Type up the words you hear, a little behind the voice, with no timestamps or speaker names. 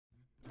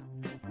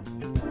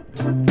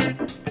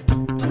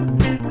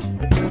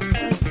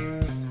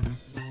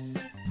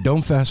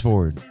don't fast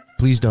forward.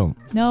 Please don't.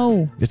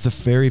 No. It's the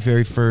very,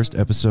 very first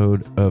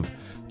episode of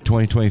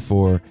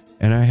 2024,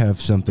 and I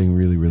have something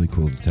really, really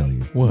cool to tell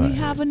you. What? We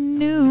have a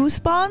new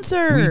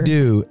sponsor. We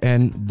do,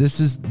 and this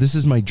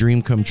is my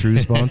dream come true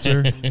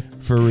sponsor,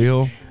 for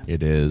real.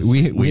 It is.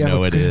 We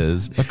know it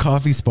is. A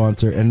coffee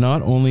sponsor, and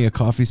not only a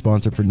coffee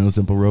sponsor for No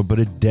Simple Road, but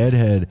a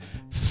Deadhead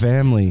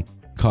family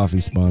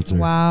coffee sponsor.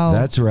 Wow.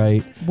 That's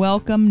right.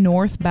 Welcome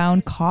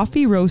Northbound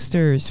Coffee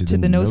Roasters to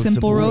the No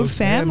Simple Road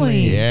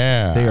family.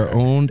 Yeah. They are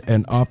owned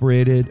and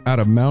operated out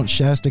of Mount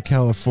Shasta,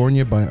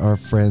 California by our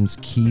friends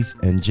Keith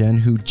and Jen,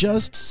 who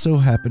just so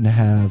happen to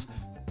have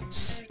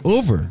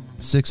over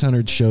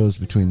 600 shows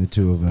between the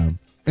two of them.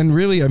 And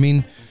really, I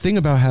mean, thing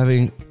about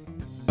having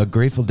a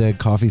Grateful Dead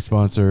coffee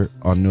sponsor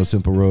on No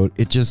Simple Road,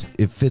 it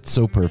fits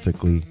so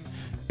perfectly.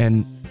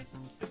 And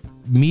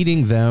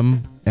meeting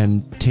them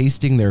and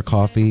tasting their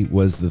coffee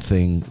was the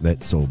thing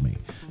that sold me.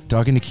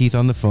 Talking to Keith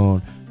on the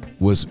phone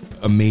was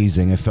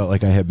amazing. I felt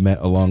like I had met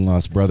a long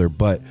lost brother.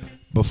 But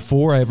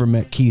before I ever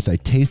met Keith, I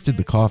tasted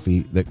the coffee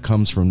that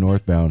comes from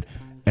Northbound,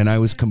 and I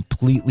was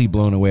completely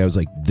blown away. I was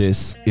like,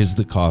 this is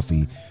the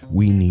coffee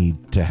we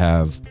need to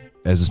have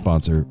as a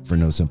sponsor for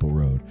No Simple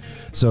Road.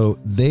 So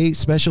they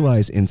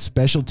specialize in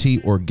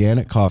specialty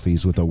organic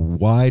coffees with a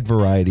wide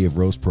variety of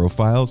roast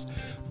profiles,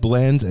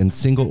 blends, and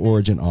single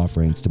origin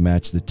offerings to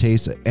match the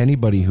taste of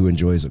anybody who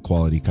enjoys a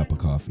quality cup of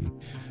coffee.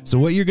 So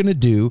what you're going to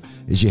do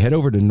is you head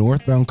over to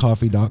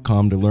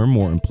northboundcoffee.com to learn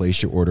more and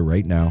place your order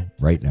right now,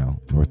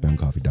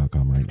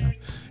 northboundcoffee.com right now.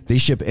 They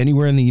ship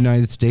anywhere in the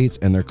United States,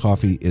 and their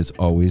coffee is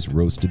always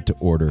roasted to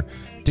order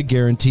to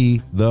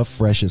guarantee the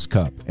freshest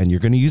cup. And you're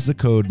going to use the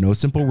code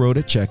NOSimpleRoad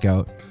at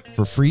checkout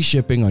for free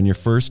shipping on your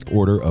first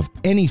order of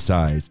any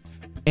size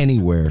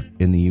anywhere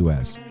in the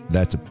U.S.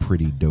 That's a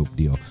pretty dope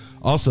deal.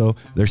 Also,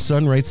 their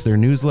son writes their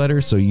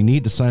newsletter, so you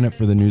need to sign up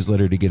for the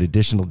newsletter to get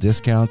additional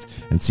discounts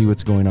and see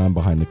what's going on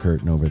behind the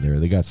curtain over there.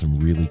 They got some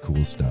really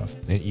cool stuff.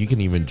 And you can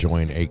even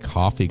join a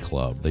coffee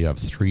club. They have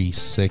 3,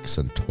 6,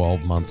 and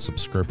 12-month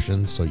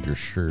subscriptions, so you're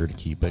sure to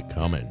keep it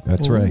coming.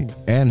 That's right.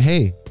 And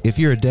hey, if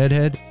you're a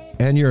Deadhead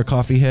and you're a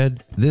coffee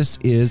head, this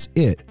is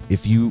it.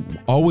 If you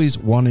always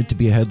wanted to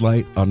be a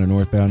headlight on a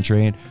northbound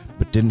train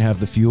but didn't have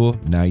the fuel,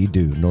 now you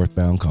do.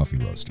 Northbound Coffee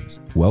Roasters.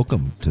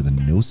 Welcome to the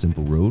No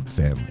Simple Road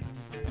family.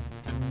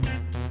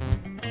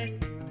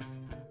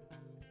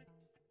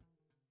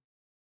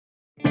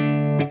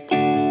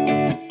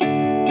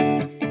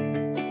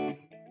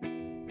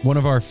 One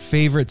of our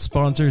favorite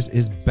sponsors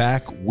is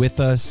back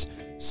with us,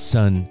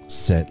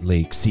 Sunset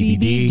Lake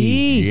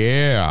CBD.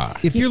 Yeah.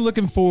 If you're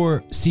looking for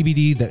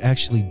CBD that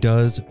actually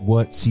does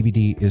what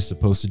CBD is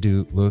supposed to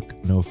do, look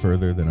no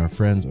further than our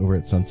friends over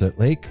at Sunset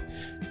Lake.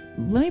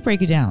 Let me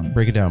break it down.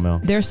 Break it down, Mel.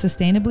 They're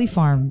sustainably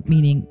farmed,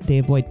 meaning they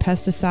avoid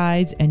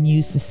pesticides and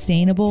use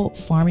sustainable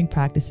farming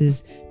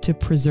practices to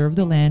preserve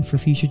the land for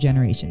future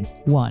generations.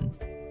 1.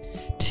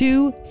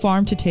 2,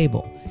 farm to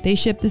table. They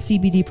ship the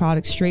CBD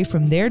products straight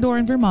from their door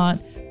in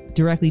Vermont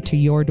directly to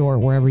your door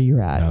wherever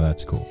you're at. Now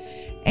that's cool.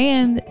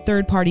 And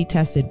third party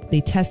tested. They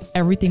test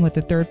everything with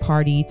the third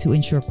party to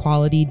ensure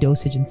quality,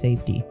 dosage, and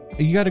safety.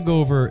 You got to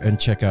go over and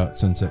check out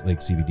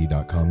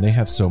sunsetlakecbd.com. They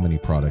have so many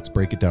products.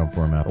 Break it down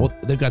for them, Apple. Well,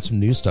 they've got some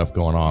new stuff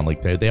going on.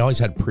 Like they always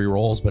had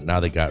pre-rolls, but now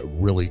they got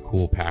really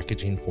cool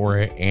packaging for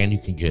it. And you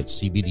can get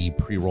CBD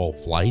pre-roll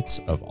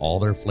flights of all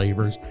their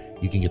flavors.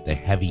 You can get the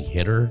heavy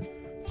hitter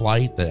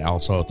flight that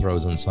also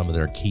throws in some of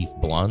their Keef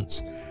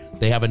blunts.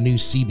 They have a new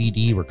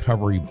CBD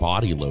recovery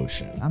body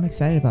lotion. I'm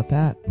excited about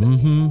that.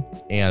 Mm-hmm.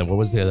 And what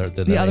was the other?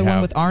 The other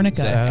one with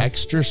arnica. The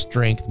extra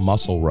strength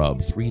muscle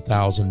rub,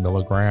 3,000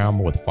 milligram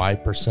with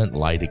 5%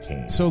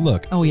 lidocaine. So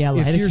look,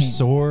 lidocaine. If you're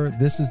sore,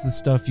 this is the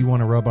stuff you want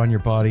to rub on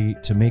your body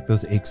to make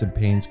those aches and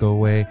pains go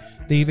away.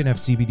 They even have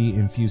CBD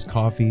infused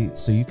coffee,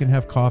 so you can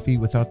have coffee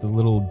without the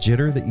little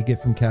jitter that you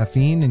get from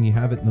caffeine, and you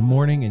have it in the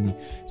morning and you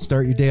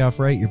start your day off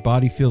right. Your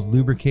body feels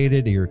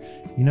lubricated. You're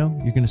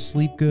going to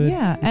sleep good.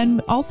 Yeah,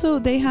 and also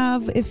they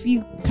have, if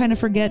you kind of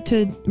forget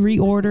to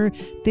reorder,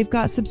 they've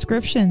got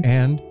subscriptions.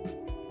 And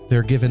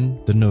they're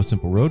giving the No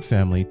Simple Road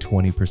family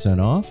 20%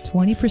 off.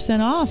 20%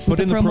 off. Put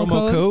in the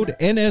promo code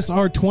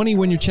NSR20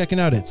 when you're checking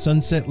out at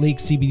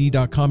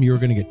sunsetlakecbd.com. You're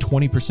going to get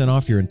 20%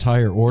 off your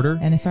entire order.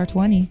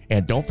 NSR20.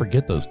 And don't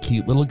forget those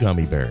cute little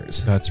gummy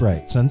bears. That's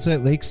right.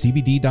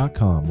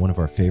 sunsetlakecbd.com. One of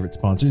our favorite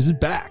sponsors is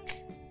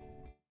back.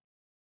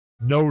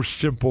 No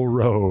Simple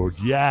Road.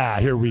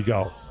 Yeah, here we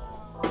go.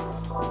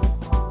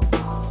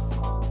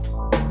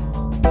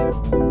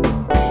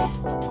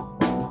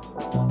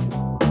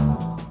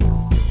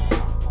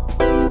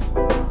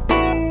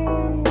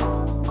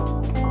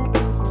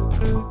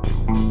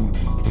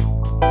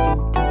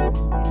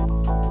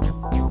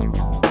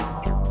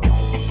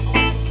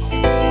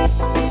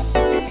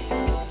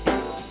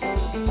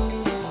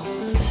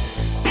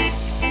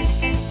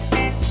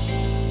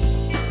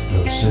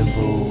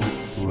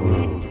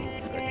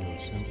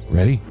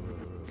 Ready?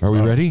 Are we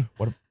ready?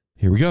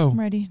 Here we go. I'm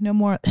ready. No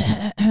more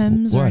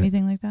hems or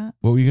anything like that.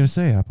 What were you going to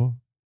say, Apple?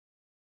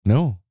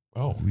 No.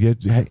 Oh.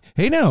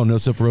 Hey now, No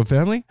Simple Road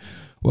family.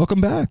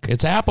 Welcome back.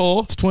 It's Apple.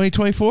 It's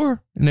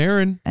 2024. And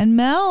Aaron. And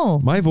Mel.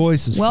 My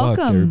voice is fucked,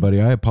 everybody.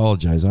 I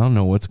apologize. I don't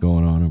know what's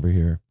going on over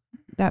here.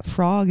 That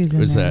frog is in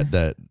Was there.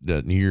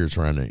 that New Year's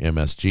run at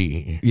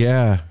MSG?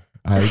 Yeah.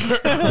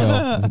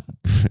 Well,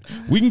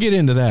 we can get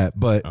into that.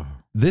 But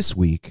this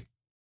week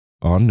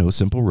on No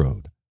Simple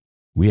Road,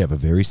 we have a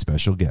very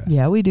special guest.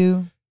 Yeah, we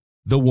do.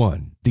 The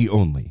one, the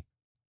only,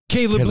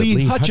 Caleb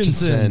Lee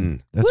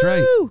Hutchinson. That's Woo!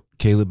 right.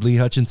 Caleb Lee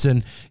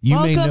Hutchinson. You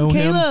may know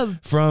Caleb. him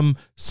from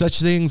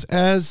such things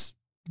as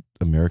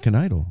American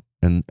Idol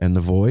and The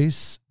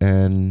Voice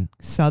and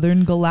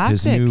Southern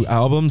Galactic. his new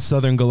album,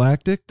 Southern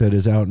Galactic, that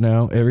is out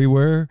now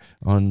everywhere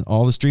on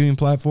all the streaming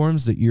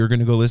platforms that you're going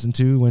to go listen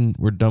to when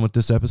we're done with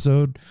this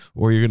episode,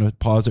 or you're going to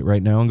pause it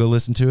right now and go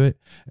listen to it.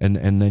 And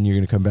then you're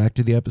going to come back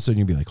to the episode and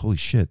you'll be like, holy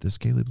shit, this is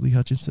Caleb Lee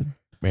Hutchinson.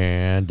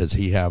 Man, does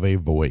he have a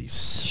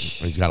voice?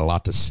 He's got a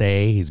lot to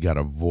say. He's got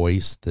a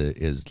voice that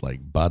is like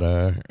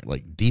butter,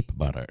 like deep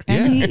butter.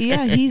 And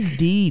he's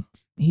deep.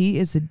 He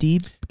is a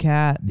deep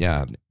cat.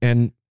 Yeah.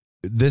 And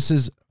this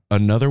is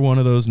another one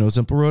of those No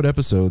Simple Road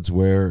episodes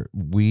where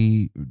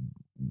we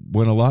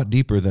went a lot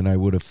deeper than I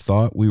would have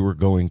thought we were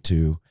going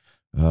to,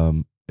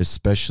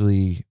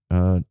 especially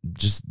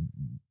just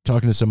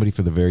talking to somebody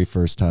for the very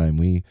first time.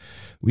 We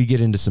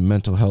get into some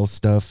mental health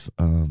stuff.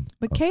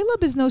 But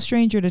Caleb is no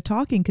stranger to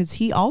talking because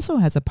he also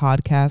has a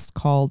podcast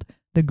called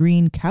the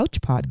Green Couch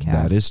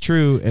Podcast. That is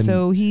true. And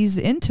so he's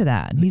into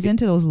that. He's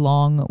into those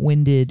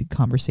long-winded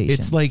conversations.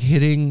 it's like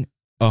hitting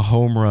a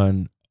home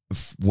run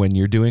when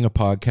you're doing a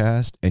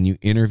podcast and you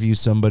interview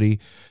somebody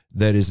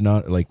that is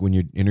not like when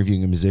you're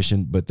interviewing a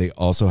musician, but they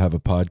also have a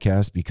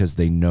podcast because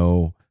they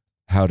know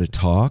how to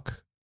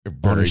talk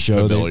on a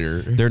show.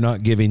 Familiar. They're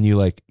not giving you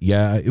like,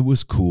 yeah, it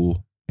was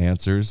cool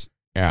answers.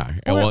 Yeah.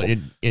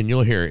 And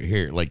you'll hear it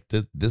here. Like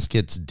this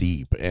gets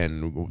deep.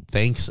 And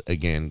thanks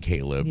again,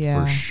 Caleb,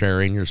 for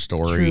sharing your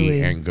story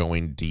Truly. And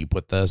going deep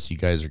with us. You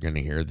guys are going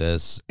to hear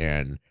this.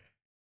 And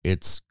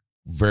it's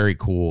very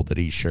cool that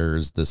he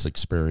shares this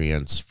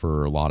experience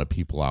for a lot of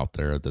people out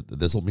there that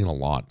this will mean a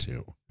lot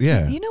to.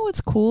 Yeah. You know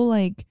what's cool?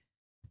 Like,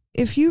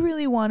 if you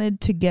really wanted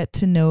to get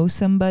to know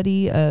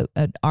somebody, an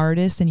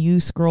artist, and you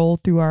scroll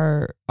through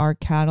our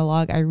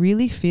catalog, I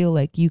really feel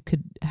like you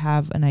could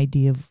have an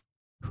idea of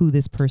who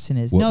this person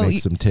is. What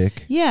makes them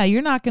tick? Yeah,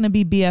 you're not going to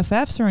be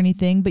BFFs or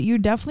anything, but you're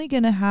definitely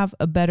going to have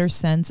a better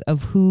sense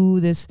of who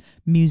this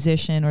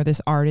musician or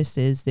this artist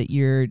is that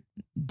you're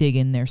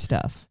digging their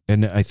stuff.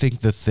 And I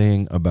think the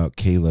thing about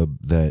Caleb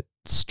that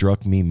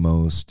struck me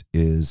most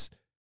is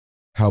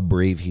how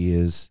brave he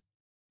is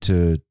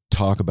to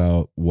talk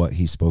about what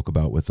he spoke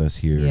about with us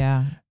here.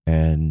 Yeah.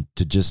 And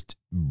to just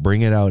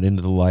bring it out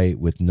into the light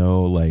with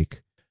no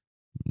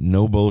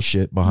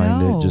bullshit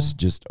behind it.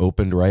 Just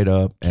opened right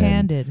up.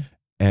 Candid.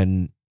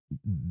 And,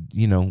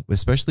 you know,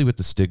 especially with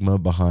the stigma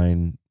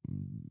behind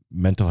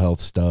mental health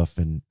stuff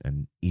and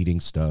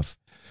eating stuff,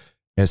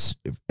 as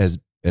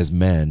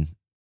men,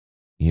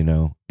 you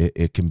know,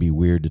 it can be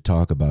weird to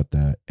talk about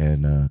that.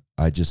 And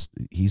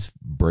he's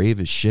brave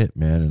as shit,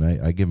 man.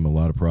 And I give him a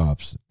lot of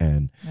props.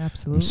 And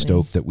absolutely, I'm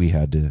stoked that we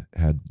had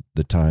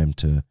the time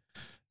to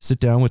sit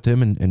down with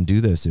him and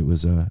do this. It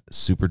was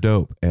super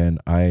dope.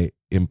 And I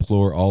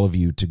implore all of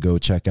you to go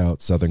check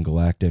out Southern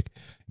Galactic.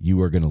 You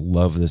are going to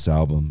love this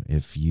album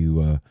if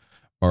you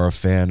are a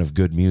fan of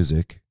good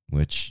music,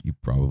 which you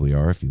probably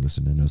are if you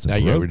listen to No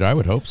Simple Road. I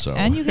would hope so.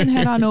 And you can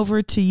head on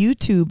over to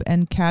YouTube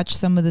and catch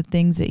some of the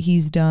things that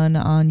he's done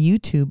on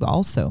YouTube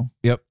also.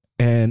 Yep.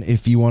 And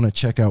if you want to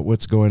check out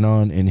what's going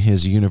on in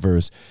his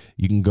universe,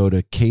 you can go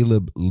to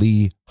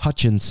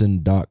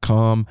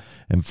calebleehutchinson.com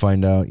and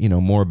find out, you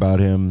know, more about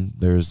him.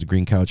 There's the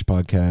Green Couch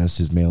Podcast,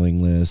 his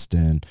mailing list,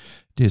 and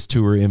his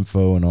tour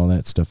info and all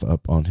that stuff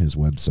up on his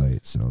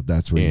website. So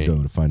that's where you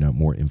go to find out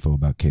more info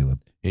about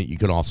Caleb. You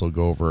can also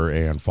go over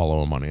and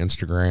follow him on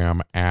Instagram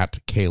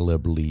at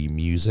Caleb Lee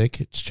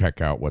Music.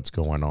 Check out what's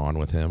going on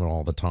with him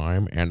all the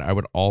time. And I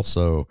would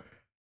also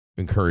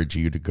encourage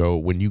you to go,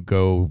 when you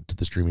go to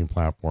the streaming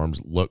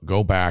platforms,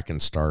 go back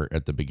and start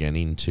at the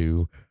beginning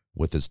too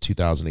with his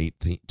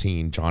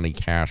 2018 Johnny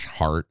Cash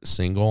Heart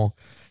single.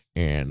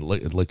 And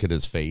look at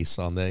his face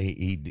on that.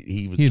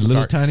 He's a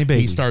little tiny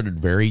baby. He started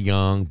very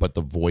young, but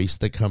the voice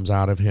that comes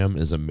out of him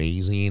is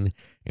amazing.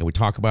 And we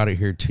talk about it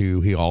here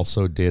too. He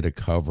also did a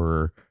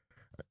cover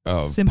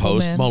of Simple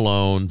Post Man.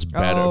 Malone's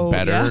Better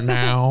yeah.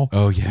 Now.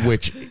 Oh yeah.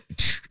 Which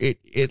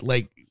it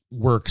like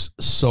works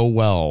so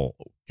well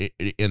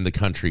in the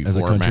country as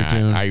format. a country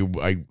tune.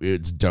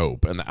 It's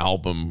dope. And the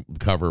album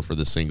cover for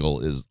the single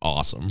is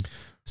awesome.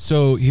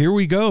 So here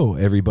we go,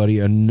 everybody.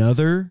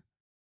 Another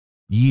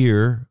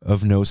year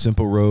of No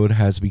Simple Road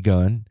has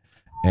begun,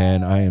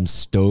 and I am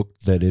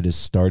stoked that it is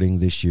starting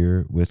this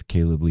year with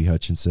Caleb Lee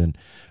Hutchinson.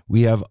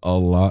 We have a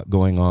lot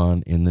going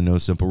on in the No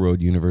Simple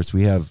Road universe.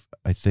 We have,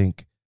 I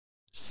think,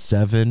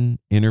 7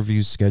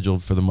 interviews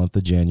scheduled for the month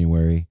of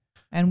January.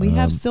 And we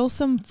have still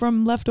some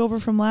from leftover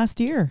from last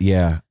year.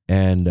 Yeah,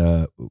 and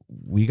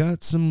we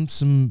got some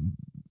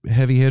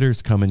heavy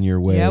hitters coming your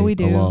way. Yeah, we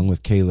do. Along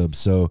with Caleb.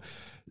 So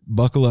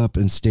buckle up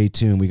and stay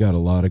tuned. We got a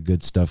lot of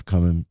good stuff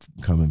coming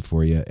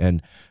for you.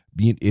 And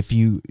if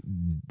you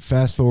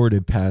fast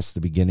forwarded past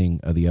the beginning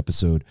of the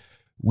episode,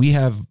 we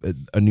have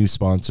a new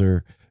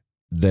sponsor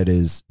that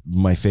is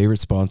my favorite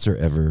sponsor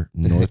ever,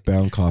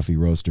 Northbound Coffee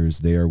Roasters.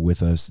 They are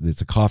with us.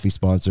 It's a coffee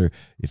sponsor.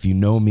 If you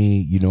know me,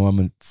 you know I'm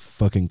a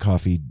fucking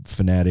coffee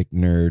fanatic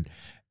nerd.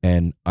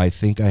 And I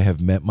think I have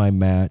met my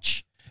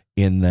match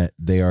in that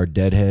they are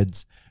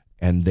deadheads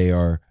and they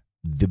are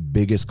the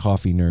biggest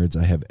coffee nerds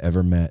I have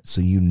ever met. So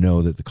you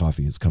know that the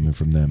coffee is coming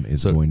from them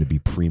is going to be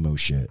primo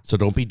shit. So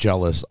don't be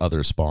jealous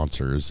other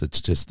sponsors.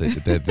 It's just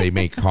that they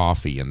make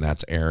coffee and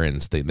that's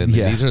Aaron's thing.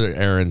 These are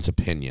Aaron's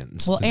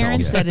opinions. Well, Aaron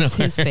said it's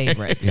his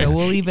favorite, so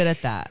we'll leave it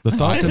at that. The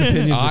thoughts and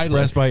opinions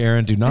expressed by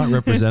Aaron do not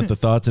represent the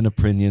thoughts and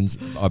opinions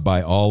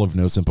by all of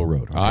No Simple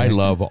Road. Okay? I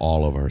love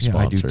all of our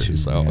sponsors. I do too,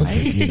 so.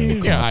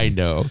 I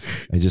know.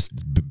 I just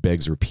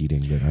begs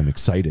repeating that I'm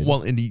excited.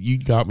 Well, and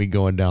you got me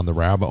going down the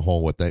rabbit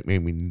hole with that. I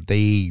mean,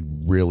 they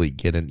really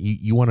get in.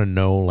 You want to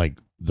know like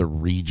the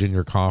region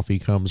your coffee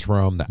comes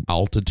from, the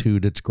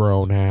altitude it's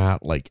grown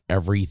at, like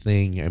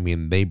everything. I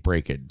mean, they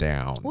break it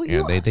down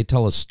and they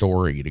tell a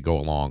story to go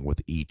along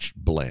with each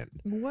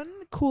blend. One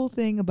cool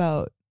thing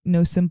about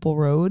No Simple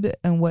Road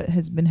and what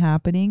has been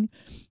happening,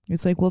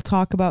 it's like we'll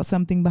talk about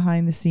something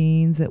behind the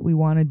scenes that we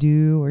want to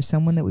do or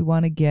someone that we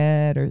want to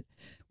get or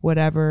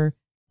whatever.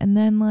 And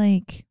then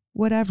like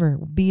whatever,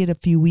 be it a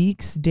few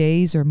weeks,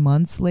 days, or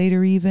months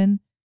later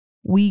even,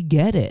 we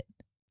get it.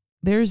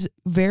 There's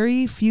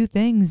very few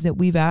things that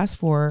we've asked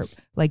for,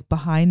 like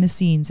behind the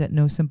scenes at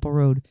No Simple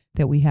Road,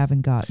 that we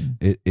haven't gotten.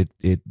 It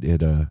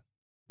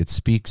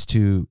speaks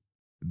to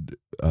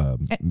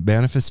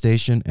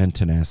manifestation and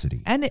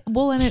tenacity. And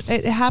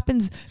it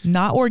happens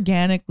not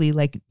organically,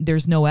 like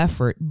there's no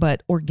effort,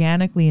 but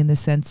organically in the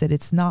sense that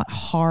it's not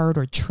hard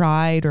or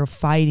tried or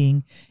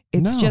fighting.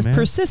 It's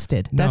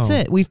persisted. That's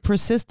it. We've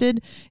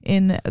persisted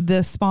in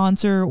the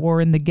sponsor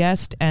or in the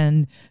guest,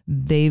 and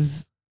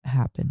they've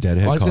happened.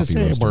 Deadhead Coffee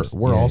Roasters.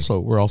 We're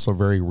also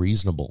very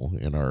reasonable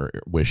in our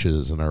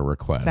wishes and our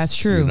requests. That's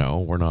true. You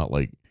know, we're not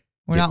like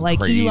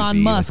crazy. Elon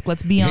Musk.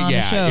 Let's be on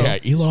the show. Yeah,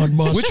 Elon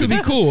Musk, which would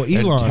be cool.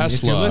 Elon, Tesla,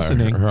 if you're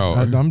listening,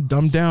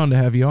 I'm down to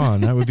have you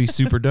on. That would be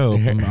super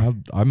dope.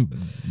 I'm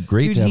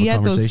great. Dude, to have he a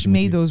had conversation.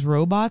 made those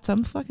robots.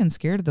 I'm fucking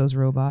scared of those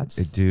robots.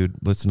 Dude,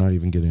 let's not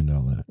even get into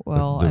all that.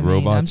 Well, the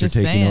robots are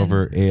taking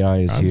over. AI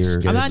is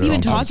here. I'm not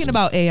even talking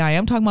about AI.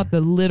 I'm talking about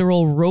the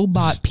literal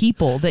robot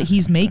people that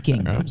he's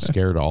making. I'm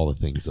scared of all the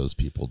things those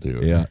people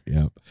do. Yeah.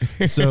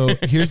 So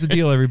here's the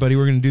deal, everybody.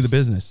 We're going to do the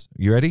business.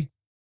 You ready?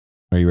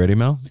 Are you ready,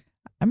 Mel?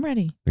 I'm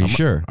ready. Are you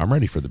sure? I'm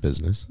ready for the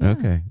business.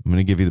 Okay. I'm going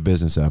to give you the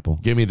business apple.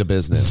 Give me the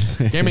business.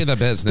 Give me the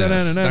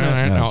business.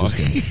 No, just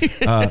kidding.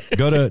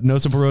 Go to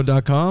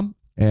nosimpleroad.com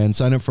and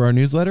sign up for our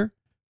newsletter.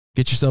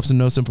 Get yourself some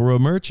No Simple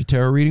Road merch, a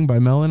tarot reading by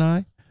Mel and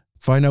I.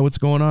 Find out what's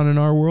going on in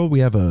our world.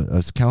 We have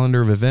a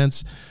calendar of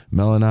events.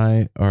 Mel and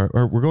I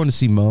we're going to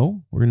see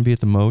Mo. We're going to be at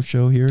the Mo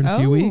show here in a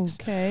few weeks.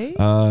 Okay.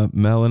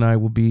 Mel and I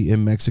will be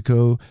in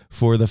Mexico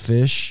for the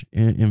fish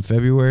in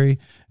February.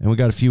 And we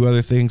got a few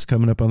other things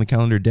coming up on the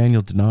calendar.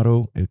 Daniel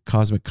Donato at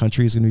Cosmic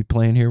Country is going to be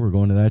playing here. We're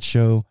going to that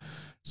show.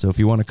 So if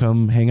you want to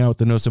come hang out with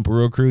the No Simple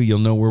Road crew, you'll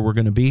know where we're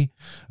going to be.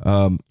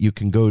 You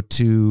can go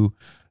to,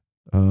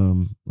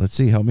 let's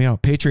see, help me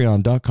out.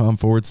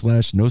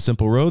 Patreon.com/No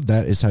Simple Road.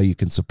 That is how you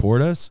can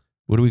support us.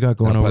 What do we got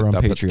going over on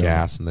Patreon? Puts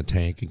gas in the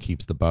tank and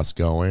keeps the bus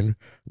going.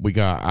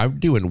 I'm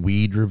doing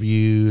weed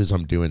reviews.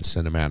 I'm doing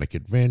cinematic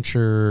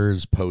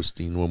adventures,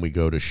 posting when we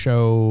go to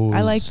shows.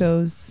 I like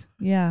those.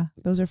 Yeah,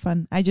 those are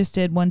fun. I just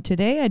did one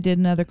today. I did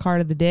another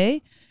card of the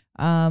day.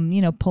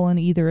 Pulling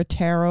either a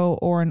tarot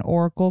or an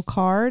oracle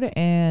card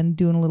and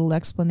doing a little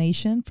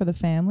explanation for the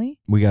family.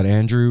 We got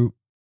Andrew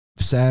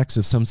Sachs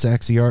of Some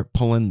Saxy Art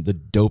pulling the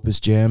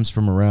dopest jams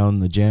from around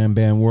the jam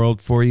band world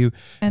for you.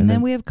 And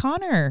then we have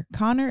Connor.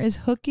 Connor is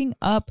hooking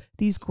up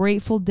these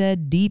Grateful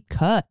Dead deep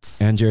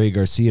cuts. And Jerry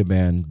Garcia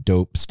band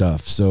dope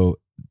stuff. So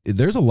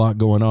there's a lot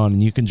going on,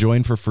 and you can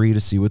join for free to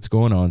see what's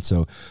going on.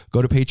 So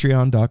go to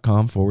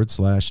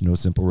patreon.com/No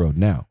Simple Road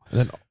now. And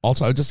then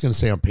also, I was just going to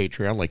say on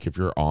Patreon, like if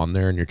you're on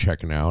there and you're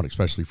checking out,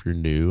 especially if you're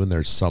new and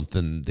there's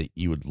something that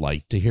you would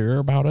like to hear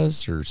about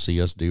us or see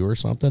us do or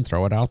something,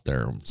 throw it out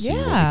there and see what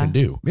we can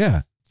do.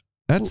 Yeah.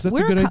 That's a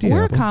good idea.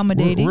 We're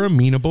accommodating. We're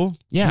amenable.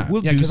 Yeah.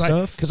 We'll do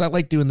stuff. Because I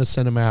like doing the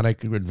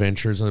cinematic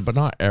adventures, but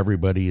not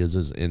everybody is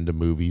as into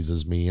movies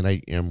as me, and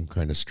I am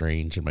kind of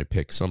strange in my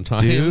picks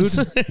sometimes.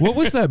 Dude, what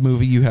was that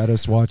movie you had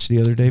us watch the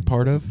other day,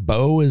 part of?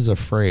 Beau is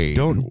Afraid.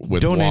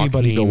 Don't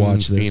anybody go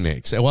watch this.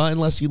 Phoenix. Well,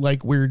 unless you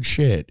like weird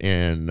shit.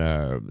 And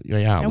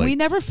we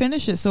never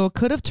finished it, so it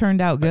could have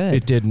turned out good.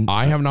 It didn't.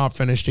 I have not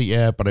finished it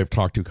yet, but I've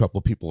talked to a couple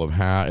of people who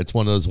have. It's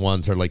one of those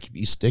ones that are like, if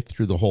you stick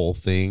through the whole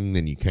thing,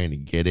 then you kind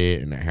of get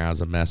it, and it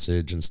has a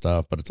message and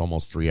stuff, but it's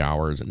almost 3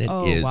 hours, and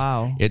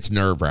it's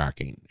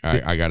nerve-wracking.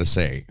 I gotta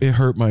say, it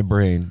hurt my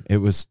brain. It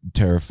was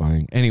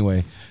terrifying.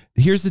 Anyway,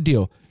 here's the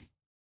deal.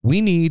 We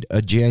need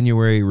a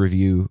January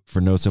review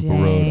for No Simple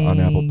Road on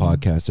Apple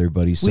Podcasts,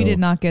 everybody. So we did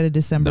not get a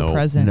December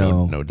present.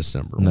 No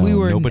December. No, we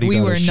were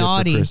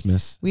naughty for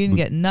Christmas. We didn't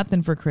get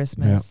nothing for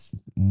Christmas. Yeah.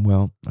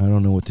 Well, I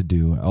don't know what to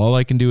do. All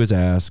I can do is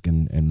ask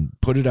and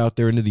put it out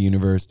there into the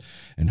universe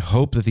and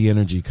hope that the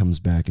energy comes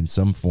back in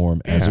some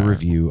form as a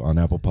review on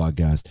Apple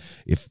Podcast.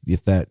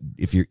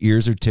 If your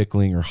ears are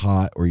tickling or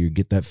hot, or you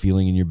get that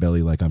feeling in your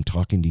belly like I'm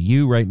talking to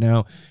you right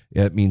now,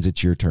 that means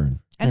it's your turn.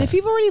 And if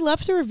you've already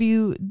left a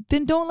review,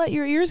 then don't let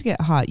your ears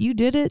get hot. You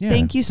did it. Yeah,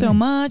 Thank you so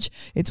much.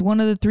 It's one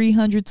of the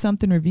 300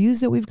 something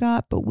reviews that we've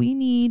got, but we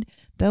need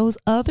those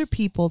other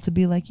people to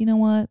be like, you know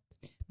what?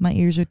 My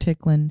ears are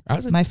tickling.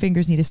 My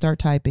fingers need to start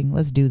typing.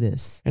 Let's do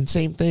this. And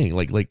same thing.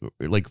 Like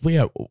we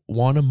have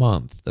one a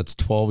month. That's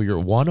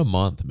 12 one a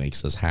month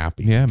makes us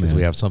happy. Yeah, because man.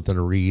 we have something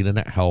to read and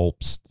it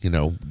helps,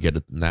 get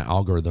it, that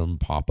algorithm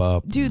pop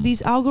up. Dude,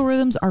 these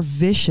algorithms are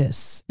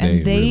vicious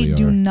and they really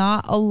do are.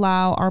 not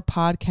allow our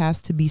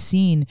podcast to be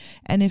seen.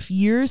 And if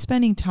you're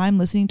spending time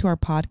listening to our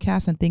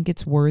podcast and think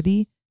it's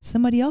worthy,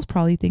 somebody else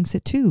probably thinks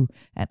it too.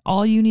 And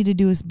all you need to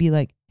do is be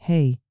like,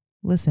 hey,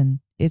 listen,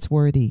 it's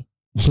worthy.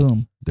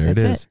 Boom. There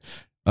That's it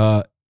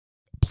is.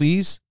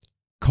 Please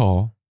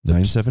call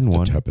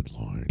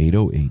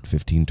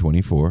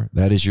 971-808-1524.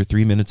 That is your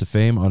 3 minutes of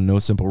fame on No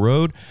Simple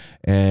Road.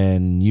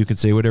 And you can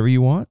say whatever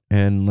you want.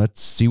 And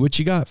let's see what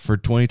you got for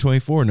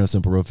 2024. No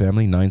Simple Road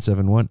family,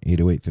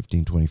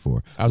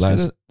 971-808-1524. I was going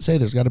to say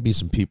there's got to be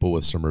some people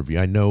with some review.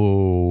 I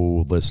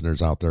know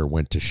listeners out there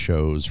went to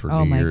shows for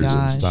New Year's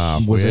and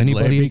stuff. Was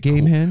anybody at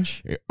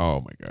Gamehenge?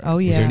 Oh, my God. Oh,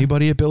 yeah. Was there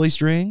anybody at Billy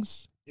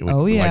Strings?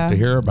 We'd like to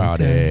hear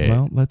about it.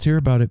 Well, let's hear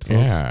about it,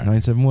 folks. Yeah.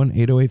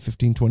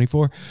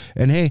 971-808-1524.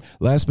 And hey,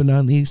 last but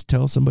not least,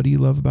 tell somebody you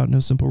love about No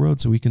Simple Road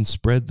so we can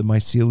spread the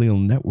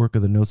mycelial network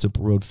of the No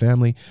Simple Road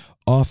family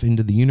off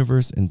into the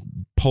universe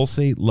and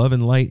pulsate love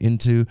and light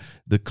into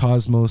the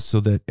cosmos so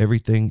that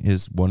everything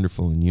is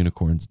wonderful and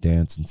unicorns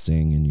dance and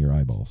sing in your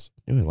eyeballs.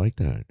 Yeah, I like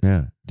that.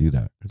 Yeah, do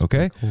that. That's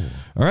okay? Cool.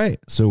 All right,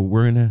 so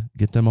we're going to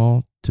get them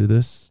all to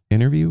this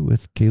interview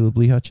with Caleb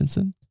Lee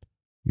Hutchinson.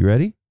 You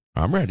ready?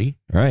 I'm ready.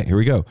 All right, here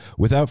we go.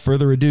 Without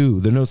further ado,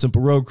 the No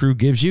Simple Road crew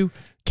gives you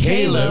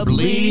Caleb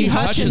Lee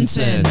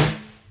Hutchinson.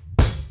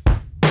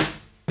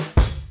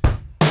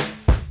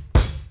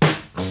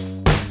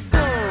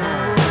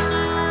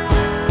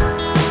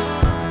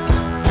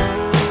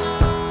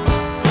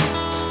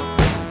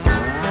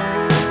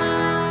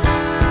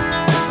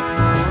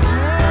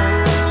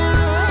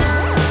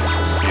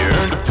 You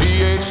earned a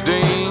PhD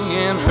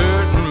in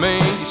hurting me.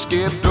 You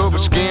skipped over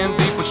skin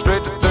deep and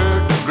straight to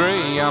third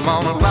degree. I'm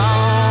on a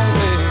long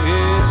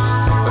list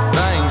of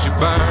things you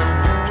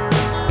burned.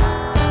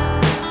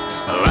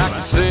 Like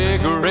your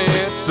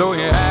cigarettes or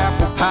your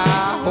apple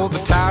pie, or the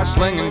tire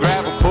slinging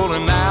gravel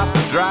pulling out the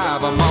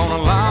drive. I'm on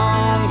a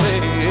long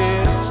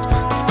list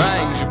of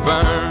things you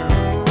burned.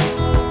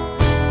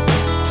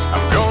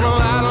 I'm gonna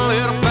light a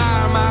little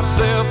fire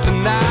myself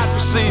tonight. We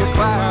see a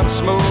cloud of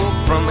smoke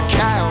from the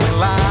county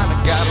line. I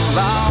got a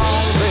long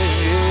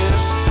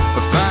list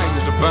of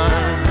things to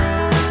burn.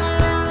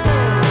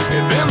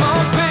 And them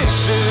old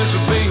pictures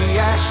will be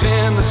ash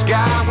in the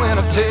sky when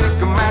I take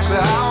a match to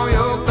all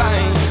your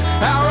things.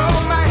 Our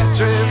old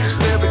mattress will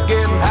still be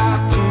getting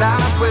hot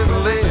tonight with a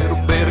little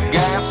bit of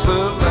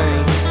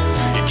gasoline.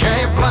 You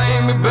can't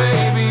blame me,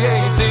 baby, yeah,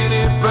 you did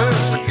it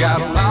first. I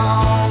got a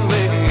long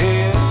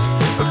list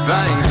of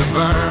things to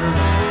burn.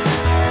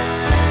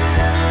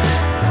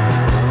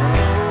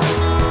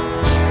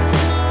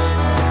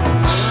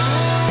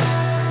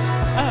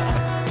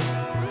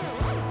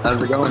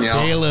 How's it going,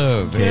 y'all?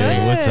 Caleb.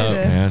 Hey, what's up,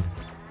 man?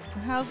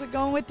 How's it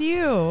going with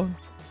you?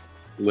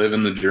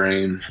 Living the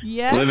dream.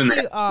 Yes, Living you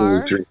that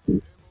are.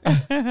 dream.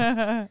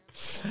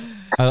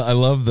 I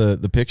love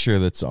the picture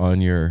that's on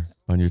your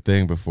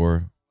thing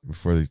before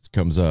it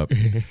comes up.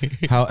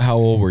 How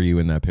old were you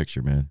in that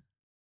picture, man?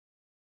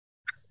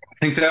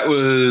 I think I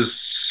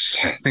was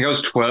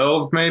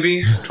 12,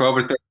 maybe 12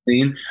 or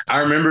 13. I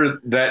remember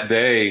that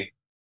day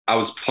I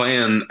was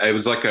playing, it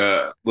was like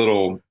a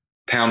little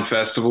town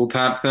festival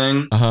type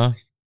thing. Uh-huh.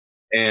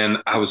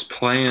 And I was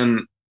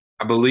playing,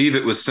 I believe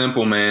it was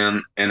Simple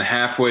Man. And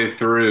halfway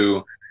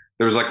through,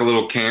 there was like a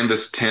little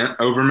canvas tent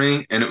over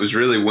me and it was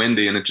really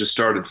windy and it just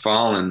started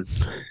falling.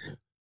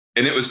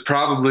 And it was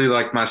probably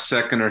like my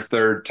second or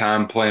third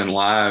time playing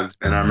live.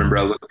 And I remember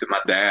I looked at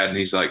my dad and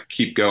he's like,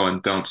 keep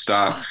going, don't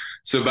stop.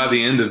 So by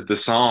the end of the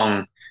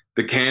song,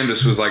 the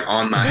canvas was like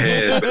on my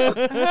head.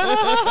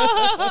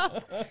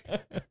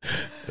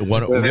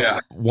 One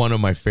of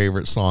my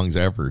favorite songs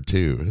ever,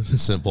 too. It's a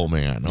Simple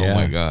Man. Oh,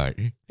 my God.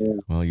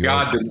 Well,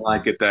 God didn't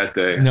like it that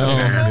day. No,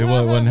 it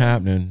wasn't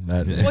happening.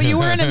 Well, you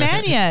weren't a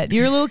man yet.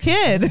 You were a little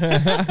kid.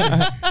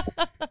 I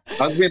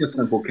was being a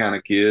simple kind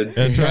of kid.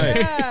 That's right.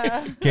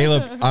 Yeah.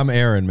 Caleb, I'm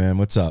Aaron, man.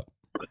 What's up?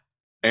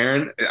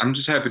 Aaron, I'm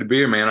just happy to be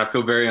here, man. I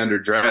feel very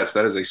underdressed.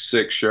 That is a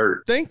sick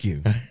shirt. Thank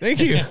you.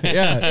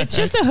 Yeah. It's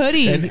just a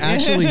hoodie. And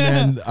actually,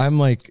 man, I'm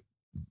like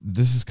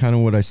this is kind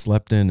of what I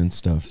slept in and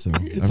stuff. So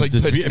It's like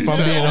if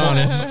I'm being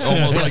honest,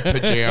 almost like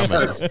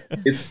pajamas.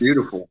 It's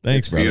beautiful.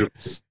 Thanks, brother.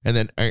 Beautiful. And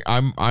then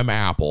I'm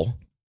Apple.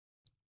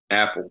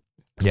 Apple.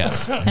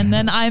 Yes. And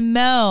then I'm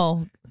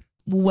Mel.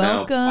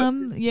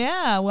 Welcome.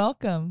 Yeah,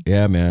 welcome.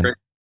 Yeah, man. Great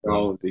to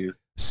all of you.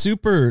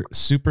 Super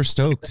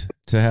stoked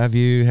to have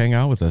you hang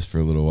out with us for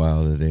a little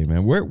while today,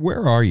 man.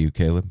 Where are you,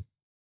 Caleb?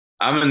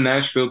 I'm in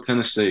Nashville,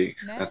 Tennessee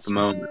at the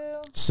moment.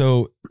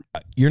 So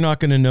you're not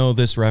going to know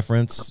this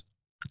reference.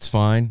 It's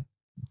fine.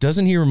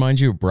 Doesn't he remind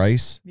you of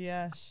Bryce?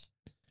 Yes.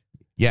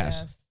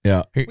 Yes.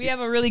 Yeah. We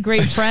have a really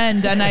great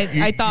friend, and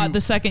I thought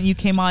the second you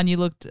came on, you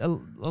looked a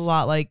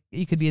lot like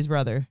you could be his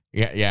brother.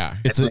 Yeah.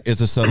 It's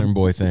a Southern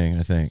boy thing,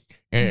 I think.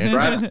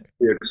 And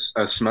It's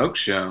a smoke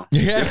show.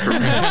 Yeah.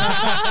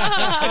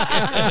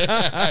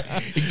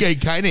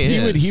 It kind of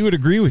is. He would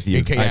agree with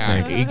you.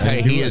 I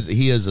think.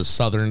 He is a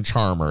Southern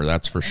charmer,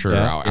 that's for sure.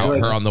 Yeah. Out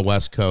here on the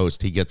West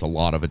Coast, he gets a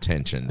lot of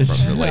attention from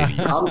the ladies.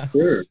 I'm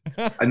sure.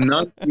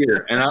 None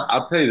here. And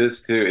I'll tell you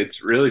this too.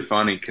 It's really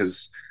funny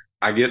because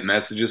I get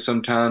messages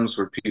sometimes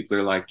where people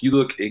are like, "You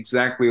look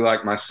exactly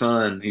like my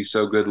son. He's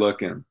so good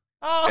looking."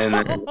 And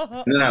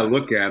then I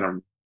look at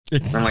him,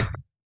 and I'm like,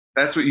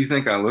 "That's what you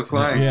think I look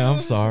like?" Yeah, I'm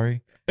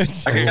sorry.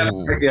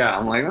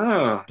 I'm like,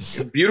 "Oh,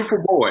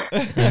 beautiful boy."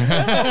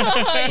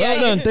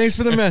 Well done. Thanks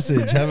for the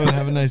message. Have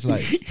a nice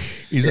life.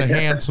 He's a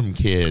handsome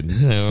kid.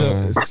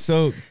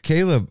 So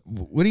Caleb,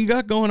 what do you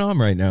got going on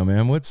right now,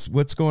 man? What's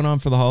going on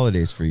for the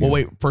holidays for you? Well,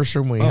 wait. First,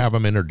 we have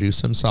him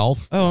introduce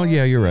himself. Oh,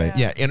 yeah, you're right.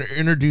 Yeah,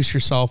 introduce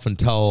yourself and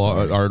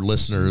tell our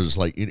listeners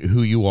like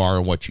who you are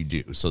and what you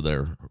do, so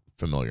they're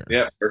familiar.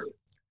 Yeah, perfect.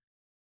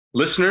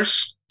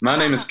 Listeners, my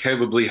name is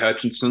Caleb Lee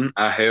Hutchinson.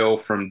 I hail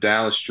from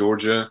Dallas,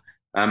 Georgia.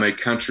 I'm a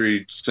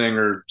country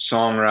singer,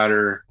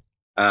 songwriter.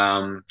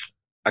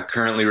 I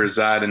currently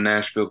reside in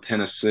Nashville,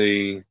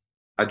 Tennessee.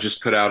 I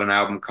just put out an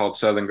album called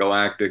Southern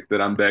Galactic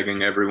that I'm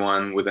begging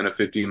everyone within a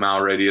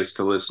 50-mile radius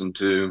to listen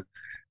to.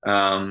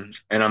 And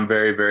I'm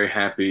very, very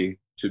happy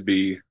to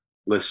be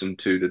listened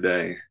to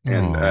today.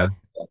 And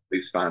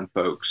these fine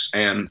folks.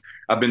 And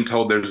I've been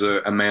told there's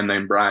a man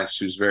named Bryce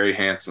who's very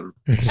handsome.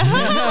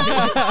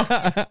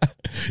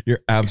 You're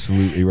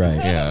absolutely right.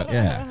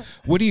 Yeah.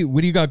 What do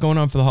you got going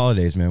on for the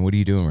holidays, man? What are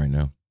you doing right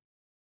now?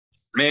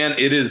 Man,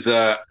 it is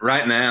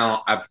right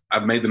now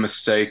I've made the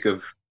mistake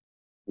of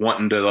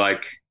wanting to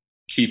like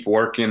keep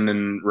working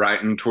and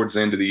writing towards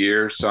the end of the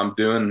year. So I'm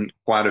doing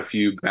quite a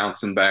few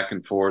bouncing back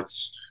and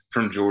forths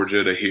from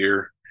Georgia to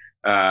here.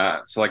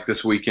 So like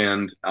this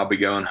weekend I'll be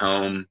going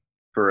home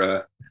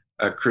for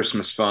a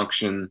Christmas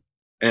function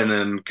and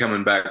then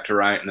coming back to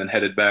write and then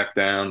headed back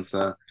down.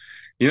 So,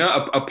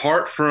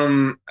 apart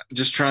from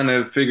just trying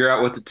to figure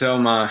out what to tell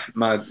my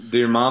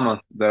dear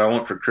mama that I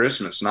want for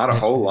Christmas, not a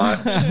whole lot.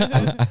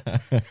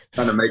 I'm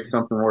trying to make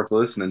something worth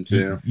listening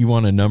to. You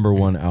want a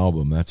 #1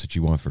 album. That's what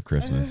you want for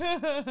Christmas.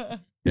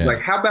 He's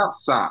like, how about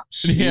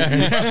socks?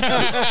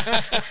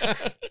 Yeah.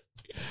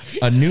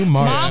 A new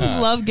mark. Moms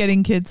love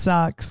getting kids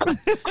socks.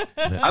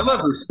 I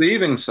love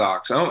receiving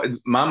socks.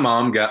 My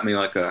mom got me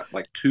like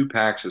 2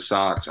 packs of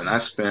socks, and I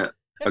spent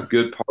a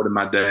good part of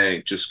my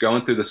day just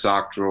going through the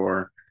sock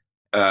drawer.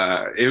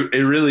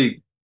 It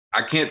really,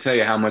 I can't tell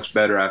you how much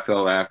better I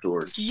felt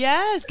afterwards.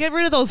 Yes, get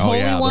rid of those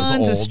holy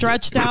ones, the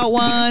stretched out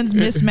ones,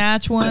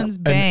 mismatched ones.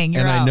 Bang,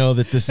 you're out. I know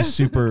that this is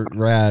super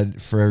rad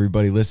for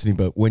everybody listening,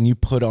 but when you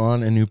put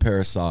on a new pair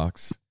of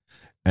socks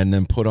and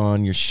then put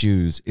on your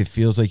shoes, it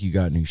feels like you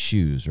got new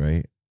shoes,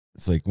 right?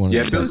 It's like one of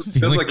it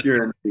feels like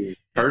you're a new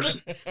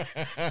person.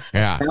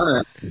 Yeah,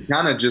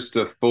 kind of just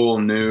a full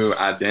new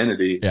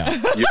identity. Yeah,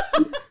 you're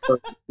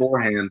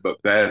beforehand,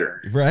 but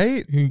better,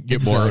 right?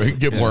 Get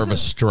more of a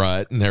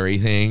strut and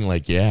everything.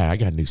 Like, I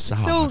got new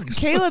socks. So,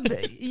 Caleb,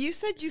 you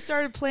said you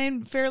started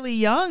playing fairly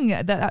young.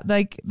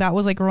 That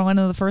was like one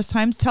of the first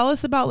times. Tell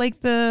us about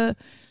like the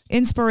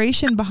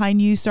inspiration behind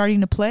you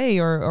starting to play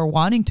or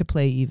wanting to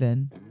play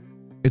even.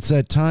 It's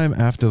that time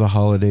after the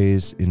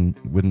holidays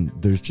when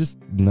there's just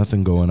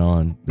nothing going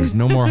on. There's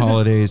no more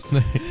holidays.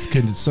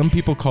 Some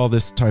people call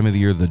this time of the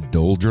year the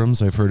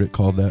doldrums. I've heard it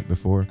called that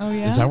before. Oh,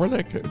 yeah? Is that where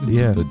that could?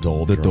 Yeah. The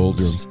doldrums. The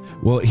doldrums.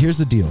 Well, here's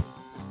the deal.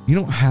 You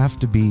don't have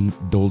to be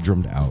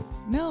doldrummed out.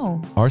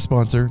 No. Our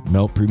sponsor,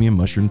 Melt Premium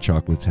Mushroom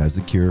Chocolates, has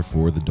the cure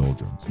for the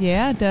doldrums.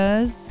 Yeah, it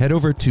does. Head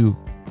over to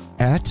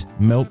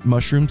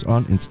 @meltmushrooms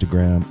on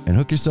Instagram and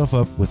hook yourself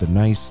up with a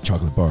nice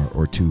chocolate bar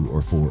or 2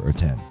 or 4 or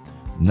 10.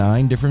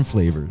 9 different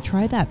flavors.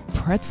 Try that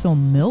pretzel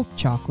milk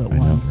chocolate one.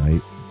 I know,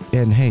 right?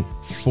 And hey,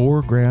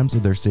 4 grams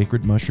of their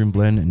sacred mushroom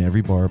blend in every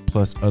bar,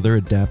 plus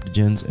other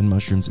adaptogens and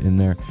mushrooms in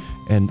there.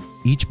 And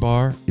each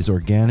bar is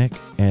organic,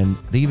 and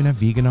they even have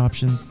vegan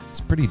options.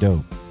 It's pretty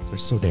dope. They're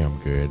so damn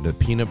good. The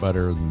peanut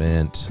butter,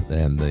 mint,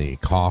 and the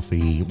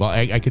coffee. Well,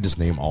 I could just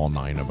name all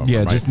 9 of them.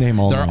 Yeah, just name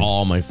all 9. They're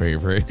all my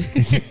favorite.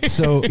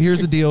 So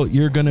here's the deal.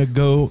 You're going to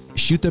go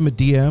shoot them a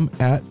DM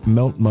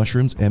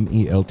 @meltmushrooms,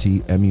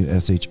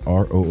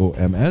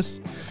 MELTMUSHROOMS.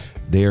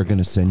 They are going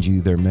to send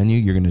you their menu.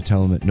 You're going to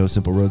tell them that No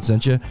Simple Road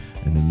sent you,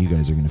 and then you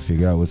guys are going to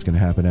figure out what's going to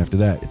happen after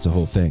that. It's a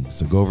whole thing.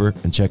 So go over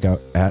and check out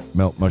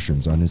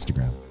 @meltmushrooms on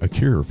Instagram. A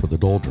cure for the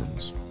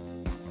doldrums.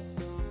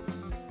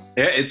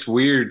 Yeah, it's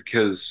weird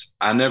because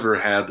I never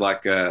had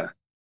like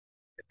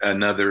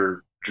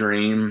another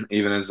dream,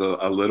 even as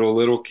a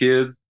little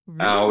kid.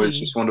 Really? I always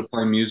just wanted to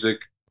play music.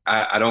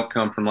 I don't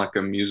come from like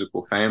a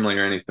musical family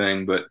or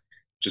anything, but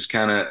just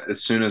kind of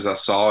as soon as I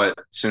saw it,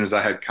 as soon as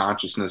I had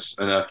consciousness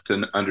enough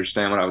to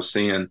understand what I was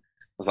seeing, I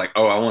was like,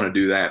 oh, I want to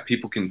do that.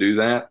 People can do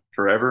that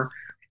forever.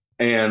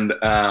 And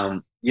I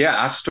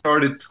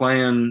started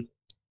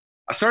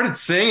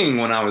singing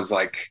when I was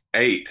like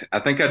 8. I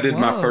think I did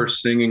my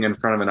first singing in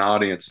front of an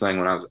audience thing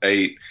when I was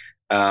 8.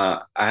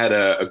 I had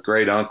a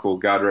great uncle,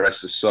 God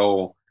rest his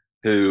soul,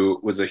 who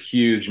was a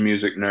huge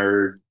music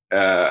nerd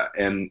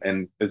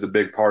and is a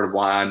big part of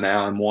why I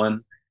now am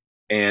one.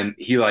 And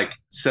he like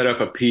set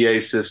up a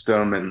PA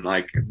system and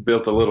like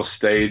built a little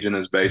stage in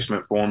his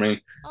basement for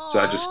me. Aww.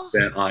 So I just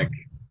spent like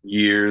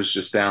years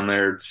just down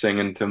there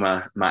singing to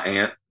my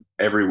aunt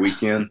every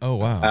weekend. Oh,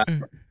 wow.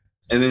 And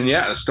then,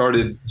 I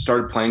started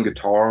playing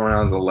guitar when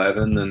I was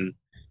 11. And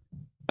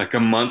like a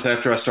month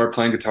after I started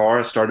playing guitar,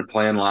 I started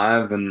playing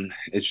live. And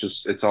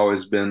it's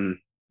always been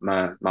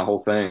my whole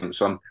thing.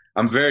 So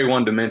I'm very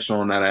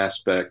one-dimensional in that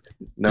aspect.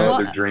 No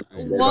other dream.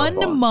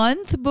 1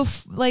 month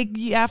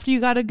after you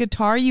got a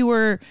guitar, you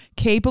were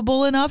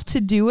capable enough to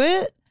do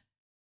it?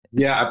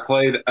 Yeah, I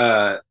played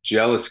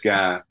Jealous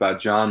Guy by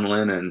John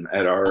Lennon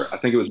at I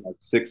think it was my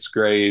 6th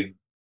grade.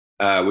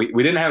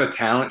 We didn't have a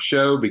talent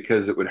show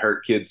because it would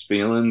hurt kids'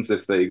 feelings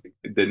if they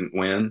didn't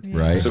win.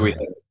 Right. So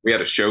we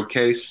had a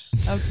showcase.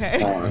 Okay.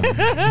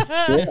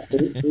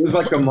 It was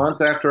like a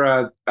month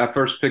after I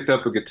first picked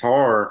up a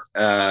guitar.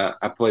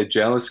 I played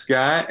Jealous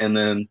Guy, and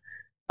then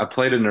I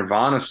played a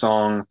Nirvana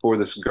song for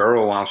this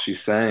girl while she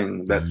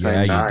sang that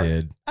same night. Yeah,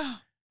 you did.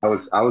 I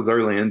was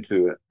early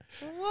into it.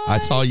 What? I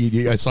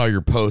saw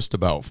your post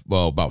about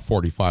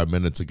 45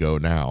 minutes ago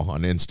now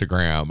on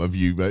Instagram of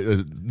you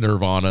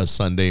Nirvana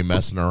Sunday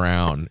messing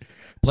around.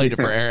 Played it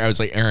for Aaron. I was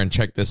like, Aaron,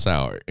 check this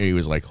out. And he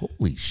was like,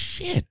 holy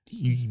shit,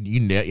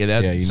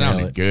 you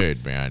sounded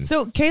good, man.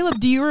 So Caleb,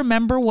 do you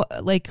remember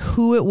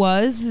who it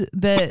was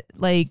that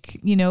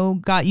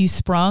got you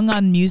sprung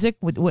on music?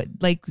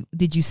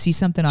 Did you see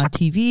something on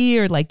TV,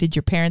 or did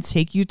your parents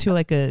take you to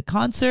like a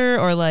concert,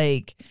 or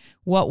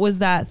what was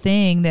that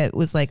thing that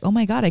was like, oh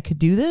my God, I could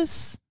do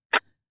this?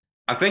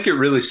 I think it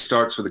really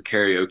starts with a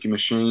karaoke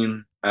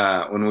machine.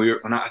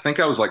 When I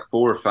think I was like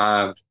 4 or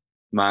 5,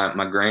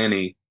 my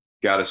granny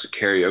got us a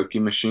karaoke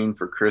machine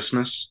for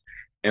Christmas,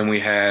 and we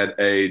had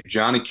a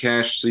Johnny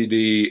Cash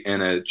CD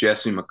and a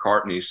Jesse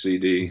McCartney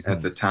CD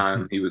at the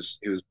time. He was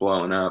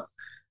blowing up.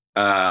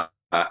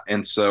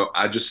 And so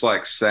I just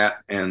sat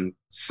and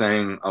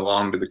sang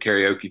along to the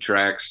karaoke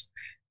tracks.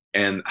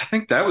 And I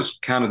think that was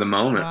kind of the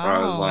moment where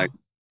I was like,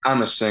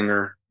 I'm a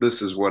singer.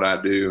 This is what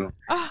I do.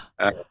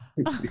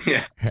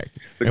 Yeah.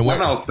 And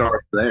when I'll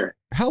start there.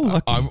 How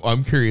lucky.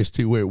 I'm curious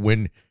too.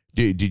 When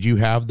did you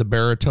have the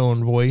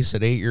baritone voice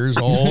at 8 years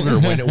old, or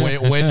when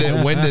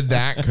did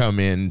that come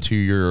into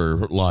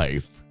your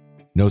life?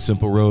 No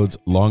Simple Road's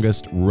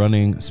longest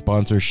running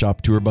sponsor,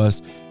 Shop Tour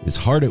Bus, is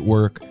hard at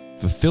work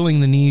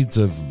fulfilling the needs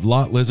of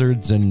lot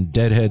lizards and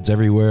deadheads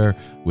everywhere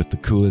with the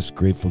coolest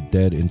Grateful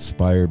Dead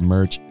inspired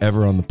merch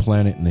ever on the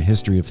planet in the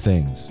history of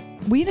things.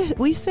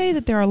 We say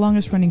that they're our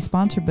longest running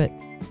sponsor, but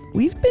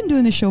we've been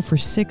doing the show for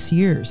 6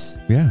 years.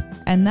 Yeah.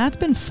 And that's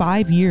been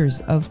 5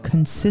 years of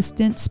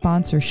consistent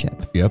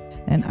sponsorship. Yep.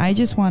 And I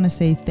just want to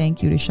say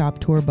thank you to Shop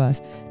Tour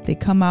Bus. They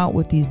come out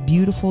with these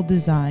beautiful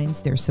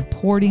designs. They're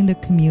supporting the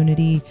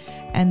community,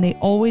 and they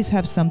always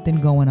have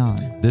something going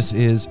on. This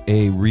is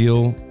a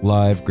real,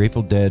 live,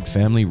 Grateful Dead,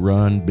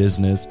 family-run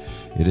business.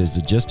 It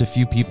is just a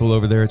few people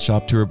over there at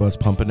Shop Tour Bus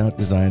pumping out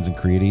designs and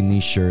creating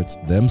these shirts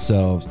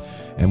themselves.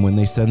 And when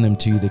they send them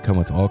to you, they come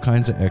with all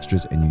kinds of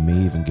extras, and you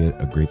may even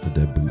get a Grateful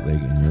Dead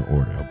bootleg in your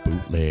order. A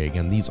bootleg,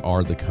 and these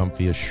are the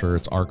comfiest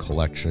shirts. Our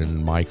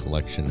collection, my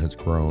collection, has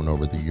grown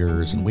over the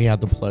years, and we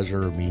had the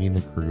pleasure of meeting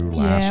the crew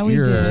last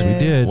year. Yes,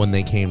 we did. When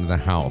they came to the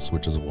house,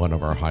 which is one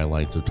of our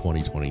highlights of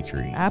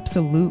 2023.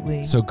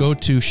 Absolutely. So go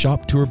to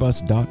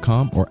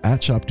shoptourbus.com or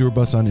at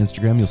shoptourbus on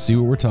Instagram. You'll see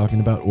what we're talking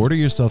about. Order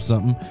yourself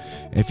something.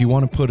 If you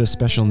want to put a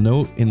special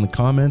note in the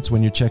comments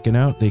when you're checking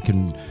out, they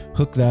can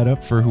hook that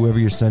up for whoever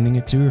you're sending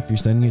it to. If you're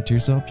sending it to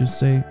yourself, just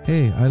say,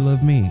 hey, I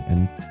love me,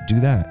 and do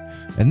that.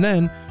 And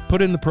then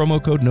put in the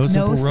promo code No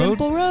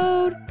Simple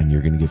Road, and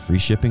you're going to get free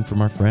shipping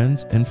from our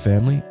friends and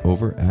family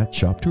over at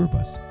Shop Tour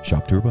Bus,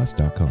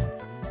 shoptourbus.com.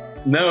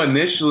 No,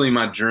 initially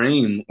my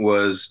dream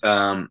was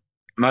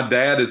my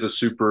dad is a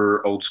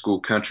super old school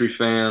country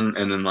fan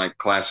and then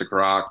classic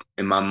rock,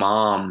 and my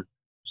mom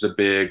was a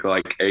big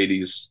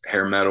 80s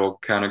hair metal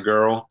kind of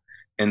girl,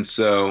 and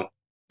so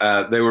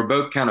they were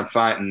both kind of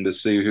fighting to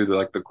see who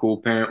the cool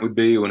parent would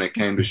be when it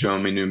came to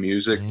showing me new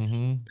music.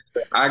 Mm-hmm.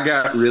 I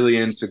got really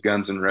into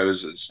Guns N'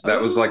 Roses.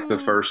 That was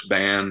the first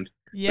band.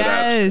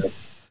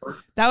 Yes.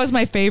 That was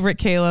my favorite,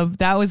 Caleb.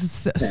 That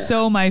was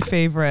so my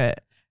favorite.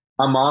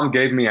 My mom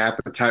gave me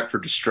Appetite for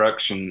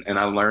Destruction, and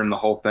I learned the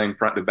whole thing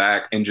front to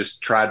back and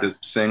just tried to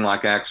sing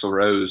like Axl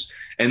Rose.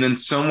 And then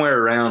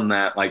somewhere around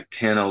that like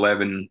 10,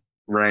 11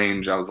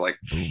 range, I was like,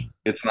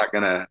 it's not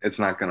gonna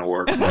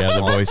work. Yeah,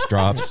 the voice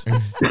drops.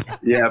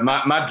 Yeah,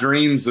 my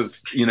dreams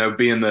of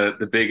being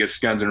the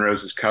biggest Guns N'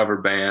 Roses cover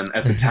band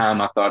at the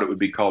time, I thought it would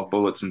be called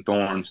Bullets and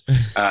Thorns.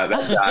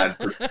 That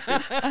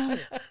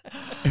died.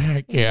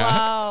 Yeah,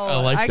 Wow. I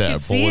like that. I can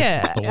see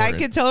it. I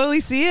can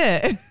totally see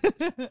it.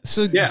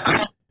 So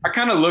Yeah, I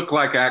kind of look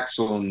like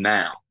Axl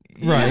now.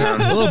 right,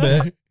 a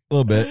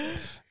little bit.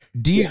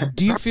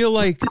 Do you feel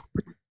like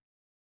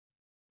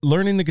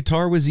learning the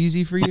guitar was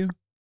easy for you?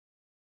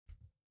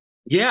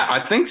 Yeah, I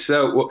think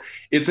so. Well,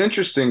 it's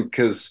interesting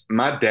because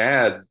my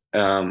dad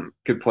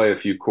could play a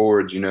few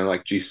chords,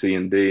 like G, C,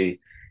 and D,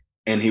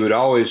 and he would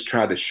always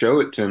try to show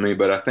it to me.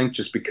 But I think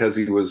just because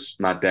he was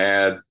my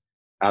dad,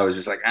 I was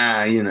just like,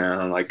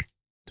 like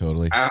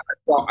Totally.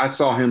 I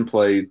saw him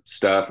play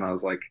stuff, and I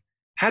was like,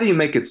 how do you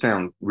make it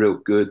sound real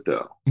good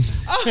though?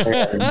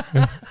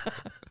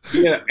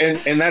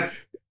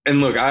 And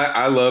look,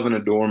 I love and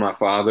adore my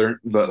father,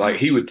 but like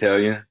he would tell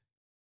you,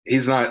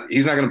 he's not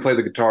going to play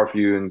the guitar for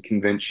you and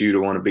convince you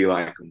to want to be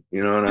like him.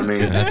 You know what I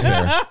mean? That's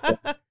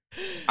fair.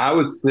 I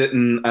was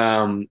sitting,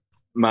 my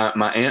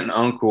aunt and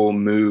uncle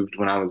moved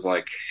when I was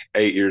like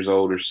 8 years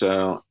old or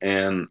so,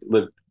 and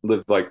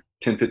lived like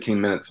 10, 15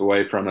 minutes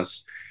away from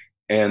us.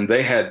 And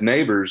they had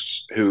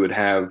neighbors who would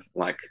have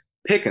like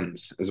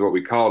pickings, is what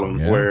we called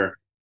them, where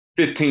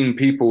 15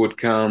 people would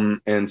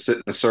come and sit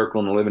in a circle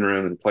in the living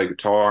room and play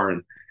guitar.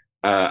 And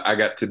I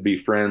got to be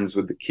friends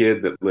with the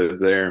kid that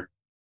lived there.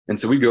 And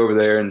so we'd go over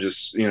there and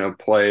just,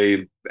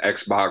 play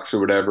Xbox or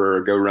whatever,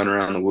 or go run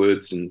around the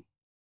woods and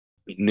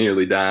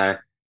nearly die.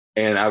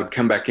 And I would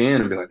come back in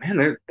and be like,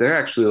 man, they're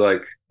actually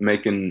like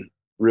making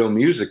real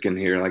music in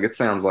here. Like it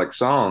sounds like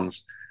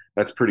songs.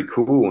 That's pretty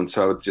cool. And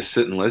so I would just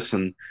sit and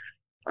listen.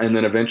 And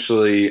then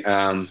eventually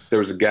there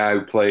was a guy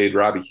who played,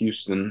 Robbie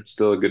Houston,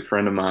 still a good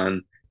friend of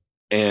mine.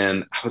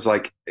 And I was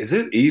like, is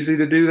it easy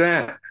to do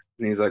that?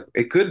 And he's like,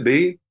 it could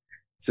be.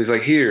 So he's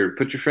like, here,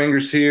 put your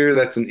fingers here.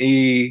 That's an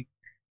E.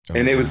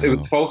 And it was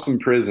Folsom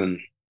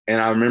Prison. And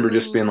I remember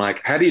just being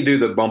like, how do you do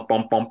the bump,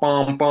 bump, bump,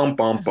 bump, bump,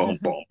 bump,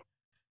 bump, bump?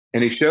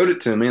 And he showed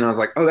it to me, and I was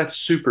like, oh, that's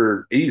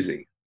super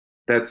easy.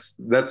 That's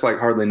like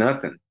hardly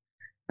nothing.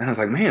 And I was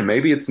like, man,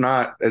 maybe it's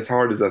not as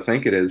hard as I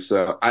think it is.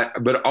 So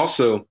but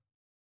also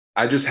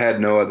I just had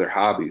no other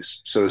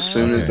hobbies. So as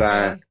soon as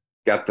I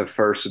got the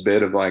first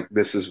bit of like,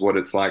 this is what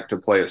it's like to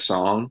play a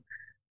song,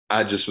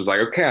 I just was like,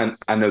 okay,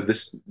 I know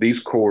these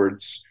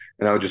chords,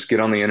 and I would just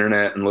get on the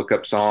internet and look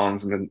up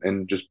songs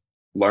and just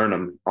learn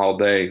them all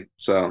day.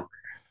 So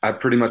I've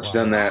pretty much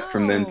done that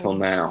from then till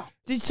now.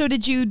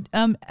 Did you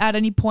at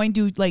any point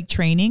do like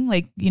training,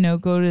 like,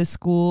 go to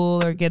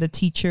school or get a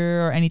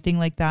teacher or anything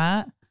like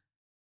that?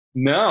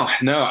 No.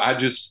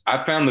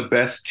 I found the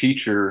best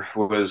teacher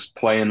was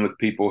playing with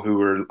people who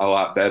were a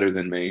lot better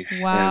than me.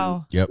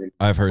 Wow. Yep.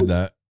 I've heard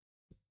that.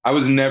 I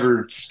was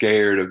never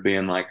scared of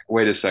being like,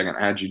 wait a second,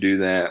 how'd you do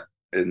that?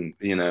 And,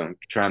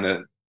 trying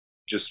to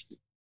just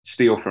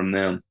steal from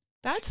them.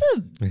 That's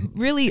a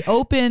really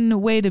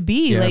open way to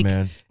be. Yeah, like,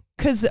 man.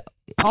 Because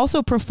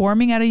also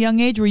performing at a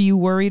young age, were you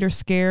worried or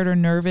scared or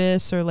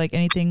nervous or like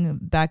anything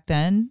back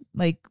then,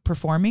 like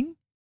performing?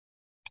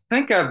 I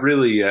think I've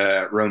really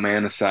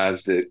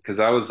romanticized it because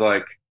I was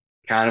like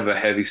kind of a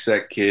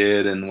heavyset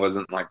kid and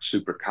wasn't like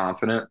super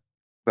confident.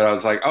 But I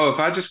was like, oh, if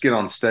I just get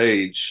on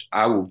stage,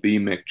 I will be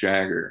Mick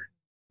Jagger.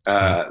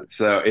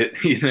 So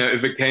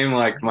it became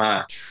like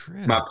my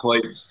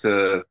place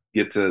to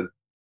get to,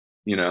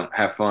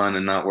 have fun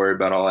and not worry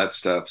about all that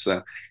stuff.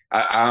 So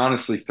I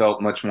honestly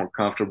felt much more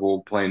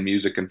comfortable playing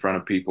music in front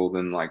of people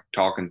than like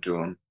talking to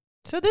them.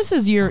 So this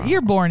is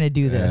you're born to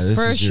do this,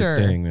 for sure.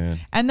 Your thing, man.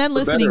 And then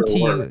listening to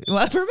you,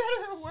 well, for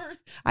better or worse,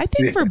 I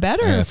think for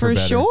better, for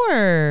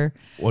sure.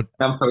 What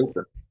I'm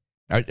hoping.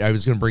 I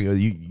was going to bring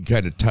you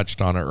kind of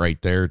touched on it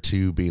right there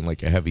too, being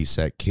like a heavy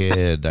set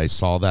kid. I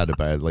saw that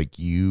about like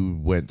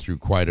you went through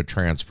quite a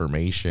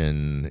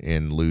transformation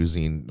in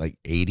losing like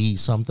 80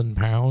 something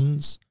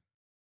pounds.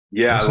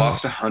 Yeah, I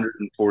lost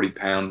 140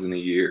 pounds in a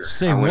year.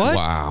 Say what?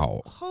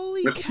 Wow.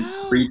 Holy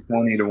cow.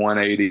 320 to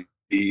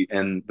 180,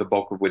 and the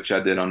bulk of which I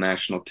did on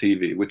national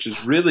TV, which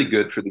is really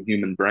good for the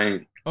human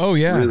brain. Oh,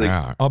 yeah. Really,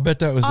 I'll bet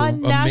that was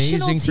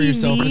amazing for your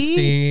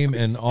self-esteem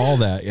and all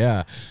that.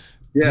 Yeah.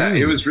 Yeah,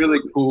 Dude. It was really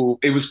cool.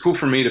 It was cool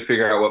for me to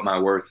figure out what my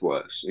worth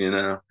was,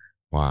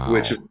 Wow.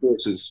 Which, of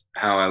course, is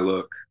how I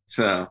look.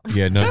 So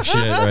yeah, no shit,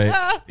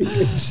 right?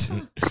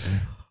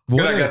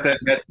 But I got that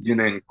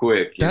messaging in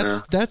quick.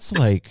 That's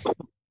like...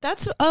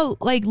 That's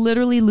like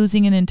literally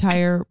losing an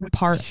entire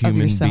part of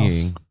yourself.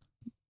 Being.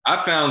 I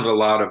found a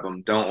lot of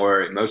them. Don't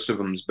worry. Most of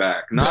them's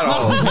back. Not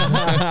all of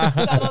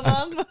them. Some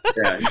of them.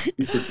 Yeah,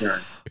 you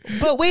return.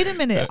 But wait a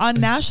minute. On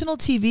national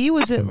TV,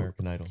 was it?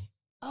 American Idol.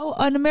 Oh,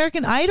 on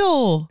American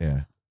Idol.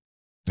 Yeah.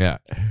 Yeah.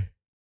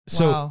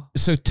 So, Wow.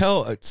 so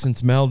tell,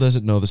 since Mel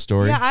doesn't know the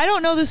story. Yeah, I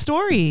don't know the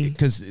story.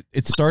 Because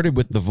it started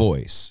with The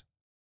Voice,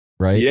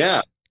 right?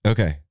 Yeah.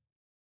 Okay.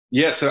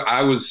 Yeah, so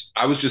I was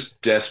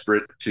just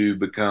desperate to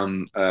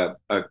become a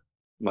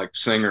like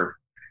singer,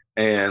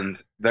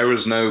 and there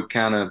was no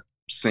kind of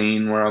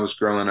scene where I was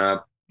growing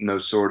up, no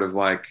sort of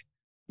like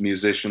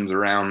musicians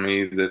around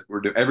me that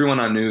were everyone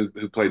I knew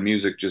who played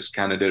music just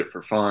kind of did it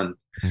for fun.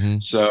 Mm-hmm.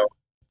 So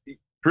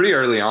pretty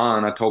early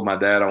on, I told my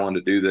dad I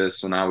wanted to do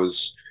this, and I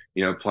was,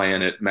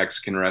 playing at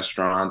Mexican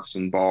restaurants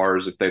and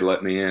bars if they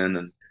let me in,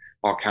 and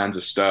all kinds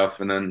of stuff.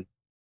 And then,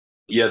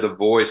 yeah, The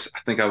Voice, I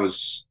think I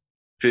was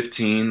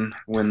 15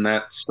 when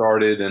that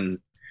started, and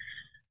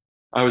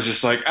I was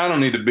just like, I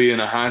don't need to be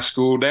in a high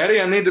school, Daddy.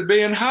 I need to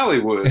be in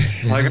Hollywood.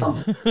 Like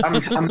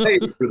I'm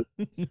made for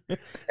this.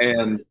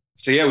 And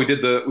so yeah, we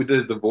did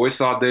the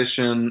Voice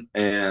audition,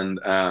 and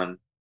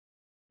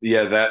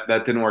yeah,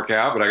 that didn't work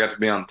out, but I got to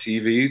be on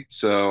TV.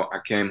 So I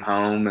came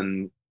home,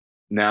 and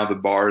now the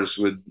bars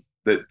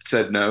that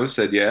said no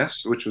said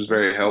yes, which was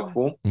very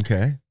helpful.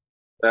 Okay.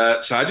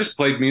 So I just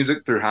played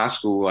music through high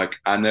school. Like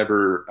I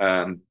never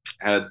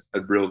had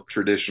a real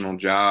traditional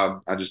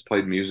job. I just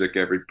played music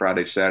every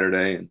Friday,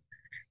 Saturday,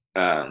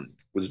 and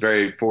was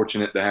very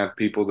fortunate to have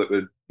people that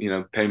would,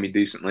 pay me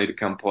decently to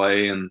come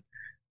play. And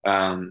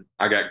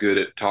I got good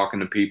at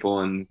talking to people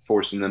and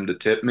forcing them to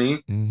tip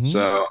me. Mm-hmm.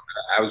 So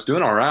I was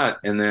doing all right.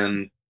 And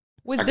then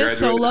was this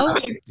solo?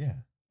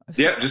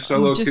 Yeah, just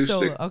solo acoustic.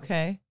 Solo.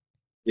 Okay.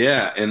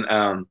 Yeah,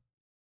 and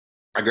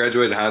I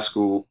graduated high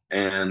school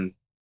and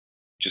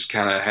just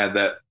kind of had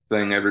that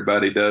thing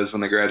everybody does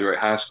when they graduate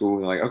high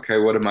school. Like, okay,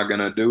 what am I going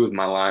to do with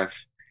my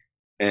life?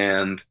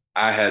 And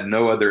I had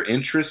no other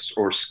interests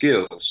or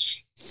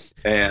skills.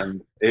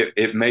 And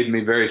it made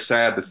me very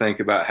sad to think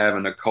about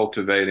having to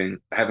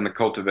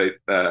cultivate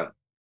a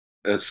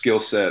skill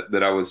set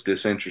that I was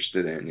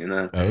disinterested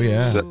in, Oh yeah.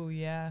 So,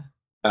 yeah.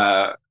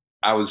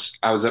 I was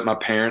at my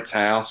parents'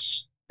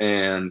 house,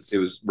 and it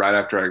was right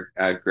after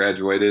I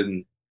graduated,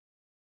 and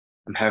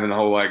I'm having the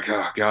whole like,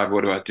 oh God,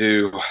 what do I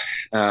do?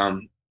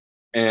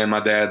 And my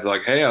dad's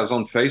like, hey, I was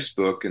on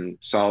Facebook and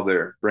saw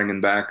they're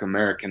bringing back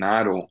American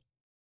Idol.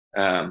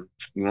 You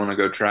want to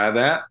go try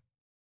that?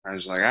 I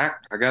was like,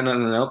 I got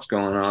nothing else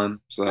going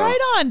on. So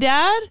right on,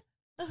 Dad.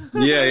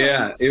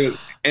 yeah. It was,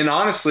 and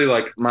honestly,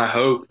 like my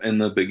hope in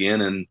the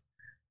beginning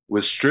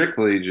was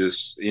strictly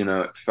just,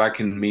 if I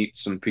can meet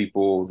some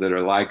people that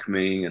are like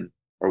me and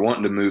are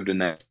wanting to move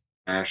to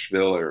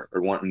Nashville or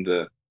wanting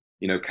to,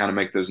 kind of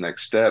make those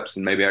next steps,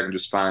 and maybe I can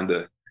just find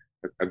a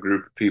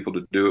group of people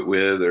to do it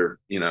with, or,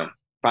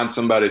 find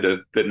somebody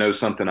that knows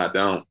something I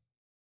don't.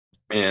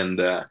 And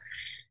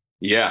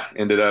yeah,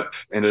 ended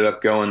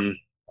up going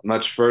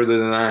much further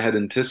than I had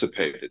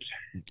anticipated.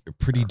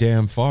 Pretty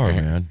damn far,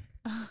 man.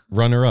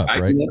 Runner up,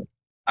 right?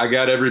 I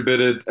got every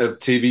bit of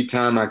TV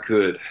time I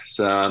could.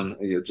 So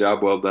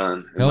job well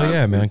done. Hell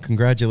yeah, man.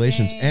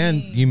 Congratulations. Dang.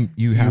 And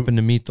you happen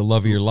to meet the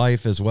love of your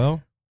life as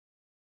well?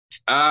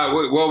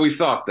 Well, we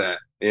thought that.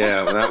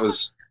 Yeah, well,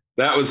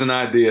 that was an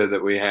idea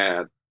that we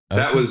had. Okay.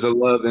 That was a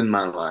love in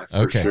my life,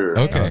 for sure.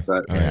 Okay.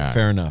 All right.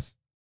 Fair enough.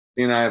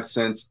 I have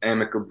since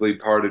amicably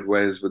parted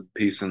ways with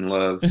peace and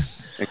love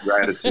and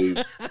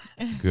gratitude.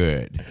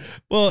 Good.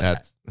 Well,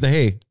 that's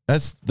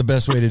the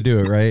best way to do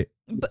it, right?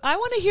 But I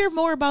want to hear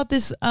more about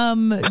this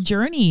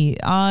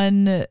journey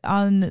on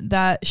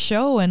that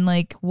show and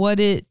like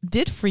what it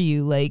did for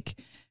you, like,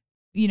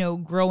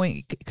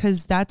 growing,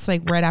 because that's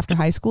like right after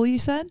high school, you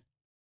said?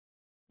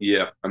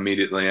 Yeah,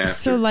 immediately after.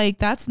 So like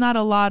that's not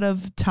a lot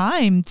of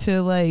time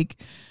to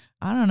like,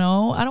 I don't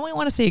know. I don't even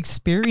want to say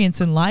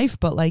experience in life,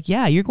 but like,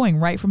 yeah, you're going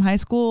right from high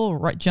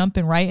school,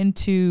 jumping right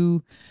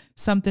into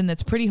something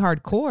that's pretty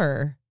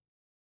hardcore.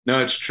 No,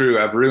 it's true.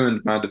 I've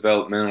ruined my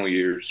developmental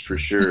years for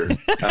sure.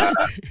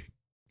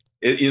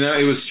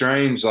 It was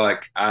strange.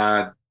 Like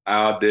I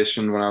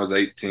auditioned when I was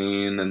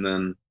 18, and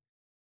then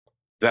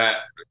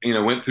that,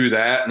 went through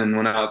that, and then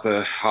went out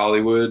to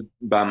Hollywood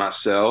by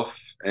myself,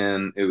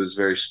 and it was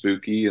very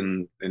spooky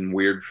and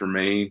weird for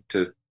me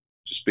to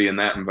just be in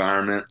that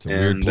environment. It's a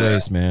weird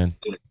place, man.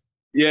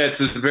 Yeah,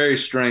 it's a very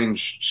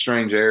strange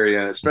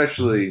area,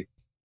 especially,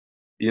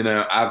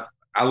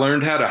 I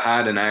learned how to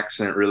hide an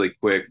accent really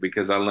quick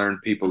because I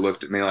learned people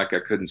looked at me like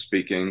I couldn't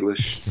speak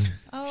English.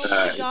 Oh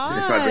my gosh.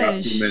 If I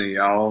dropped too many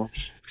y'all.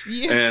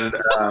 Yeah. And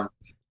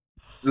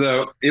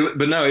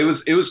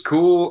it was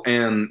cool.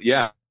 And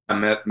yeah, I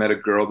met a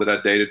girl that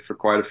I dated for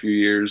quite a few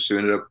years who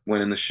ended up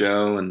winning the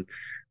show, and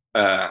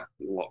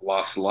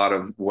lost a lot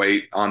of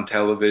weight on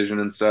television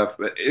and stuff.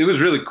 But it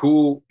was really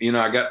cool.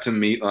 I got to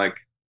meet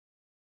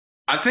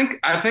I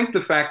think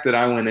the fact that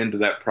I went into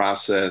that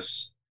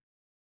process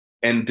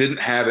and didn't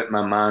have it in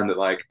my mind that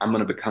like I'm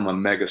going to become a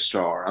mega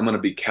star, I'm going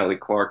to be Kelly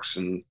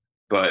Clarkson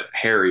but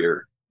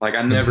hairier. Like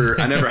I never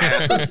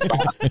had this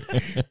thought.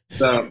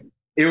 So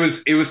it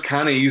was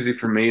kind of easy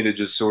for me to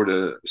just sort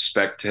of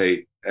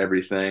spectate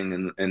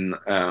everything, and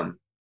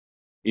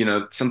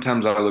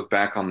sometimes I look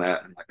back on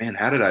that and I'm like, man,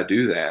 how did I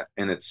do that?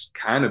 And it's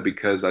kind of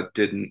because I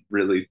didn't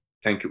really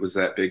think it was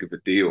that big of a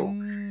deal,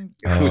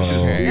 which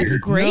is weird. That's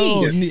great.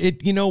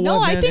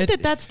 I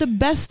think that's the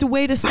best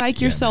way to psych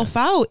yourself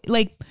out,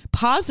 like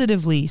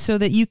positively, so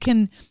that you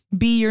can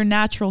be your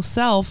natural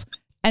self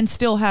and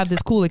still have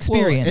this cool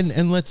experience. Well,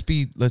 and let's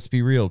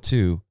be real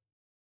too.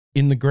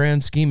 In the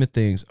grand scheme of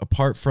things,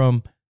 apart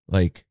from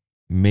like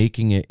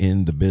making it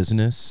in the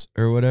business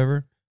or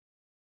whatever,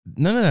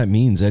 none of that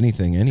means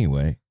anything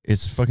anyway.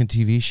 It's a fucking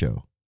TV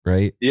show,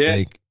 right? Yeah.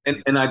 Like,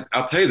 and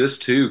I'll tell you this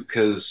too,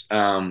 because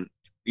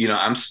you know,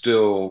 I'm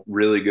still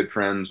really good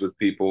friends with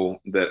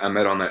people that I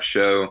met on that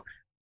show.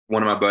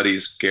 One of my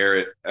buddies,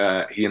 Garrett,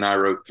 he and I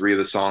wrote 3 of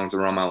the songs that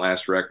were on my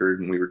last record,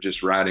 and we were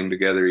just writing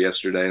together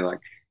yesterday. Like,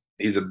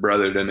 he's a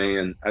brother to me,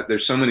 and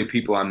there's so many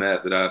people I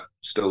met that I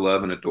still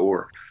love and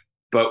adore.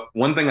 But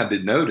one thing I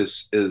did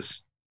notice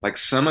is, like,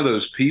 some of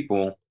those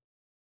people,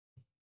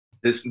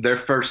 this their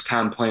first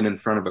time playing in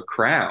front of a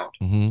crowd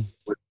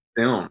was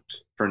filmed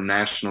for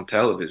national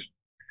television.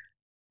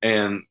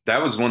 And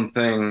that was one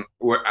thing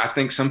where I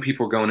think some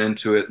people going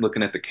into it,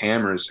 looking at the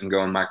cameras and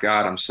going, my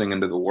God, I'm singing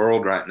to the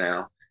world right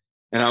now.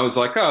 And I was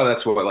like, oh,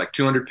 that's what, like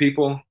 200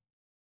 people? I'm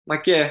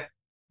like, yeah,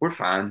 we're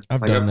fine.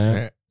 I've done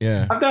that.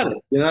 Yeah. I've done it,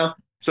 you know?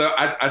 So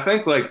I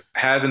think like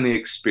having the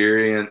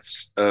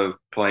experience of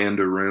playing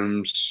to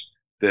rooms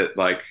that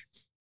like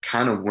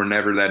kind of were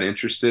never that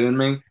interested in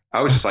me, I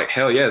was just like,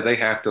 hell yeah, they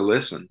have to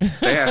listen.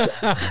 They have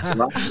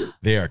to.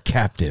 They are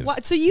captive.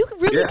 What? So you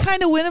really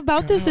kind of went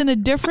about this in a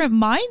different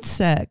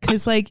mindset,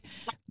 because like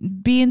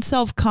being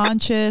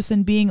self-conscious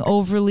and being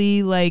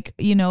overly like,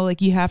 you know,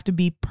 like you have to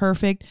be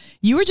perfect.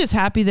 You were just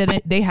happy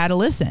that they had to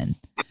listen.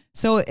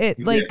 So it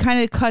like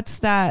kind of cuts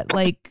that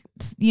like,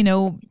 you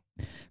know,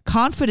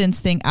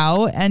 confidence thing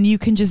out, and you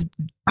can just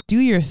do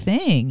your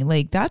thing.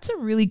 Like that's a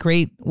really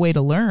great way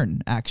to learn,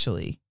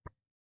 actually.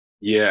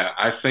 Yeah,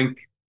 I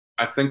think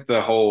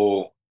the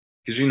whole,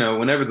 because, you know,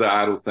 whenever the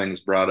Idol thing's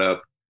brought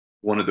up,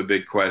 one of the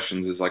big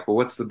questions is like, well,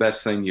 what's the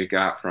best thing you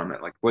got from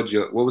it? Like, what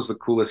was the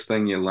coolest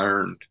thing you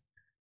learned?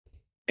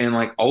 And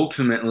like,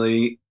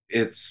 ultimately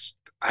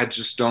I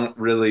just don't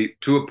really,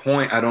 to a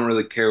point, I don't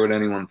really care what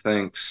anyone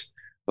thinks.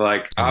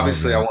 Like,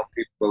 obviously I want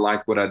people to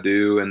like what I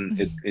do, and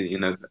it, you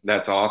know,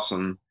 that's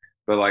awesome.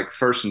 But like,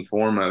 first and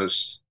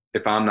foremost,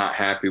 if I'm not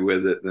happy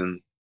with it, then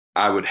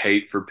I would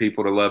hate for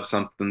people to love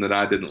something that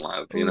I didn't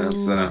love, you know?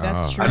 So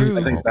that's true.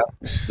 I think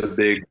that's the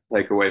big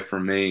takeaway for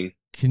me.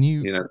 Can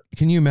you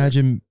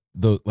imagine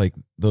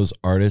those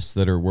artists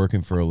that are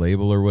working for a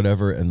label or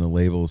whatever, and the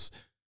label's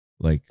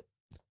like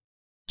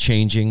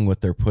changing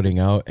what they're putting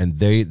out, and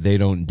they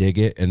don't dig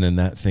it, and then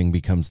that thing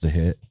becomes the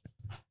hit,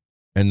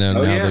 and then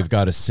they've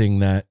got to sing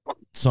that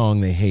song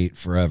they hate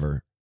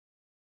forever.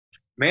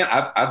 Man,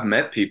 I've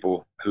met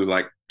people who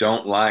like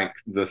don't like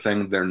the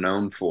thing they're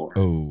known for.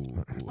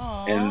 Oh,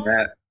 and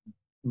that,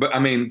 but I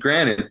mean,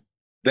 granted,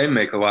 they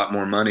make a lot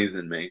more money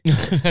than me,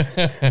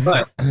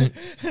 but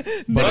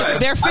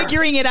they're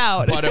figuring it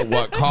out. But at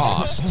what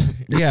cost?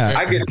 Yeah,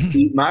 I get to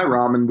eat my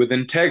ramen with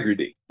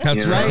integrity.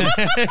 That's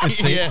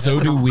right. So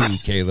do we,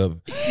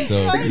 Caleb.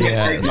 So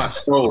yeah, my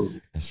soul.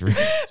 That's right.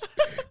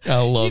 I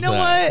love you know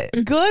that.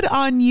 what? Good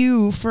on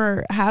you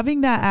for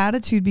having that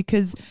attitude,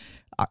 because,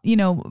 you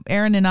know,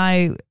 Aaron and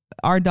I,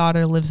 our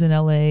daughter lives in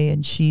LA,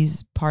 and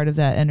she's part of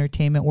that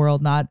entertainment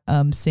world, not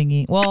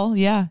singing. Well,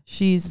 yeah,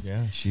 she is.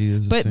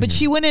 But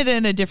she went it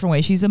in a different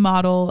way. She's a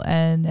model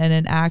and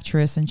an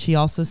actress, and she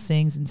also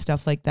sings and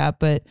stuff like that.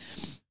 But,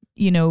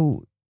 you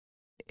know,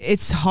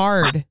 it's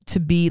hard to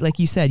be, like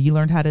you said, you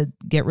learned how to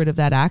get rid of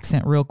that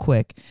accent real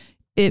quick.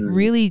 It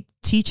really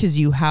teaches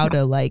you how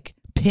to like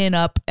pin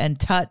up and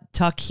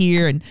tuck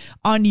here and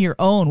on your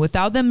own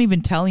without them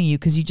even telling you,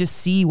 because you just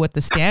see what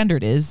the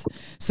standard is.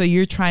 So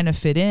you're trying to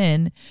fit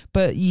in,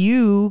 but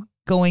you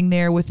going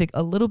there with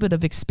a little bit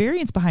of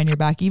experience behind your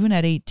back, even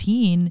at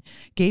 18,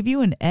 gave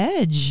you an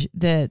edge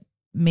that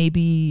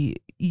maybe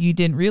you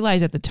didn't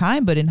realize at the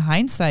time, but in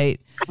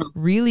hindsight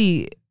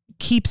really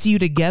keeps you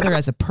together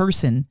as a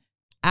person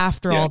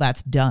after all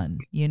that's done,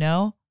 you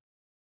know?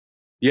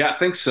 Yeah, I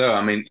think so.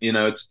 I mean, you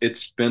know,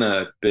 it's been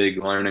a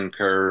big learning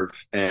curve,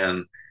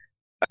 and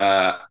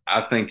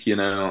I think, you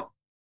know,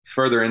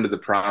 further into the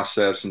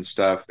process and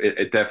stuff,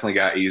 it definitely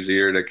got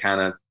easier to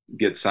kind of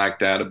get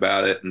psyched out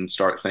about it and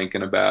start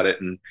thinking about it.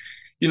 And,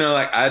 you know,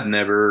 like I'd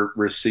never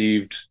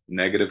received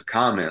negative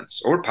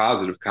comments or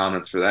positive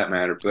comments for that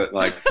matter, but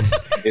like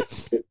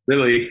it's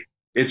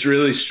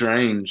really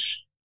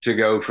strange to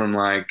go from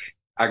like,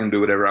 I can do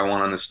whatever I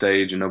want on the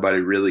stage and nobody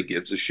really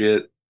gives a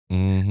shit.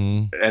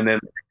 Mm-hmm. And then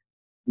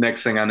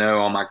next thing I know,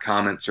 all my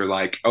comments are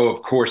like, oh,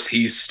 of course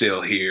he's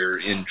still here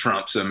in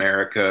Trump's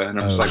America. And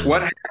I'm just like,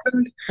 what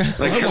happened?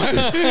 Like,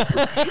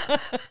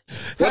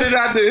 what did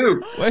I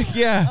do? Like,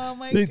 yeah. Oh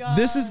my God.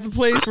 This is the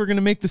place we're going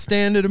to make the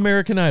stand at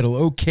American Idol.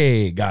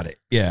 Okay. Got it.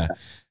 Yeah.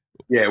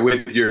 Yeah.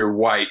 With your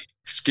white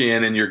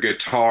skin and your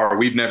guitar.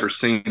 We've never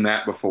seen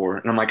that before.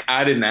 And I'm like,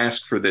 I didn't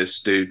ask for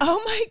this, dude.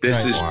 Oh my God.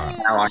 This is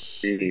how I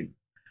came.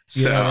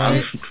 So,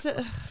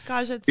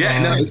 gosh, that's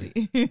crazy.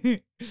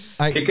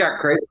 It got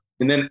crazy.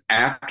 And then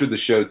after the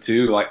show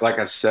too, like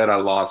I said, I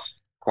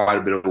lost quite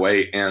a bit of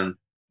weight, and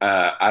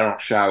I don't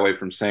shy away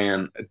from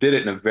saying I did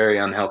it in a very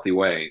unhealthy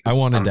way. I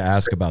wanted to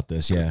ask about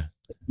this. Yeah.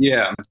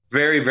 Yeah. I'm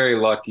very, very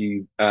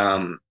lucky.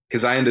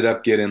 because I ended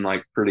up getting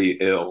like pretty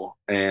ill.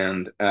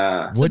 And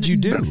what'd you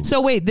do?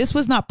 So wait, this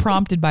was not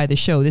prompted by the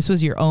show. This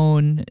was your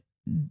own,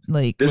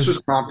 like. This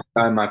was prompted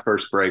by my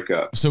first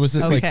breakup. So was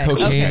this like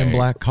cocaine and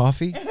black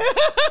coffee?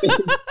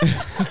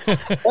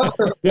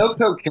 No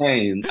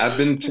cocaine. I've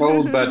been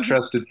told by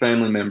trusted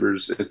family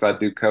members if I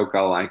do coke,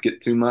 I'll like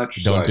it too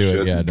much. Don't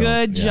do it. Yeah,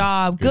 good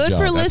job. Good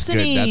for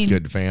listening. That's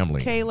good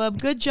family.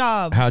 Caleb, good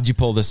job. How'd you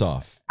pull this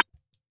off?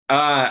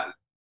 I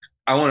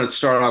want to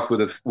start off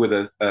with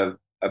a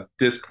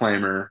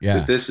disclaimer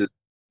that this is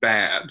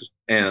bad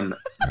and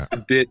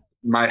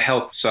my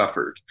health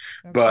suffered.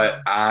 Okay.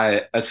 But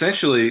I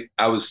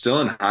was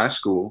still in high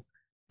school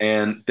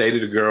and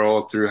dated a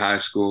girl through high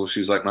school.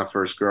 She was like my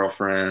first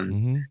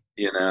girlfriend,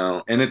 you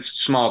know, and it's a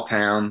small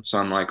town. So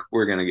I'm like,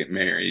 we're going to get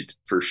married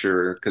for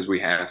sure because we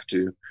have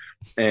to.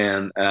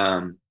 And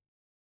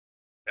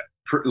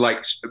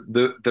like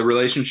the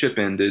relationship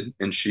ended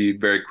and she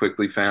very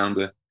quickly found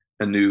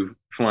a new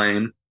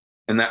flame.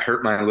 And that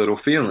hurt my little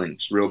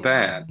feelings real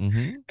bad.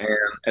 And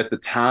at the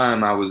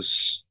time I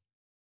was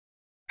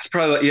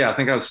probably, I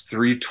think I was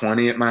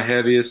 320 at my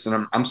heaviest,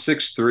 and I'm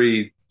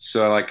 6'3",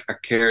 so like I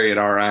carry it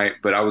all right.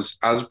 But I was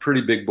a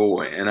pretty big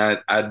boy, and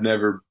I'd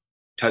never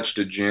touched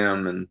a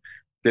gym and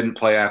didn't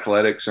play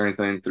athletics or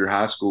anything through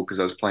high school because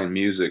I was playing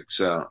music.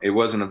 So it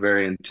wasn't a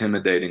very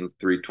intimidating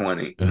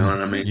 320. You know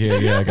what I mean?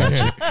 Yeah, I got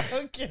you.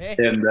 Okay.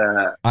 And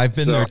I've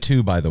been there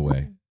too, by the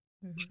way.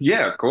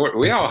 Yeah, of course,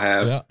 we all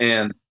have. Yeah.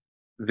 And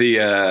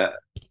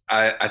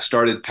I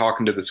started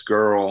talking to this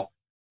girl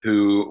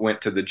who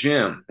went to the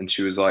gym, and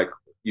she was like,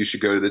 you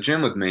should go to the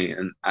gym with me.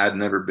 And I'd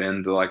never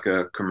been to like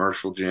a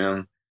commercial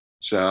gym.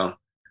 So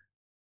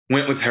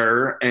went with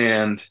her,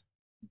 and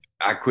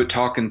I quit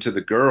talking to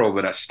the girl,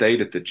 but I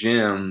stayed at the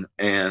gym.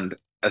 And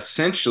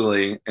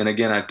essentially, and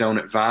again, I don't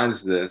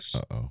advise this,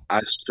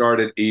 I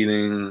started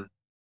eating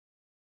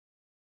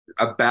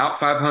about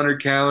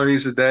 500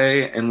 calories a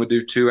day and would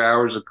do 2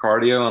 hours of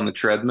cardio on the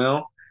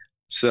treadmill.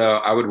 So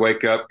I would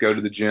wake up, go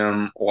to the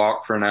gym,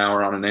 walk for an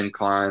hour on an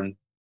incline,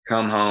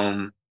 come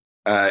home.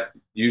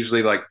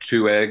 Usually like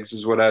 2 eggs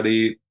is what I'd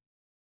eat.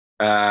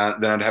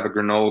 Then I'd have a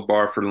granola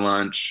bar for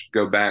lunch,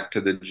 go back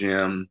to the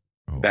gym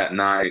that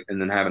night,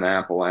 and then have an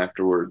apple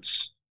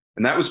afterwards.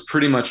 And that was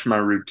pretty much my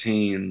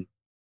routine.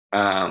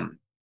 But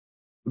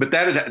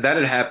that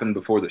had happened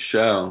before the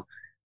show.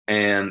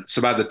 And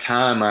so by the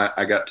time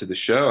I got to the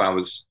show,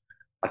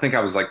 I think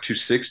I was like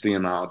 260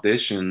 in my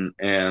audition.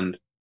 And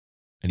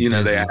you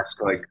know, they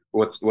asked like,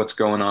 what's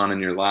going on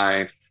in your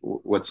life?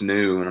 What's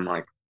new? And I'm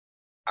like,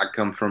 I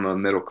come from a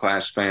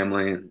middle-class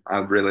family and I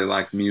really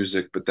like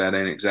music, but that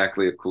ain't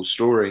exactly a cool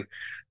story.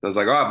 I was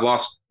like, I've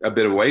lost a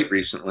bit of weight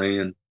recently.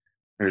 And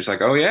they're just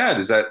like, oh yeah,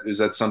 is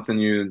that something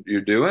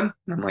you're doing?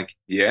 And I'm like,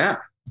 yeah.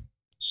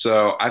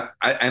 So I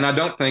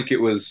don't think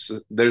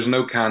there's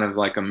no kind of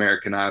like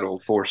American Idol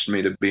forced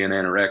me to be an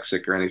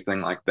anorexic or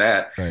anything like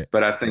that. Right.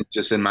 But I think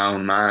just in my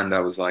own mind, I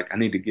was like, I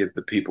need to give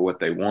the people what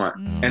they want.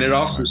 And it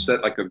also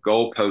set like a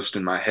goalpost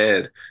in my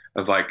head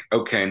of like,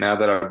 okay, now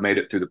that I've made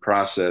it through the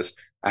process,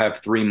 I have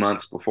 3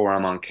 months before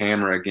I'm on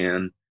camera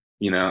again.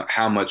 You know,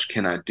 how much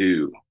can I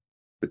do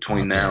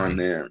between now and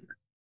then?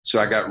 So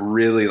I got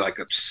really like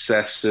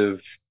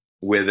obsessive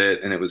with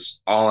it, and it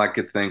was all I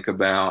could think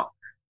about.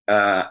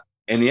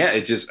 And yeah,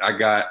 I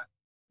got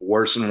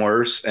worse and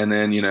worse. And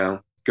then, you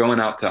know,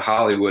 going out to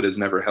Hollywood has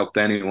never helped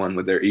anyone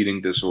with their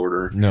eating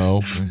disorder.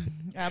 No.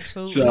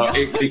 Absolutely. So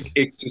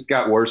it just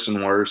got worse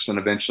and worse. And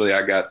eventually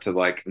I got to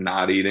like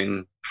not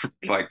eating,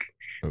 like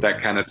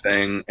that kind of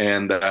thing.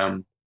 And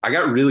I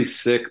got really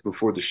sick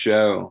before the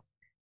show.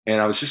 And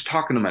I was just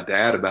talking to my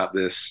dad about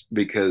this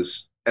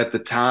because at the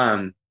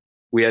time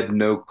we had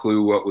no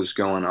clue what was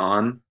going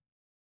on.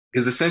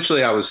 Because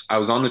essentially I was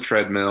on the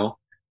treadmill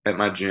at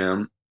my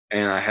gym,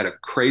 and I had a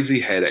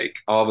crazy headache,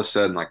 all of a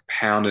sudden, like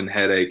pounding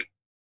headache,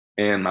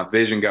 and my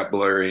vision got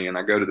blurry, and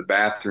I go to the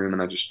bathroom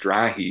and I just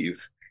dry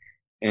heave.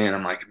 And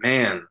I'm like,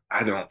 man,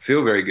 I don't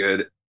feel very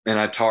good. And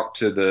I talked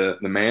to the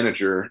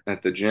manager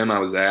at the gym I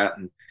was at,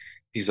 and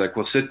he's like,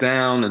 well, sit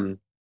down and,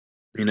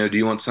 you know, do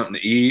you want something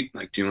to eat?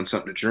 Like, do you want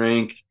something to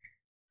drink?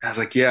 And I was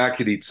like, yeah, I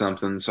could eat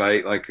something. So I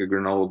ate like a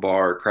granola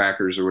bar or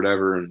crackers or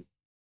whatever, and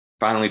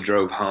finally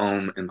drove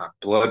home, and my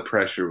blood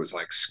pressure was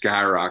like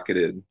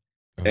skyrocketed.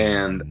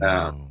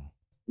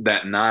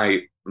 That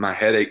night my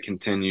headache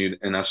continued,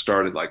 and I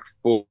started like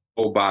full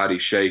body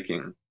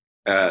shaking.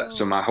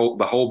 So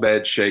the whole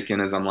bed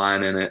shaking as I'm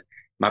lying in it.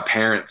 My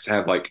parents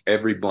have like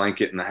every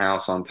blanket in the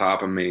house on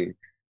top of me,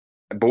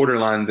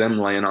 borderline them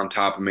laying on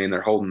top of me, and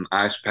they're holding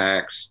ice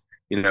packs,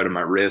 you know, to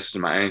my wrists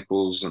and my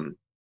ankles. And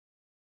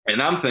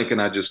I'm thinking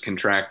I just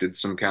contracted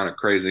some kind of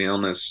crazy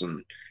illness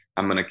and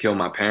I'm going to kill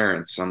my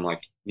parents. I'm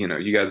like, you know,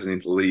 you guys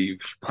need to leave.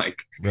 Like,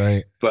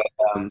 right. But,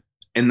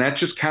 and that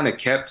just kind of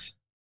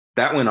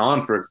that went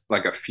on for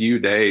like a few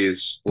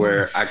days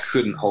where I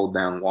couldn't hold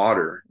down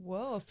water.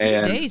 Whoa, a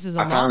few days is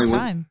a long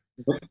time.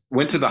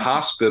 Went to the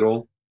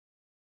hospital,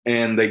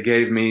 and they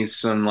gave me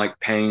some like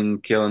pain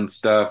killing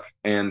stuff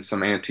and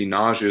some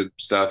anti-nausea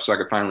stuff so I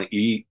could finally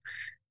eat.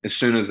 As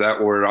soon as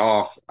that wore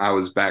off, I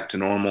was back to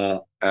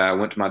normal. I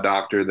went to my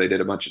doctor. They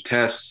did a bunch of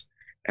tests.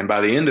 And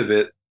by the end of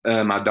it,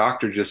 my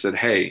doctor just said,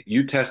 hey,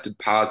 you tested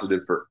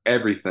positive for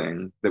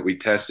everything that we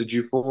tested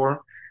you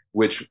for,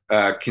 which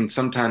can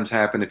sometimes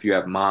happen if you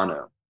have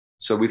mono.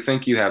 So we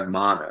think you have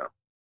mono.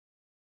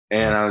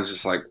 And I was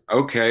just like,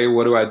 okay,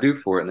 what do I do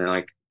for it? And they're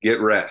like,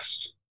 get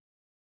rest.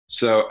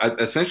 So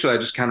essentially, I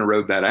just kind of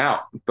rode that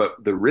out.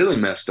 But the really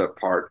messed up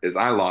part is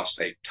I lost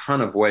a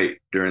ton of weight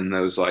during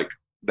those, like,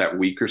 that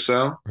week or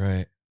so.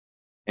 Right.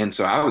 And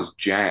so I was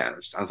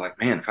jazzed. I was like,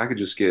 man, if I could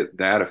just get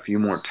that a few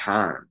more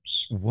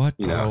times, What?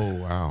 you know, Oh,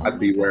 wow. I'd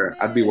be where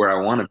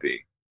I want to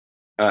be.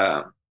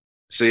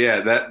 So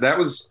yeah, that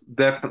was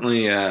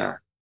definitely a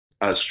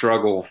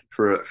struggle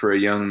for a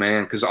young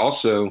man. Cause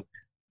also,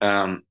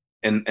 and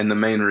the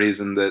main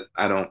reason that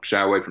I don't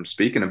shy away from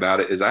speaking about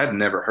it is I'd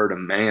never heard a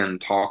man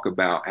talk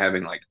about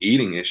having like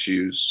eating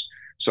issues.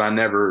 So it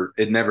never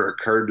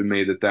occurred to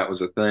me that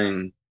was a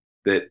thing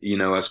that, you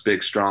know, us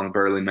big, strong,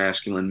 burly,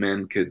 masculine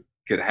men could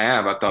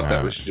have. I thought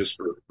that was just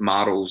for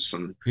models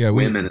and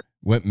women.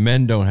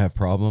 Men don't have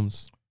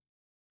problems.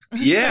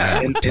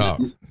 Yeah.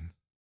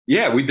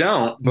 Yeah, we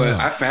don't, but No.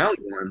 I found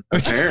one,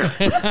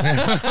 apparently.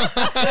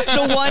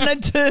 The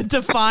one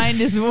to find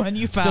is one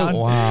you found.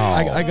 So,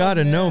 I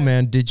gotta know,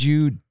 man. Did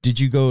you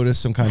go to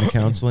some kind of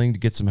counseling to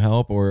get some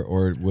help,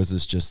 or was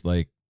this just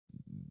like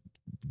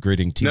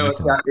gritting teeth? No,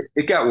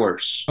 it got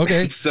worse.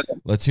 Okay, So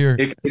let's hear.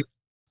 it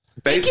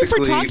Thank you for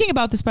talking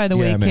about this, by the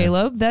way, man.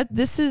 Caleb.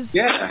 This is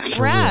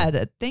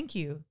rad. Thank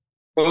you.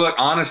 Well, look,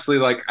 honestly,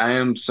 like I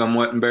am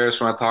somewhat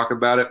embarrassed when I talk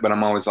about it, but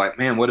I'm always like,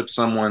 man, what if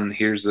someone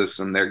hears this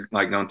and they're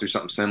like going through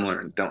something similar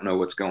and don't know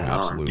what's going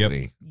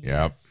Absolutely.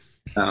 Yep.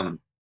 on?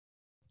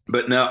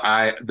 But no,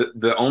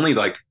 the only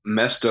like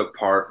messed up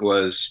part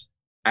was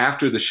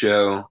after the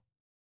show,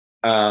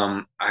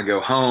 I go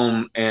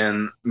home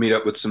and meet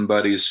up with some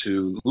buddies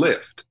who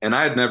lift, and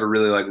I had never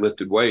really like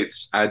lifted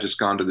weights. I had just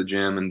gone to the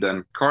gym and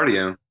done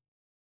cardio,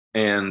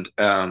 and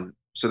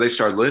so they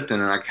started lifting,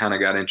 and I kind of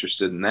got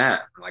interested in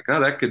that. I'm like, oh,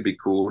 that could be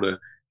cool to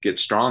get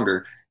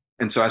stronger.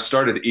 And so I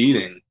started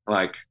eating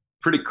like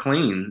pretty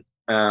clean,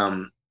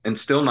 and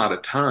still not a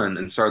ton,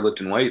 and started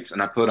lifting weights.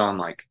 And I put on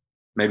like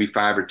maybe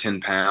 5 or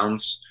 10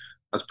 pounds.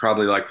 I was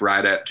probably like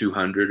right at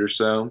 200 or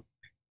so.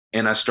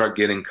 And I start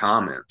getting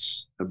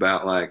comments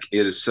about like,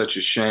 it is such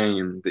a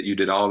shame that you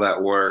did all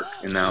that work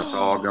and now it's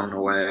all going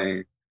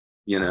away.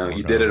 You know,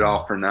 you did it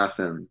all for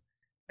nothing.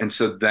 And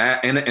so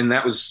that, and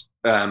that was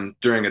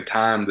during a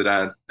time that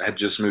I had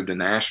just moved to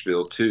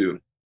Nashville too.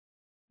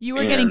 You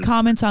were getting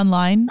comments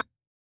online?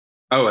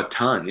 Oh, a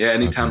ton. Yeah.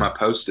 Anytime I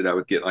posted, I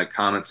would get like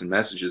comments and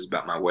messages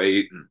about my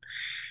weight. And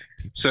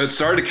so it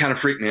started to kind of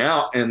freak me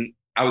out. And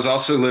I was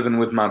also living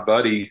with my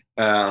buddy,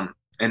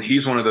 and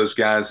he's one of those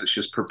guys that's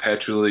just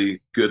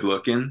perpetually good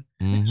looking.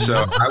 Mm-hmm.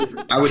 So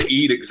I would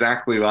eat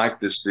exactly like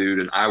this dude,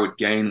 and I would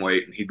gain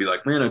weight, and he'd be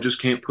like, man, I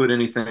just can't put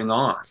anything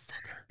on.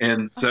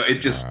 And so it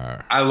just,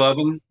 I love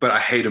him, but I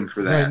hate him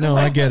for that. Right, no,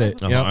 I get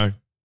it. Yep.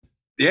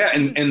 Yeah.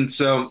 And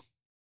so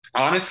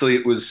honestly,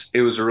 it was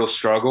a real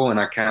struggle, and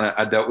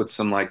I dealt with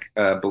some like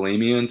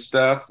bulimia and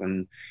stuff.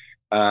 And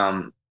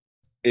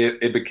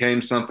it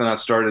became something I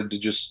started to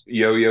just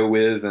yo-yo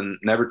with and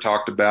never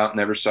talked about,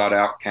 never sought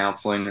out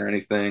counseling or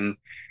anything.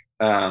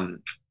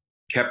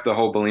 Kept the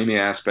whole bulimia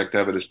aspect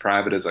of it as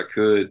private as I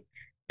could,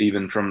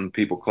 even from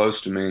people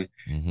close to me.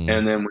 Mm-hmm.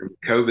 And then when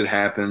COVID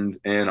happened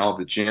and all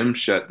the gyms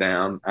shut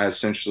down, I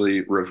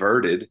essentially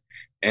reverted,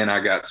 and I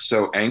got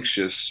so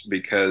anxious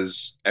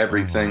because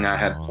everything I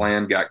had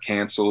planned got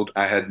canceled.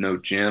 I had no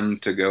gym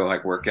to go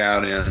like work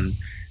out in.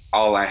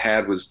 All I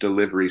had was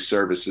delivery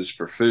services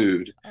for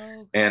food.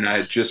 And I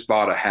had just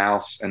bought a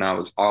house and I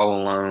was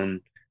all alone.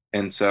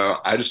 And so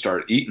I just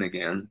started eating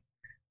again.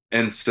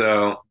 And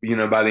so, you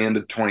know, by the end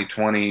of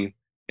 2020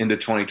 into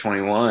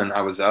 2021,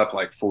 I was up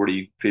like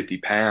 40, 50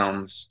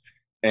 pounds.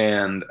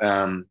 And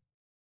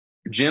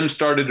gym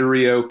started to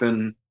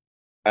reopen.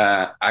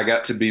 I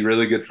got to be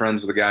really good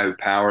friends with a guy who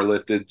power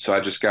lifted. So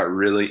I just got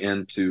really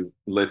into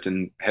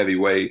lifting heavy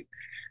weight.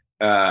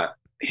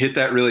 Hit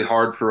that really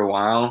hard for a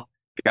while.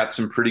 Got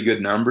some pretty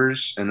good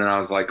numbers. And then I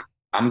was like,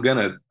 I'm going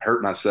to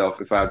hurt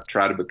myself if I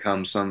try to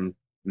become some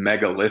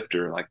mega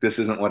lifter. Like, this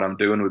isn't what I'm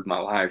doing with my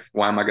life.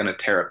 Why am I going to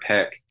tear a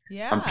pec?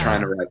 Yeah. I'm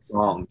trying to write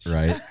songs.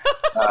 Right.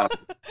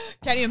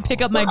 Can't even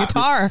pick up my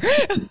guitar.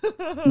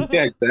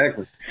 Yeah,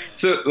 exactly.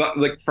 So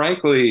like,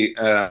 frankly,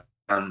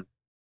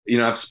 you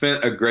know, I've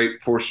spent a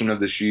great portion of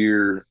this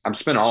year. I've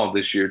spent all of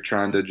this year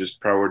trying to just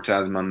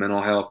prioritize my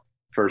mental health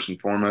first and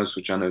foremost,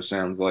 which I know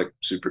sounds like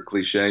super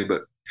cliche,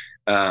 but,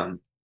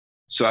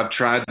 so I've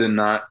tried to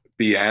not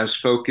be as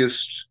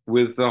focused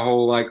with the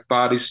whole like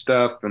body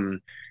stuff, and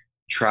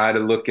try to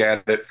look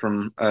at it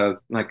from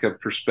like a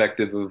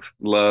perspective of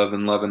love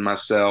and loving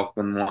myself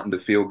and wanting to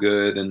feel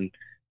good and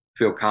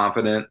feel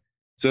confident.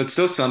 So it's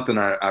still something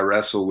I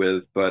wrestle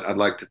with, but I'd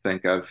like to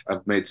think I've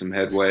made some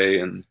headway.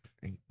 And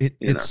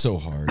it's so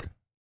hard.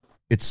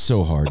 It's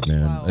so hard,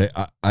 man.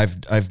 Wow.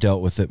 I've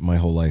dealt with it my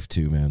whole life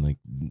too, man. Like,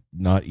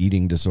 not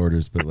eating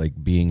disorders, but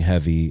like being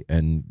heavy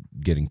and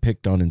getting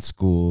picked on in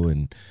school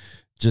and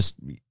just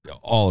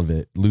all of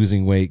it,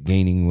 losing weight,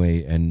 gaining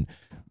weight. And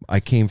I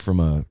came from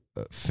a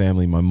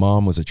family. My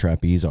mom was a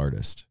trapeze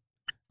artist.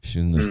 She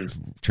was in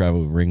the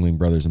travel with Ringling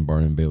Brothers and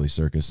Barnum and Bailey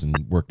Circus, and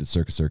worked at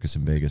Circus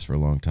in Vegas for a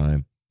long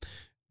time.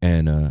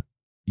 And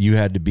you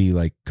had to be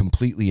like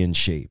completely in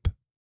shape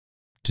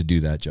to do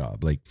that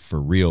job, like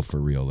for real,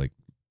 like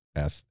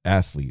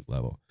athlete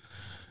level.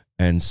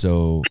 And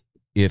so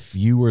if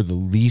you were the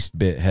least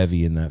bit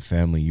heavy in that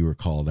family, you were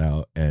called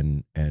out,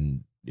 and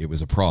it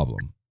was a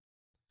problem.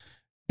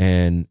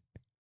 And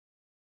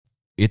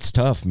it's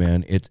tough,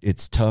 man.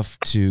 It's tough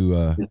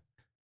to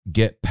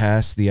get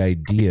past the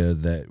idea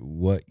that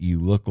what you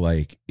look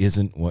like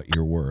isn't what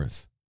you're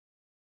worth.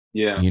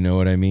 Yeah. You know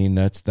what I mean?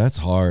 That's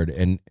hard.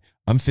 And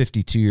I'm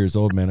 52 years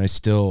old, man. I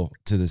still,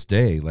 to this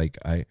day, like,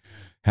 I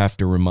have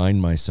to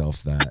remind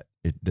myself that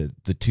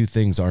the two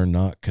things are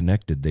not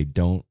connected.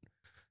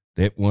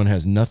 That one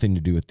has nothing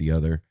to do with the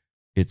other.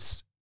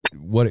 It's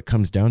what it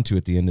comes down to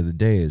at the end of the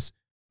day is,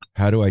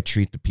 how do I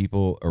treat the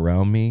people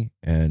around me,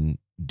 and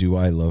do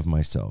I love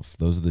myself?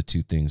 Those are the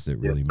two things that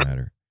really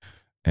matter.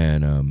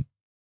 And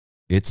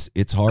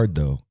it's hard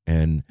though.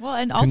 And well,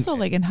 and also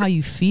like in how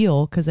you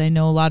feel, because I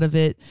know a lot of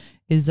it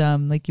is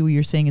like you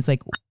were saying, is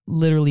like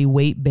literally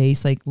weight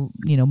based, like,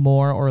 you know,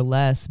 more or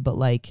less, but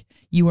like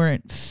you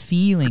weren't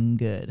feeling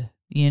good,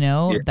 you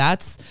know.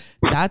 That's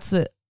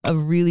a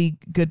really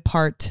good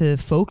part to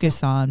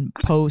focus on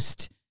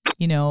post,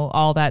 you know,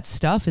 all that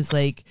stuff is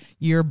like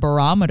your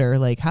barometer,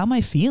 like, how am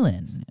I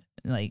feeling?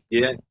 Like,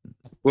 yeah.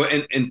 Well,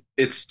 and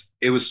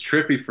it was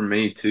trippy for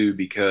me too,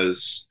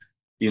 because,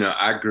 you know,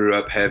 I grew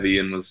up heavy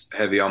and was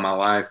heavy all my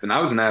life, and I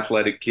was an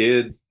athletic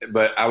kid,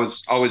 but I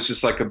was always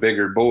just like a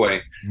bigger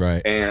boy.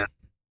 Right. And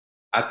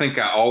I think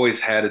I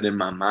always had it in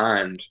my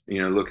mind,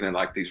 you know, looking at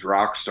like these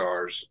rock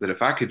stars, that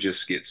if I could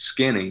just get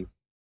skinny,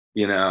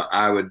 you know,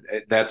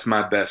 that's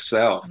my best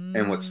self.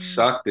 And what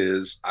sucked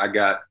is I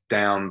got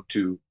down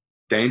to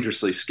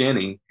dangerously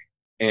skinny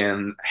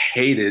and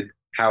hated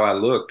how I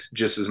looked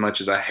just as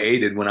much as I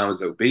hated when I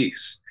was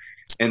obese.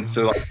 And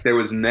so like, there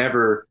was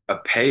never a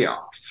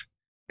payoff.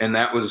 And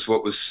that was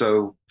what was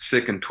so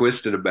sick and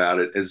twisted about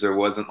it, is there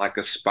wasn't like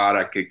a spot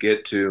I could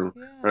get to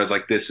where I was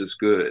like, this is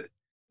good.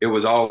 It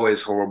was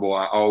always horrible.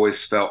 I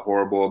always felt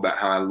horrible about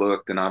how I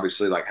looked, and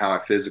obviously like how I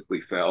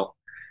physically felt.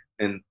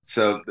 And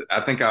so I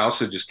think I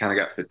also just kind of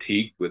got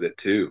fatigued with it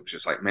too.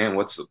 Just like, man,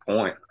 what's the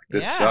point? Like,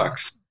 this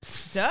sucks.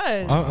 It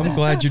does. I'm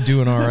glad you're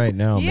doing all right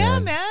now, yeah,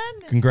 man.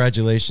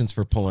 Congratulations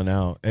for pulling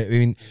out. I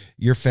mean,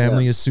 your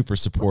family is super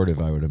supportive,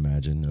 I would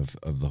imagine,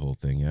 of the whole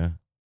thing.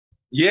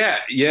 Yeah.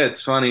 Yeah.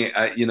 It's funny.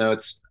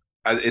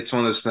 It's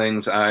one of those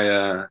things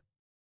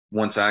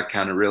once I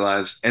kind of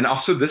realized, and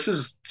also this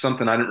is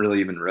something I didn't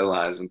really even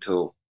realize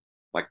until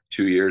like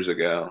 2 years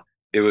ago.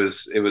 It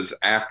was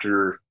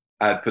after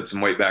I had put some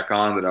weight back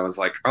on that I was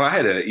like, oh, I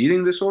had an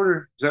eating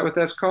disorder. Is that what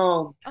that's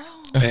called?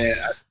 Oh. And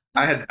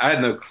I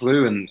had no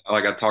clue. And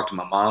like, I talked to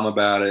my mom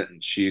about it,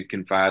 and she had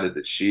confided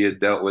that she had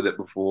dealt with it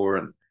before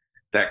and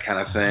that kind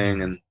of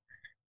thing. And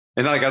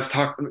like I was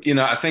talking, you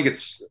know, I think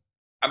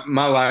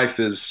my life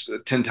is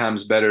 10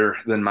 times better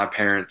than my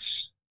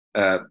parents'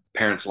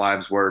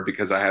 lives were,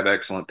 because I have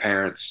excellent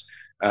parents.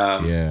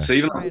 So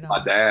even like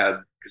my dad,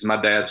 because my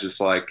dad's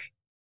just like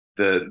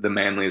the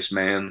manliest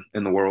man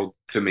in the world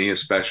to me,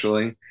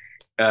 especially.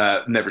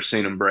 Never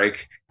seen him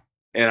break.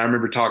 And I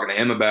remember talking to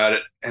him about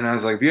it, and I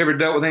was like, have you ever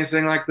dealt with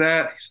anything like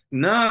that? He's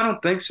like, no, I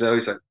don't think so.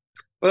 He's like,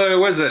 well, it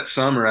was that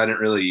summer I didn't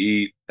really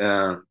eat,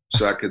 so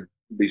I could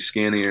be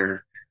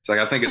skinnier. It's like,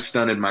 I think it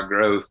stunted my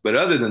growth, but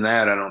other than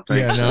that, I don't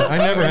think so. No, I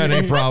never had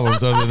any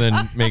problems other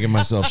than making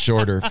myself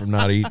shorter from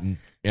not eating.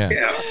 Yeah.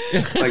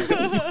 Like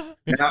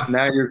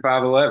now you're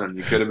 5'11".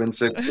 You could have been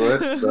 6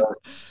 foot. But.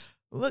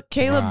 Look,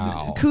 Caleb,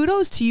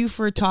 kudos to you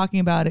for talking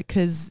about it,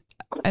 because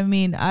I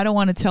mean, I don't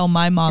want to tell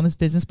my mom's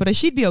business, but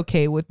she'd be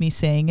okay with me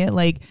saying it.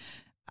 Like,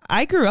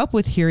 I grew up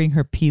with hearing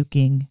her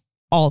puking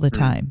all the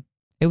time.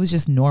 It was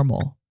just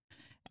normal.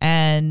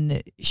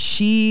 And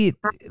she,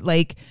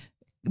 like,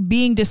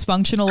 being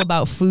dysfunctional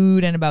about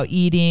food and about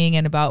eating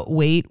and about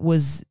weight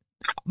was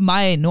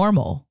my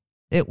normal.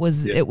 It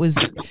was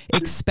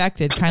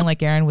expected, kind of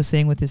like Aaron was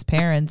saying with his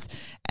parents.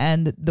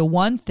 And the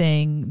one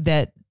thing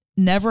that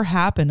never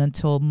happened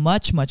until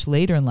much, much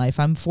later in life,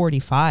 I'm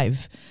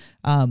 45,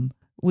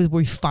 was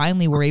we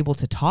finally were able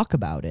to talk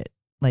about it.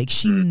 Like,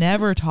 she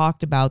never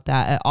talked about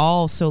that at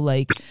all. So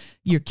like,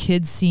 your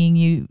kids seeing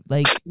you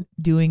like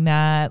doing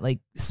that, like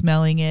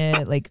smelling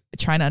it, like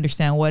trying to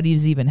understand what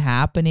is even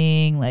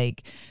happening.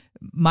 Like,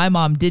 my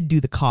mom did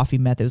do the coffee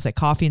method. It was like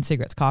coffee and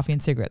cigarettes,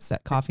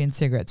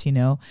 you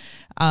know?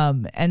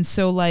 And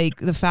so like,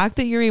 the fact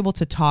that you're able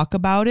to talk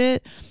about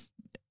it,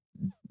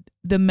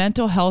 the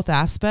mental health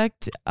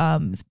aspect,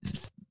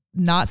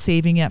 not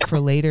saving it for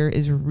later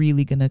is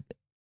really going to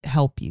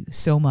help you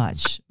so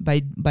much by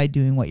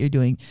doing what you're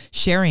doing,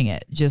 sharing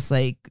it, just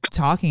like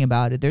talking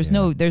about it. There's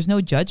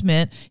no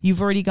judgment.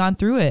 You've already gone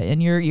through it,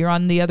 and you're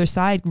on the other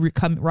side,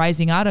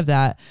 rising out of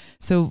that.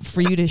 So for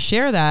you to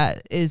share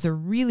that is a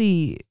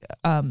really,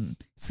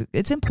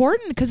 it's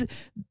important,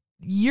 because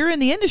you're in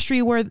the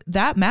industry where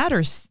that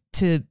matters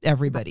to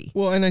everybody.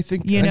 Well, and I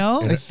think,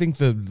 I think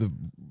the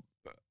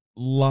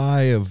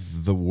lie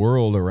of the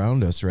world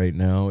around us right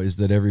now is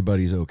that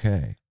everybody's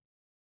okay.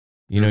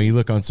 You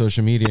look on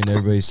social media and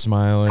everybody's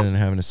smiling and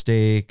having a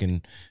steak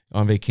and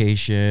on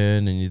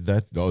vacation, and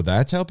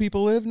that's how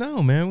people live.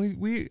 No, man,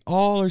 we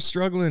all are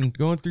struggling,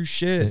 going through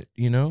shit,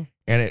 And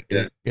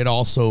it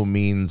also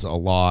means a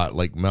lot.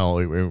 Like Mel,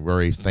 we're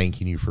very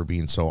thanking you for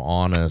being so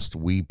honest.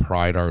 We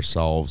pride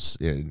ourselves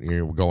in,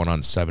 we're going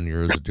on 7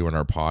 years of doing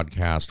our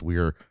podcast. We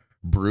are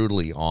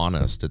brutally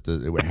honest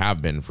it would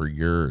have been for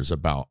years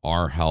about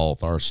our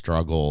health, our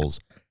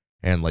struggles.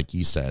 And like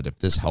you said, if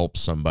this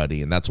helps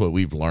somebody, and that's what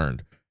we've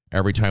learned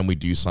every time we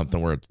do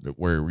something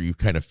where you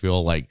kind of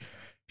feel like,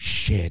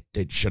 shit,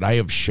 should I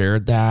have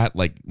shared that?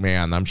 Like,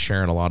 man, I'm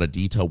sharing a lot of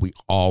detail. We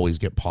always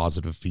get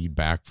positive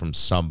feedback from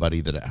somebody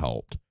that it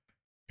helped.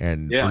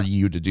 And for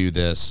you to do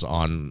this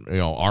on,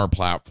 our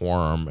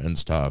platform and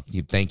stuff,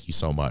 thank you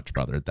so much,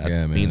 brother.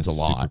 That means a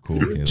lot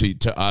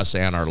to us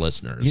and our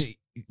listeners.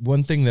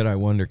 One thing that I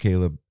wonder,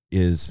 Caleb,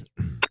 is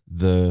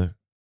the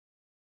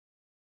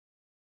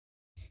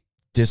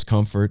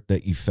discomfort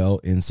that you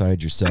felt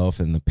inside yourself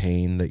and the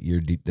pain that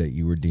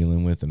you were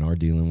dealing with and are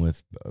dealing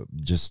with,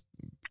 just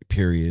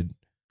period.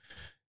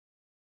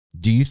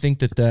 Do you think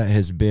that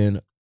has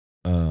been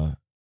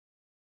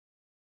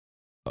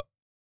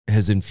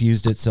has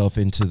infused itself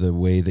into the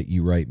way that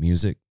you write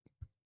music?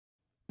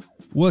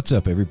 What's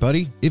up,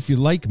 everybody? If you're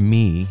like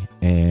me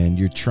and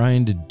you're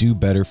trying to do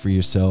better for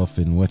yourself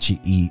and what you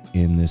eat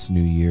in this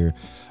new year,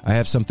 I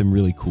have something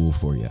really cool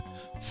for you.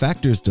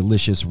 Factor's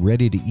delicious,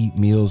 ready-to-eat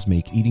meals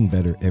make eating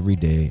better every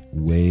day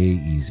way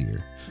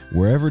easier.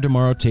 Wherever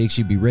tomorrow takes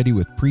you, be ready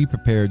with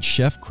pre-prepared,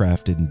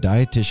 chef-crafted, and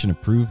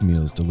dietitian-approved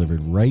meals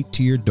delivered right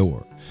to your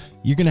door.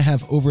 You're going to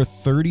have over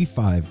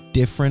 35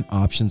 different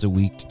options a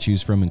week to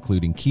choose from,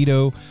 including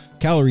keto,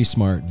 calorie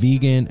smart,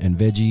 vegan, and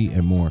veggie,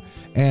 and more.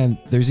 And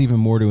there's even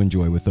more to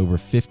enjoy with over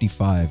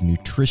 55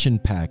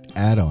 nutrition-packed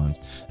add-ons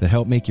that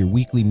help make your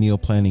weekly meal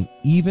planning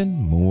even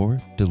more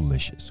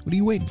delicious. What are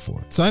you waiting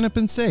for? Sign up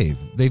and save.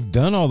 They've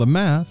done all the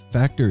math.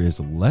 Factor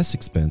is less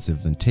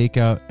expensive than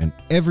takeout, and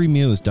every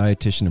meal is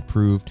dietitian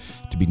approved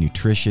to be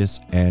nutritious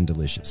and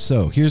delicious.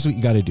 So here's what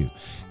you got to do.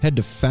 Head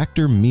to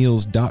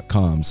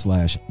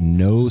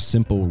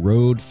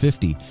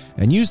factormeals.com/NoSimpleRoad50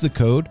 and use the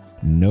code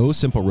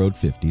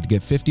NoSimpleRoad50 to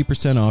get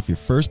 50% off your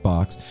first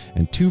box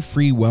and 2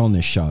 free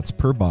wellness shots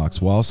per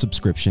box while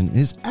subscription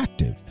is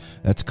active.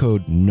 That's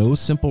code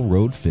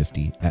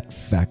NoSimpleRoad50 at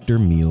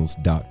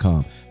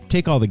factormeals.com.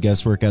 Take all the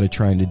guesswork out of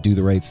trying to do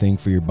the right thing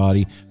for your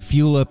body.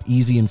 Fuel up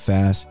easy and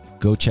fast.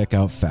 Go check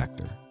out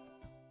Factor.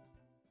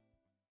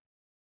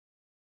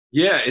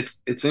 Yeah,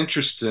 it's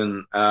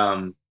interesting.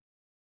 And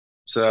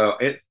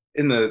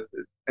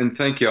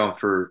thank y'all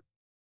for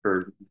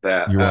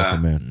that. You're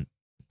welcome, man.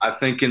 I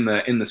think in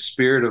the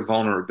spirit of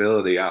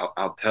vulnerability,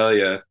 I'll tell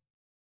you,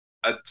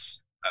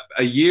 it's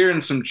a year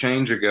and some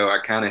change ago, I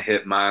kind of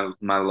hit my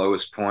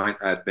lowest point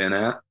I'd been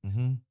at.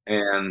 Mm-hmm.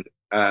 And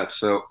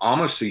so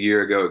almost a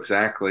year ago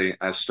exactly,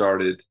 I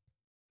started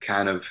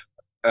kind of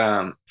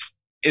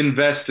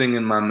investing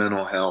in my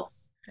mental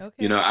health.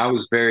 Okay. I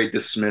was very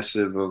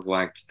dismissive of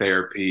like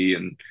therapy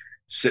and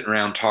sitting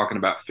around talking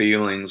about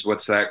feelings.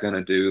 What's that going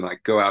to do?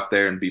 Like, go out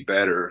there and be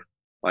better.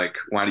 Like,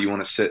 why do you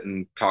want to sit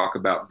and talk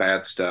about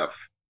bad stuff?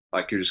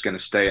 Like, you're just going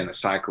to stay in a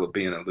cycle of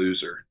being a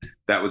loser.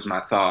 That was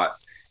my thought.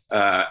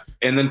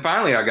 And then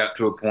finally I got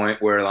to a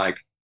point where like,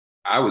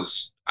 I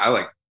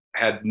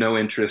had no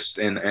interest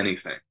in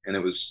anything. And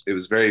it was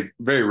very,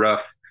 very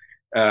rough.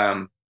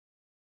 And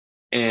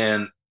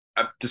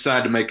I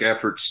decided to make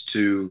efforts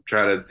to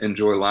try to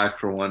enjoy life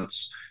for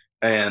once.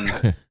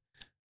 And,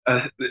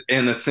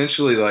 and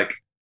essentially like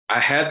I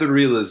had the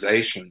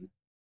realization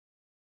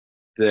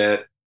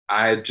that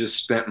I had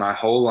just spent my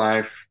whole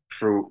life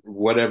for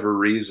whatever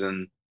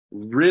reason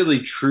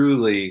really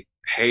truly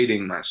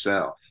hating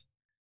myself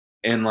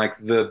in like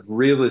the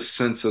realest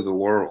sense of the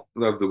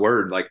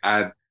word. Like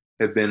I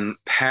have been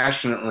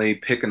passionately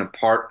picking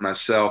apart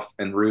myself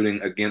and rooting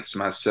against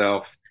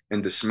myself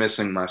and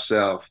dismissing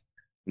myself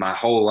my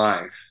whole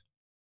life,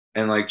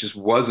 and like just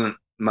wasn't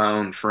my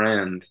own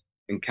friend,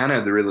 and kind of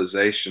had the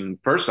realization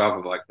first off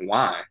of like,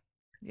 why?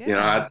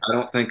 Yeah. I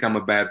don't think I'm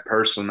a bad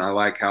person. I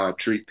like how I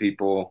treat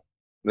people.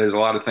 There's a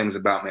lot of things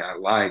about me I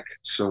like.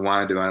 So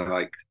why do I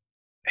like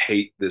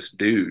hate this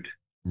dude?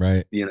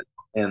 Right.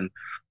 And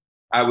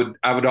I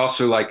would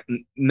also like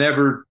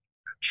never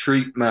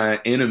treat my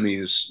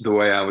enemies the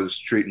way I was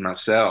treating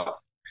myself.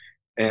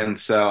 And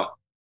so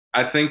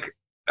I think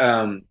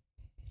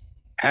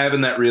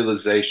having that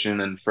realization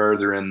and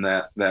further in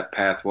that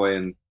pathway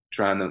and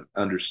trying to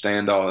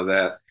understand all of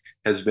that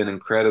has been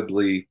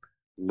incredibly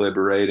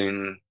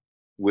liberating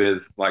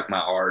with like my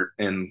art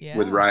and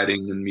with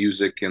writing and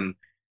music. And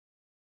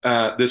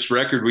this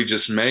record we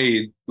just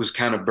made was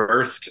kind of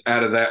birthed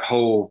out of that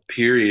whole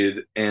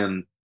period.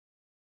 And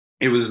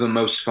it was the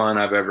most fun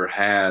I've ever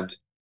had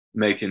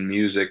making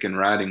music and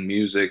writing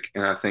music.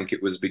 And I think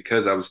it was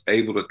because I was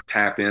able to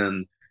tap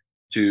in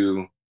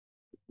to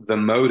the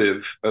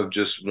motive of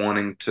just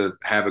wanting to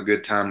have a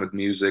good time with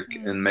music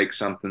and make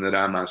something that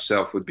I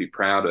myself would be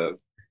proud of,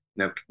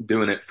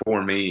 doing it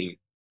for me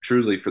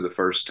truly for the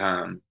first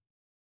time.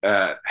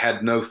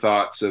 Had no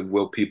thoughts of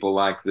will people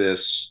like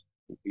this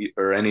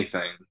or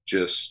anything.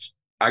 Just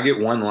I get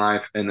one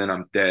life and then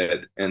I'm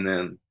dead, and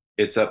then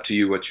it's up to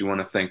you what you want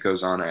to think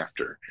goes on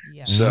after.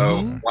 Yeah.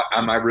 So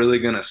am I really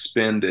going to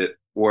spend it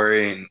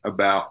worrying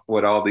about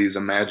what all these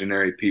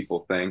imaginary people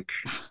think,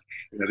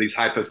 these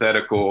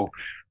hypothetical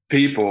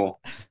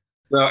people?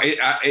 So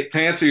to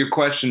answer your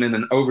question in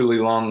an overly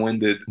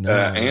long-winded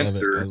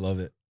answer, I love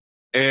it.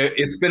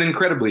 It's been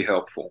incredibly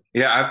helpful.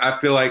 Yeah, I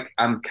feel like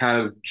I'm kind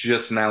of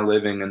just now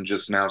living and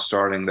just now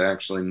starting to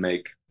actually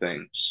make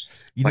things.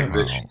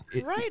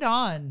 Right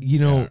on.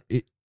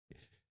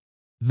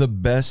 The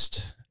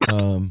best,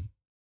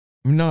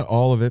 not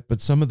all of it,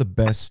 but some of the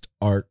best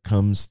art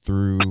comes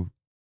through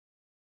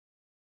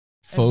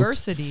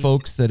folks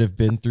that have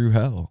been through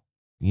hell.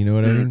 You know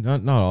what I mean?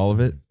 Not all of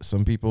it.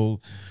 Some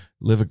people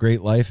live a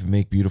great life and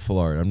make beautiful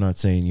art. I'm not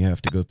saying you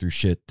have to go through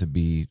shit to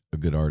be a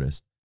good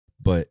artist,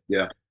 but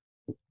yeah,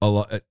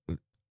 a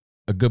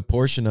good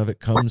portion of it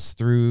comes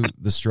through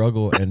the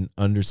struggle and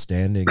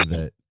understanding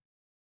that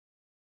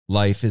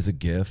life is a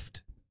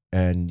gift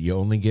and you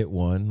only get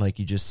one, like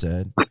you just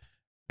said.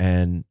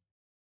 And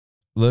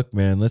look,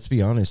 man, let's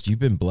be honest. You've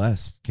been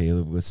blessed,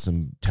 Caleb, with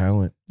some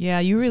talent. Yeah,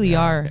 you really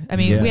are. I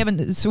mean, we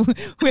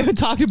haven't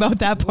talked about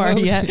that part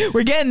yet.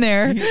 We're getting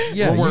there.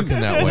 Yeah, we're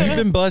working that way. You've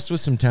been blessed with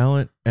some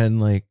talent,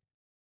 and like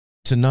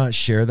to not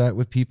share that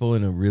with people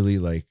in a really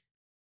like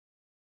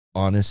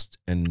honest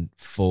and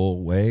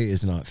full way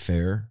is not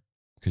fair,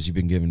 because you've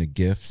been given a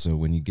gift. So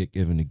when you get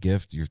given a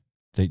gift, your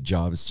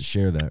job is to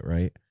share that,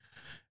 right?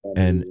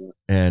 And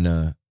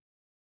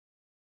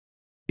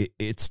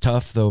it's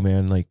tough though,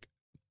 man. Like,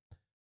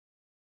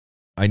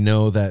 I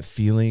know that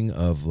feeling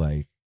of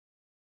like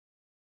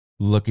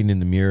looking in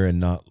the mirror and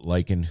not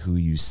liking who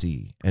you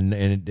see, and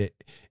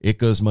it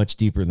goes much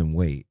deeper than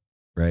weight,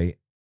 right?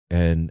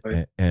 And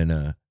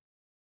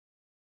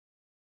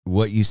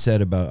what you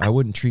said about I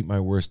wouldn't treat my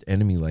worst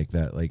enemy like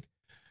that, like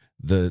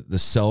the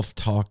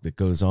self-talk that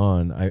goes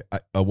on. I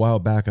a while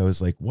back I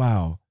was like,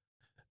 wow,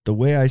 the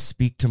way I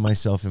speak to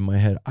myself in my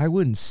head, I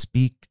wouldn't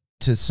speak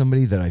to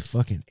somebody that I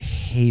fucking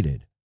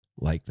hated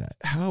like that.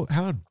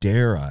 How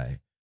dare I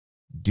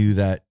do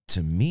that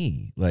to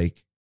me?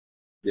 Like,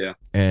 yeah.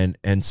 And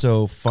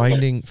so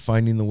finding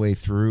the way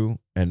through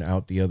and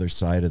out the other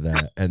side of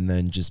that, and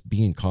then just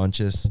being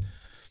conscious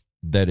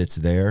that it's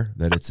there,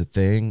 that it's a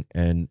thing,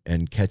 and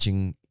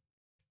catching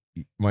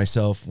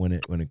myself when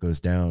it goes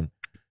down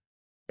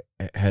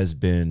has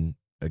been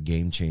a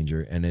game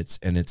changer, and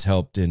it's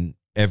helped in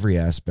every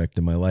aspect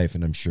of my life,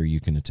 and I'm sure you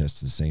can attest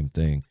to the same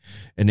thing.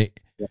 And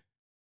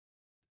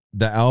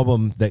the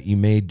album that you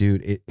made,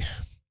 dude,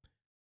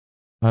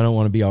 I don't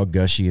want to be all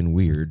gushy and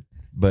weird,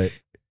 but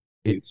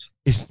it's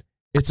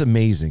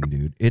amazing,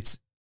 dude. It's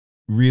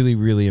really,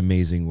 really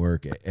amazing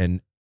work.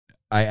 And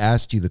I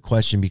asked you the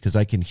question because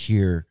I can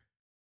hear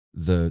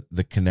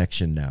the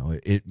connection now.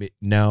 It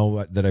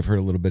now that I've heard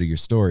a little bit of your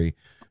story,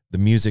 the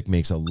music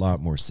makes a lot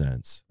more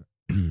sense.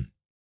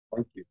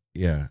 Thank you.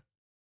 Yeah.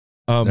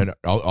 And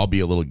I'll be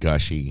a little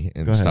gushy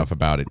and stuff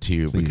about it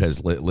too, please.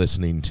 Because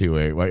listening to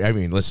it, I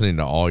mean, listening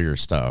to all your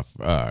stuff,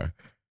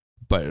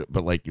 but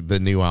like the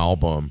new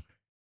album,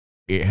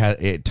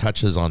 it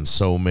touches on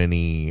so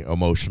many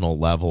emotional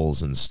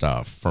levels and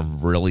stuff, from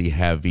really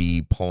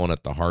heavy pulling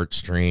at the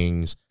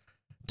heartstrings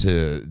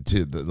to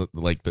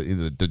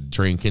the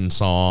drinking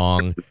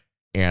song.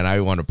 And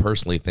I want to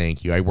personally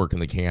thank you. I work in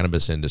the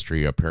cannabis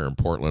industry up here in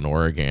Portland,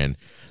 Oregon.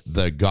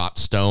 The Got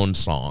Stoned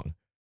song,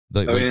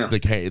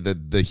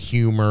 the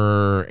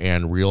humor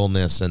and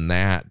realness in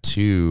that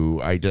too.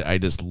 I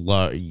just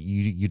love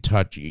you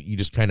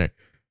just kind of,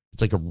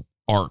 it's like a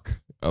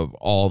arc of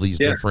all these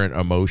different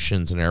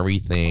emotions and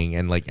everything.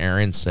 And like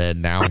Aaron said,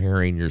 now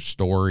hearing your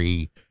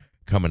story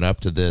coming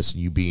up to this,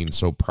 you being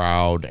so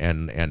proud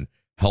and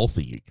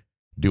healthy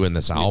doing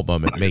this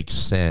album, it makes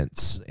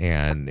sense.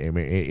 And I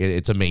mean,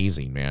 it's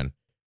amazing, man.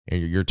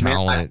 And your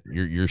talent,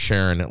 you're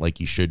sharing it like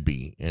you should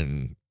be.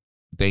 And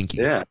thank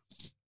you. Yeah.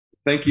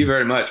 Thank you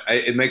very much.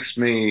 It makes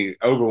me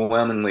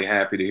overwhelmingly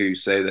happy to hear you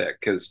say that,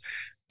 because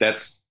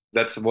that's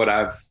what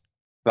I've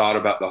thought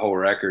about the whole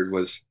record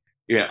was,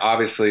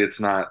 obviously it's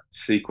not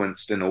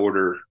sequenced in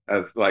order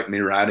of like me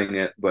writing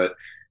it, but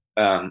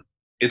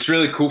it's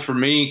really cool for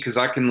me because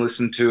I can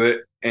listen to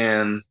it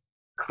and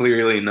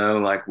clearly know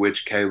like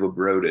which Caleb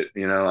wrote it,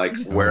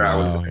 like where I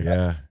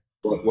was,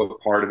 what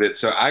part of it.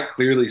 So I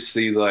clearly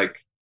see like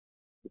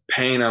the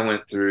pain I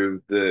went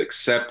through, the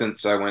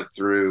acceptance I went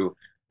through,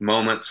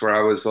 moments where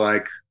I was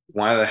like,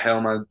 why the hell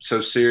am I so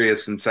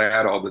serious and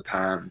sad all the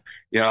time?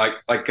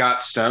 Like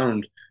Got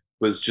Stoned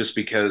was just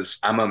because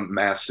I'm a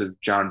massive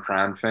John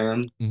Prine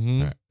fan.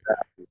 Mm-hmm.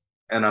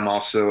 And I'm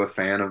also a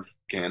fan of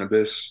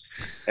cannabis.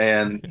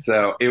 And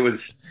so it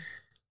was,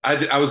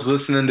 I was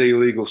listening to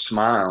Illegal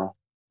Smile,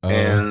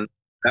 and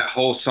that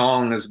whole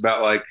song is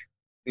about like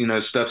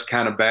stuff's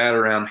kind of bad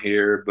around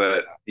here,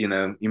 but you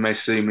may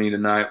see me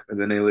tonight with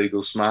an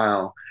illegal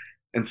smile.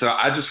 And so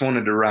I just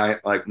wanted to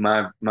write like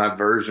my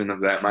version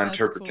of that, my That's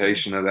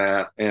interpretation of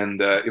that.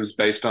 And it was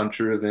based on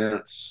true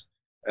events.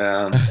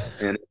 And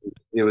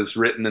it was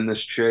written in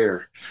this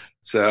chair.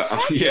 So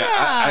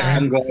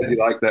I'm glad you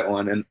like that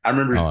one. And I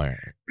remember I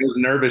was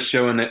nervous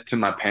showing it to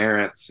my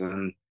parents,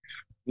 and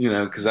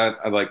because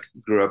I like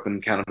grew up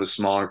in kind of a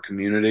smaller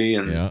community,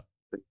 and a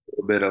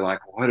bit of like,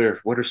 what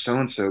are so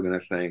and so gonna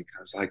think?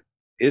 I was like,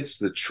 it's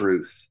the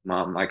truth,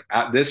 Mom. Like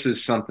this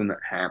is something that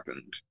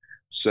happened.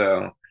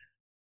 So if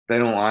they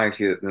don't like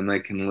it, then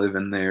they can live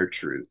in their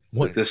truth.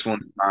 But this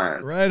one's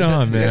mine. Right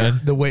on, man.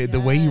 The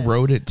way you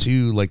wrote it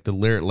too, like the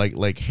lyric,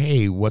 like,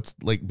 hey, what's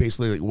like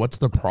basically like, what's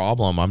the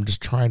problem? I'm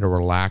just trying to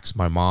relax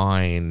my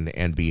mind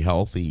and be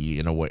healthy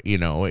in a way.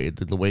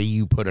 The way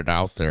you put it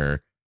out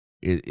there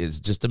is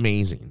just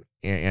amazing.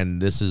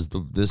 And this is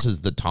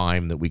the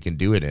time that we can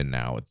do it in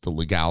now. It's the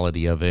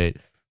legality of it.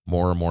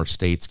 More and more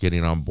states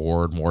getting on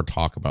board. More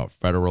talk about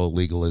federal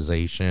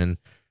legalization.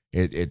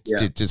 It's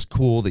just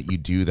cool that you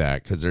do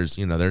that, because there's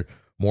there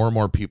more and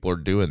more people are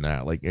doing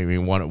that. Like, I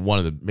mean, one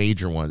of the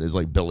major ones is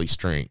like Billy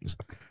Strings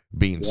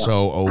being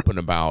so open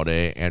about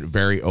it, and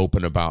very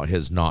open about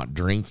his not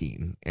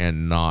drinking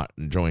and not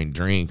enjoying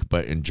drink,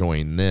 but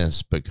enjoying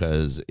this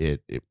because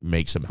it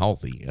makes him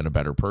healthy and a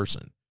better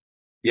person.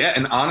 Yeah,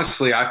 and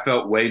honestly, I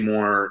felt way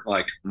more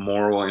like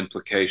moral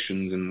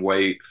implications and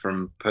weight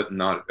from putting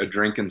on a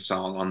drinking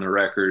song on the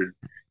record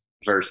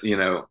versus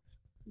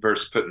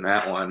putting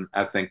that one.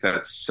 I think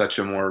that's such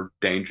a more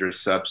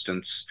dangerous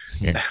substance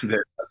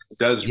that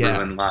does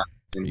ruin lives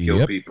and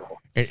kill people,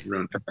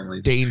 ruin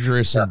families.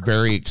 Dangerous and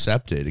very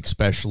accepted,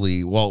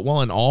 especially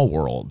well in all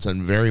worlds,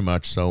 and very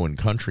much so in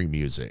country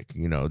music. I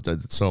mean,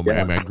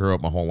 I grew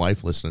up my whole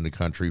life listening to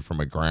country from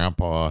my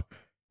grandpa,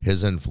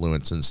 his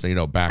influence,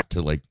 and back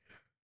to like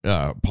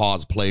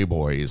Paws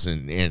Playboys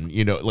and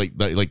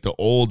like the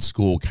old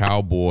school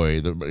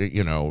cowboy,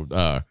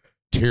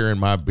 tearing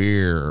my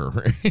beer,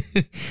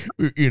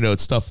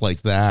 stuff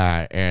like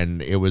that.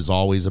 And it was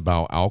always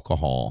about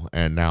alcohol,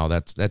 and now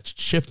that's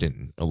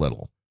shifting a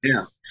little.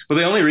 Yeah. Well,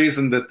 the only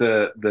reason that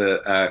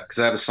because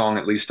I have a song,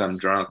 At Least I'm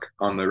Drunk,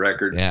 on the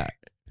record. Yeah.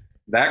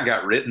 That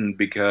got written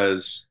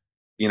because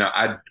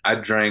I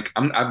drank.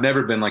 I've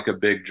never been like a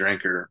big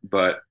drinker,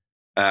 but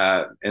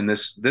and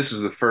this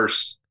is the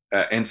first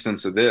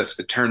instance of this.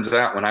 It turns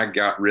out when I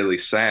got really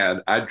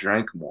sad, I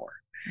drank more.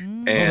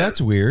 And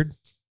that's weird.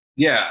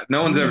 Yeah,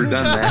 no one's ever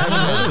done that. I haven't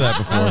heard of that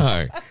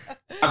before.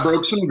 I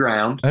broke some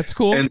ground. That's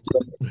cool. And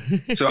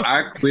so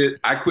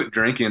I quit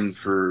drinking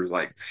for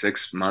like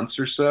 6 months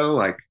or so,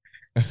 like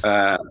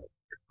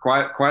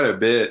quite a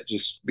bit,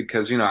 just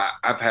because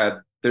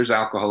there's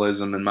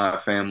alcoholism in my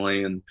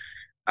family, and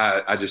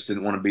I just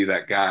didn't want to be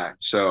that guy.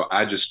 So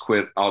I just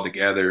quit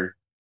altogether.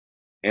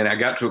 And I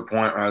got to a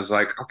point where I was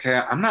like, okay,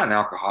 I'm not an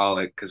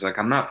alcoholic, because like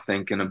I'm not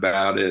thinking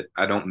about it.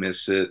 I don't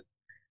miss it.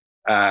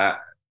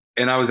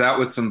 And I was out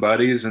with some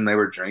buddies, and they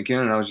were drinking,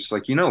 and I was just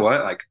like, you know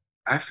what? Like,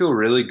 I feel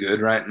really good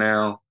right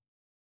now,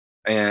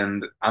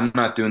 and I'm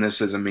not doing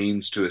this as a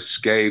means to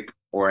escape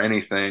or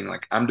anything.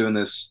 Like, I'm doing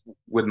this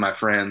with my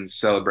friends,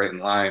 celebrating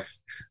life.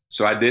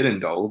 So I did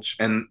indulge,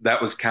 and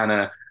that was kind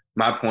of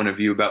my point of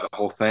view about the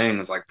whole thing.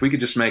 Was like, if we could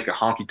just make a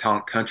honky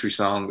tonk country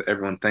song that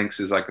everyone thinks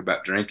is like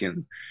about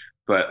drinking.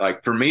 But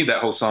like for me, that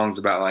whole song's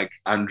about like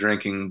I'm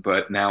drinking,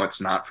 but now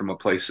it's not from a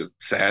place of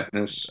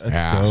sadness.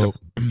 That's dope.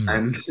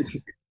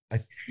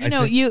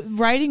 You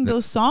writing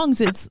those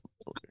songs, it's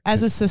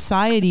as a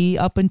society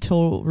up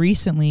until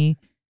recently,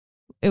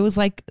 it was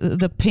like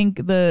the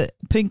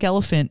pink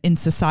elephant in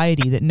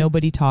society that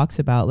nobody talks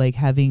about, like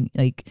having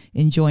like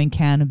enjoying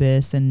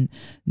cannabis, and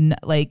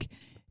like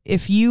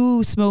if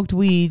you smoked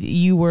weed,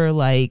 you were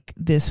like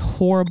this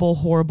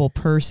horrible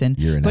person.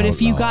 But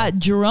if you got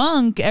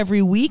drunk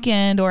every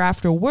weekend or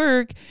after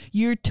work,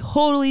 you're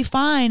totally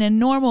fine and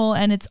normal,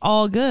 and it's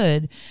all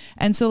good.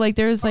 And so like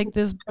there's like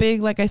this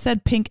big, like I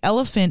said, pink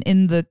elephant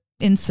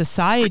in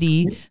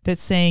society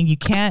that's saying you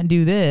can't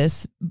do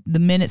this. The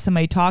minute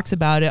somebody talks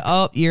about it,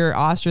 oh, you're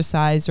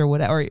ostracized or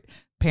whatever. Or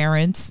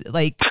parents,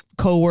 like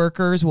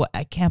coworkers, well,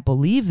 I can't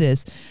believe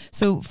this.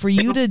 So for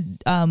you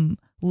to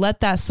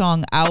let that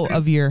song out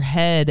of your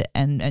head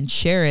and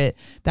share it,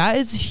 that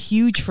is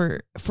huge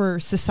for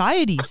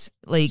society's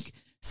like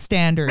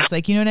standards.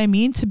 Like, you know what I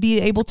mean? To be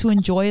able to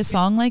enjoy a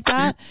song like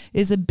that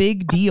is a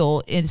big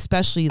deal,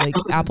 especially like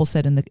Apple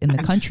said in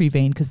the country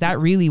vein, because that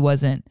really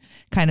wasn't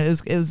it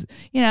was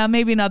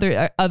maybe in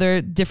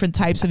other different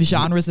types of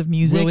genres of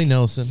music. Willie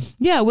Nelson.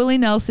 Yeah, Willie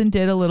Nelson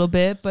did a little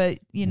bit, but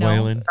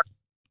Waylon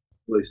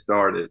really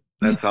started.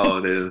 That's all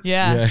it is.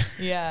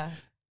 Yeah.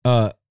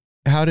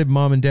 How did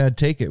mom and dad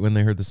take it when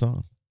they heard the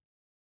song?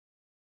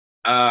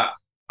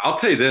 I'll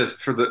tell you this,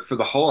 for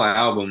the whole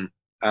album.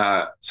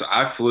 So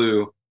I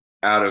flew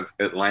out of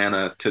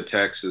Atlanta to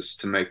Texas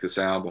to make this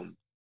album,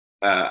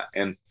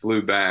 and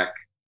flew back.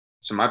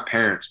 So my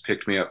parents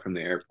picked me up from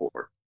the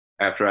airport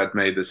after I'd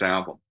made this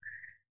album.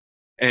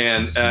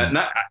 And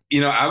not,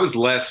 I was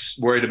less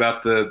worried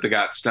about the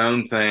got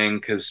stoned thing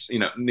because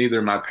neither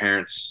of my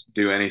parents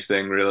do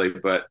anything really.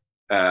 But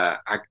I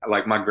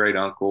like my great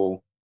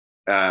uncle.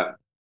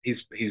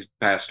 He's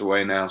passed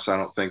away now, so I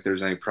don't think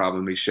there's any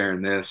problem me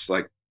sharing this.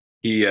 Like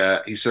he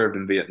served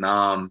in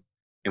Vietnam,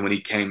 and when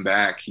he came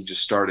back, he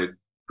just started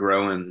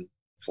growing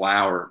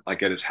flower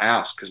like at his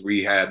house because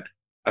we had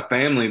a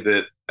family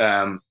that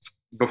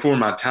before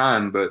my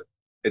time, but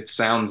it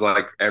sounds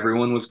like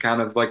everyone was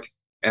kind of like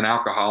an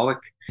alcoholic.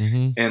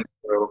 Mm-hmm. And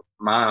so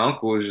my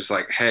uncle was just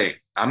like, hey,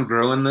 I'm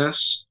growing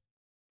this.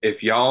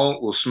 If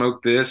y'all will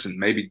smoke this and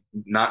maybe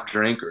not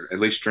drink or at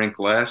least drink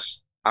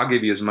less, I'll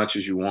give you as much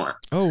as you want.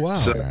 Oh, wow.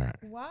 So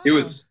it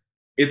was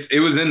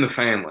in the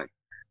family.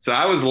 So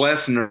I was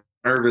less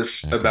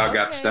nervous about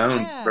got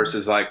stoned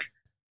versus like,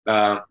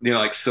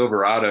 like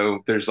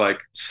Silverado, there's like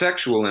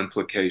sexual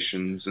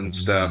implications and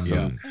stuff.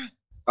 Yeah. And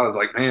I was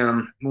like, man,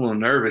 I'm a little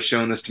nervous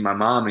showing this to my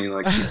mommy.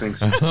 Like she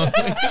thinks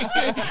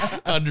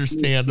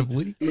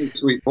understandably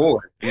sweet boy,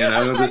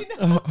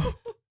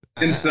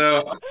 And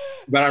so,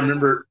 but I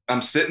remember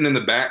I'm sitting in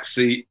the back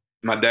seat.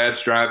 My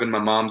dad's driving. My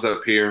mom's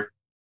up here.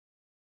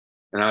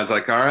 And I was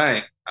like, all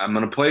right, I'm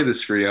going to play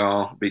this for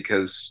y'all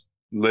because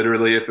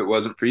literally if it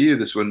wasn't for you,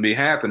 this wouldn't be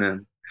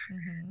happening.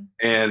 Mm-hmm.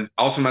 And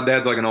also my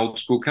dad's like an old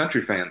school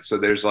country fan. So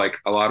there's like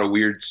a lot of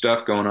weird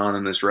stuff going on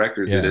in this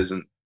record that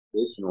isn't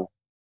traditional.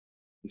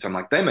 And so I'm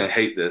like, they may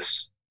hate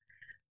this.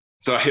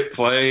 So I hit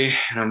play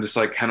and I'm just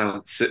like kind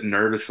of sitting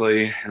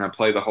nervously and I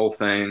play the whole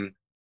thing.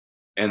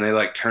 And they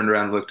like turned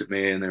around and looked at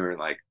me and they were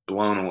like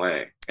blown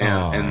away.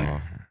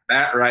 And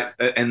that right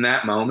in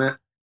that moment,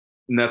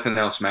 nothing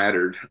else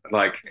mattered.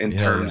 Like in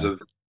terms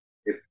of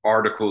if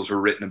articles were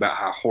written about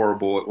how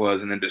horrible it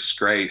was and a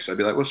disgrace, I'd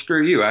be like, well,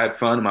 screw you. I had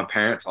fun and my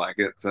parents like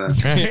it. So.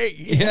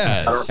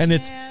 Yes. And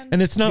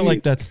it's not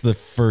like that's the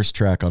first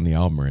track on the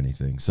album or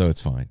anything. So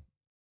it's fine.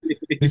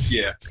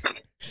 Yeah.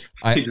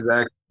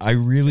 Exactly. I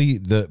really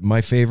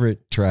my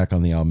favorite track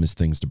on the album is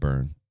Things to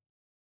Burn.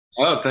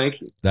 Oh,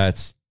 thank you.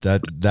 That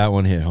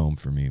one hit home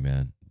for me,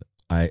 man.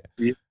 I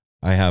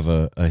have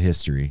a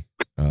history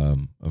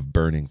of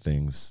burning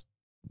things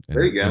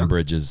there you go. And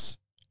bridges.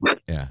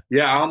 Yeah.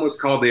 Yeah, I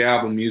almost called the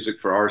album Music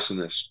for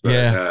Arsonists.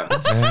 But,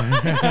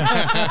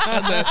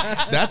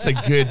 that's a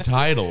good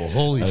title.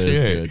 Holy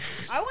shit.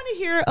 I want to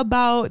hear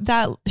about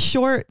that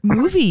short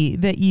movie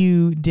that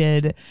you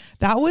did.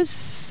 That was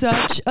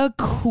such a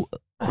cool,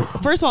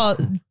 first of all,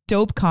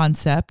 dope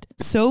concept.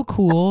 So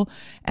cool.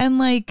 And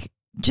like,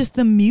 just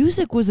the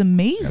music was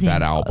amazing.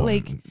 That album.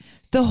 Like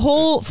the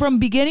whole, from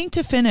beginning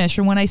to finish,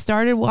 from when I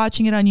started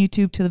watching it on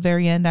YouTube to the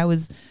very end, I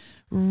was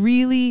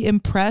really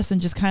impressed and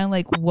just kind of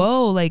like,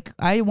 whoa, like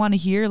I want to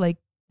hear like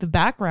the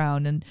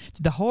background and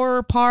the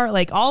horror part,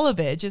 like all of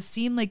it. It just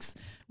seemed like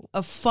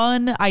a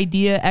fun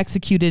idea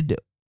executed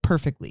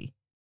perfectly.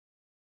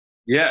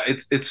 Yeah,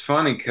 it's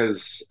funny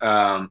because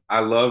I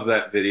love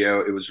that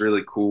video. It was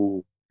really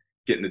cool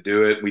getting to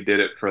do it. We did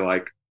it for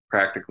like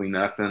practically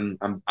nothing.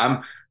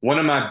 I'm one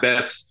of my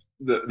best,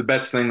 the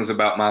best things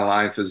about my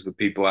life is the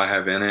people I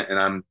have in it, and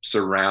I'm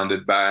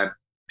surrounded by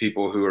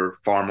people who are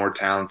far more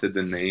talented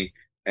than me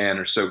and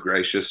are so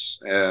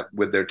gracious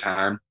with their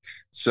time.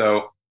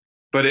 So,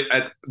 but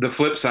the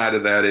flip side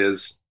of that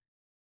is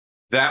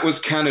that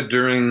was kind of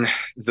during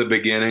the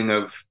beginning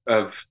of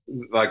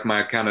like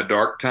my kind of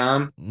dark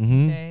time.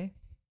 Mm-hmm. Okay.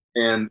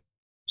 And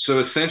so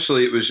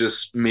essentially it was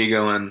just me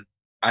going,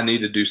 I need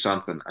to do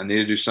something. I need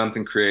to do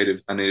something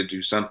creative. I need to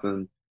do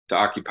something to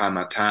occupy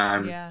my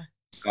time.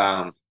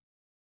 Yeah.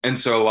 And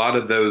so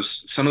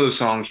some of those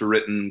songs were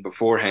written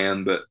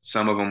beforehand, but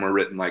some of them were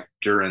written like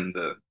during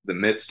the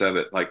midst of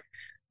it. Like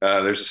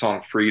there's a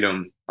song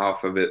Freedom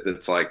off of it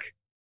that's like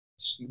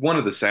one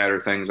of the sadder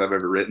things I've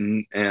ever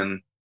written.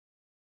 And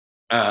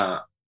I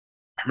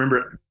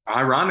remember,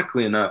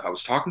 ironically enough, I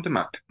was talking to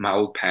my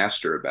old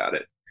pastor about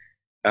it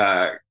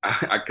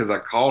because I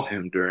called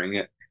him during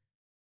it.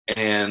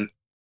 And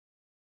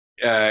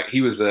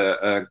he was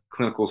a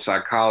clinical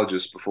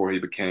psychologist before he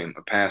became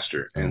a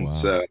pastor. And wow.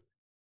 So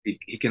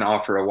he can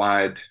offer a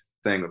wide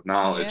thing of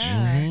knowledge.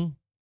 Yeah. Mm-hmm.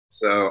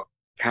 So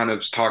kind of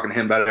was talking to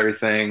him about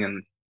everything.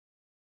 And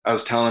I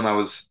was telling him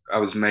I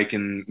was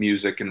making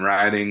music and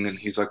writing. And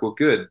he's like, well,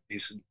 good. He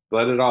said,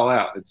 let it all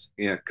out. It's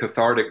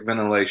cathartic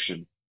ventilation.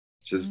 He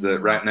says that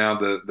right now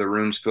the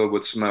room's filled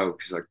with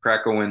smoke. He's like,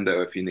 crack a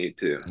window if you need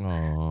to.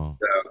 Oh,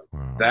 So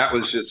wow. that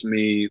was just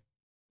me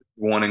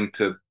wanting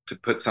to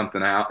put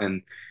something out.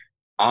 And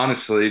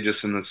honestly,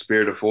 just in the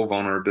spirit of full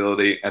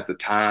vulnerability at the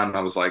time,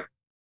 I was like,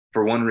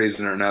 for one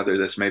reason or another,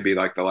 this may be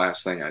like the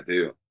last thing I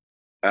do.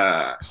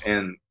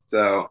 And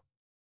so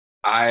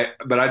I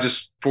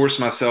just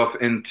forced myself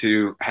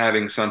into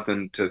having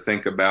something to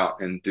think about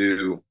and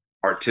do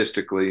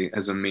artistically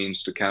as a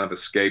means to kind of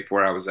escape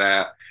where I was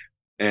at.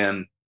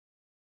 And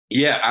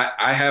yeah,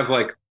 I have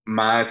like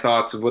my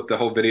thoughts of what the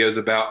whole video is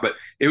about, but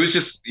it was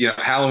just,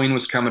 Halloween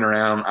was coming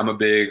around. I'm a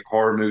big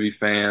horror movie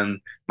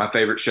fan. My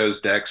favorite show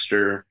is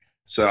Dexter.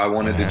 So I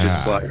wanted to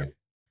just like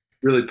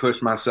really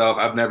push myself.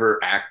 I've never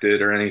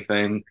acted or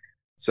anything.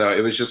 So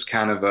it was just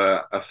kind of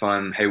a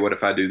fun, hey, what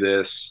if I do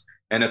this?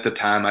 And at the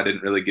time, I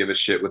didn't really give a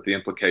shit what the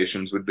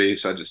implications would be,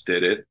 so I just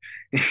did it.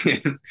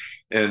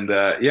 And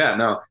yeah,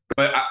 no,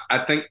 but I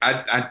think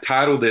I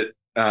titled it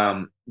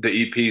the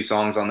EP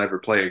 "Songs I'll Never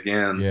Play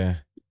Again." Yeah,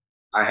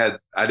 I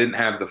didn't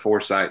have the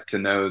foresight to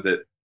know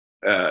that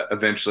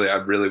eventually I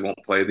really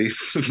won't play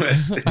these, but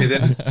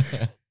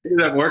it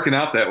ended up working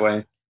out that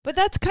way. But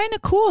that's kind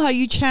of cool how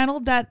you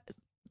channeled that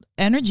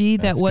energy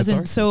that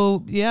wasn't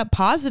so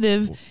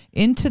positive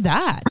into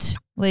that.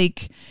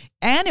 Like,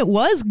 and it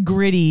was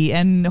gritty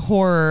and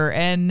horror,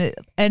 and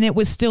it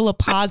was still a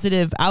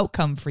positive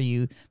outcome for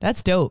you.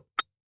 That's dope.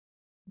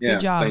 Yeah,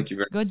 good job. Thank you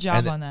very much. Good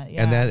job on that.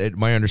 Yeah. And that,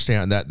 my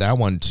understanding, that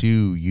one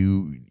too,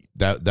 you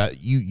did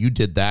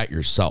that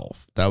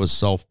yourself. That was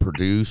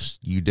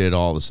self-produced. You did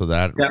all this, so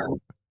that.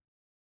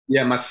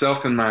 Yeah,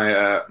 myself and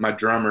my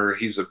drummer,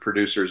 he's a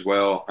producer as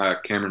well,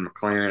 Cameron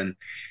McLaren,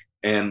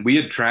 and we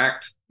had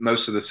tracked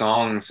most of the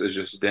songs as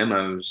just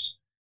demos,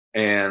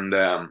 and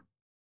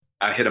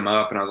I hit him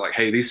up and I was like,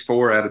 hey, these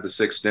 4 out of the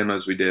 6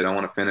 demos we did, I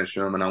want to finish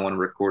them and I want to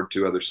record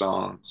 2 other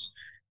songs.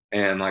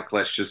 And like,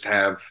 let's just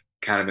have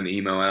kind of an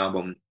emo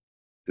album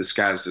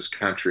disguised as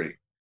country.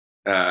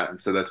 And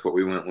so that's what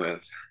we went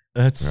with.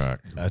 That's so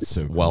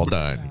cool. Well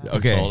done.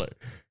 Okay.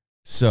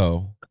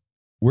 So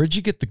where'd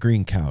you get the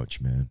green couch,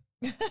 man?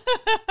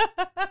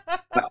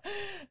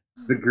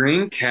 The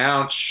green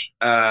couch,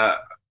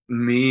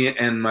 me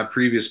and my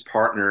previous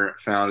partner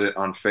found it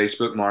on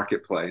Facebook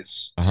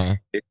Marketplace.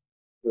 It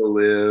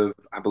live,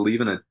 I believe,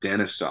 in a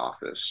dentist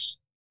office.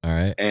 All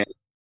right. And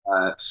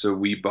so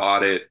we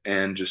bought it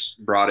and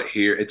just brought it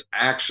here. It's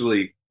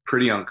actually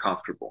pretty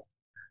uncomfortable.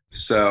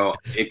 So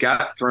it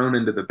got thrown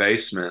into the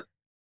basement.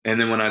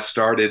 And then when I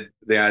started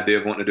the idea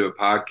of wanting to do a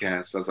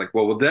podcast, I was like,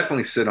 well, we'll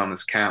definitely sit on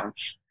this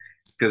couch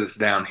because it's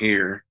down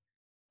here.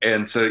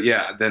 And so,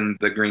 yeah, then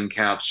the green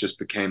couch just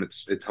became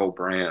its whole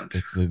brand.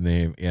 It's the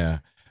name. Yeah.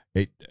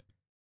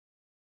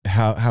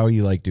 How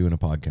you like doing a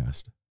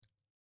podcast?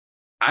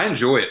 I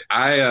enjoy it.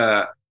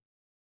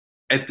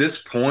 At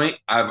this point,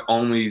 I've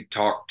only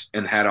talked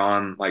and had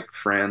on like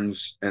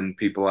friends and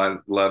people I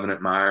love and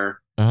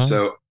admire.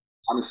 So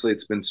honestly,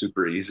 it's been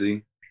super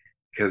easy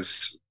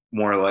because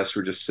more or less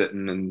we're just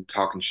sitting and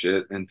talking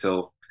shit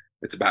until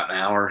it's about an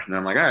hour, and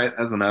I'm like, all right,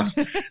 that's enough.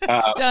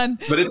 Done.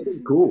 But it's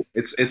been cool.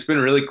 It's been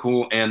really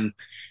cool, and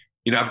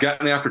you know, I've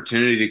gotten the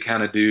opportunity to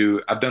kind of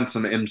I've done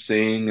some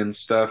emceeing and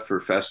stuff for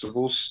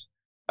festivals.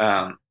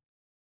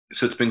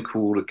 So it's been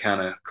cool to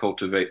kind of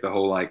cultivate the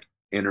whole like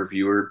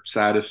interviewer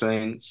side of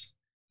things.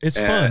 It's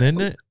fun,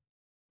 isn't it?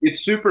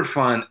 It's super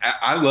fun.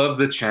 I love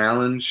the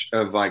challenge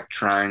of like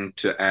trying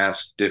to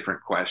ask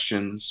different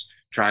questions,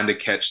 trying to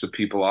catch the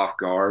people off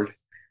guard.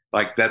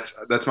 Like that's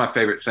my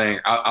favorite thing.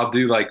 I'll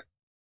do like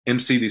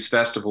MC these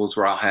festivals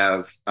where I'll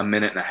have a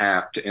minute and a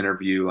half to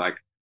interview like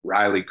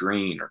Riley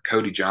Green or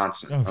Cody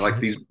Johnson or like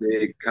these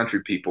big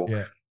country people.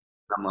 Yeah.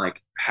 I'm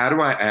like, how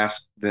do I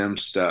ask them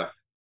stuff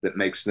that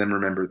makes them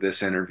remember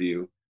this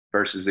interview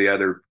versus the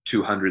other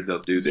 200 they'll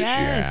do this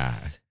year?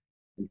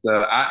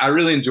 So I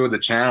really enjoyed the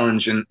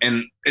challenge. And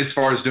as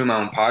far as doing my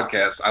own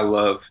podcast, I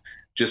love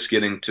just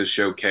getting to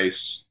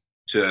showcase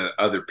to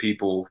other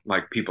people,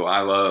 like people I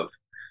love.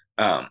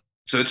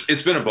 So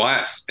it's been a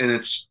blast, and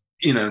it's,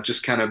 you know,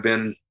 just kind of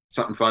been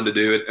something fun to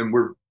do it. And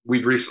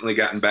we've recently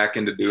gotten back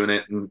into doing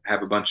it and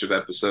have a bunch of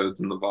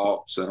episodes in the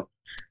vault. So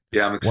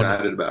yeah, I'm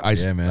excited about it. I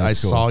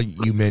saw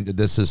you mentioned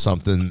this is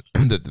something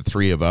that the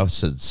 3 of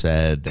us had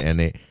said,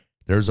 and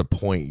there's a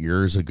point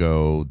years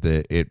ago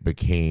that it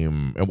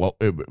became, well,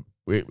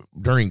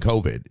 during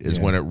COVID is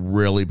when it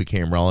really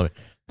became relevant,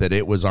 that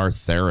it was our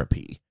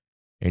therapy.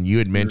 And you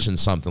had mentioned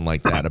something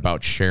like that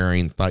about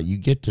sharing thought. You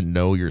get to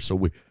know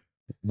yourself.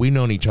 We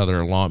known each other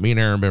a long. Me and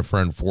Aaron have been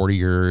friends 40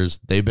 years.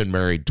 They've been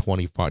married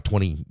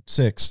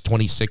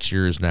 26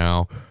 years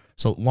now.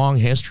 So long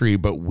history,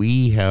 but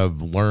we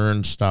have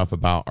learned stuff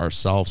about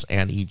ourselves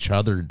and each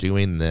other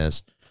doing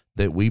this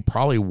that we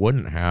probably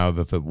wouldn't have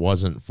if it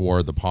wasn't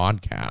for the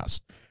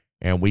podcast.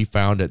 And we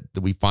find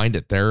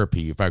it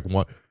therapy. In fact,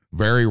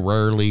 very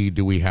rarely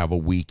do we have a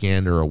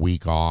weekend or a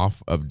week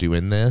off of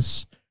doing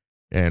this.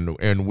 And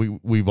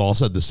we've all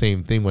said the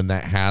same thing when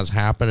that has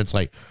happened. It's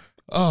like,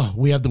 oh,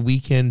 we have the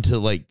weekend to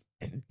like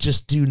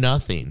just do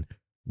nothing.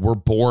 We're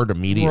bored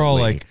immediately. We're all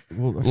like,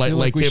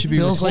 it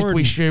feels like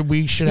we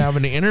should have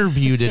an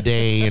interview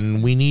today,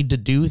 and we need to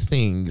do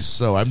things.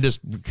 So I'm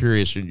just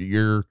curious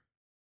your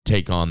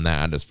take on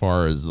that as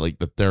far as like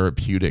the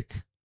therapeutic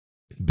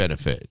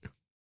benefit.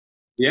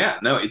 Yeah,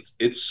 no,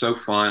 it's so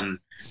fun,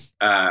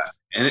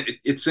 and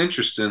it's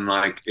interesting.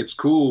 Like it's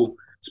cool,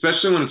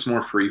 especially when it's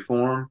more free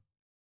form.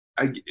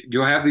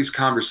 You'll have these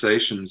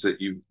conversations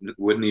that you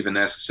wouldn't even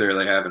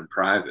necessarily have in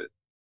private.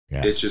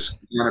 Yes. It just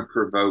kind of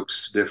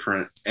provokes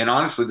different. And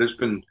honestly, there's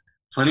been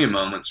plenty of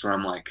moments where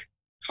I'm like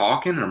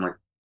talking and I'm like,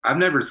 I've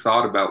never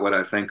thought about what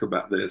I think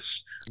about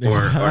this.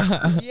 Or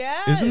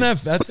yes. Isn't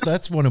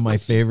that's one of my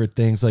favorite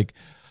things. Like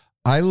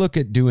I look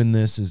at doing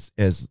this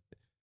as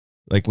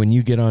like when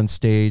you get on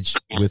stage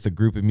with a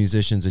group of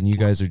musicians and you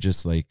guys are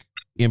just like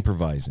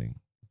improvising.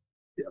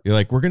 You're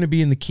like, we're going to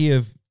be in the key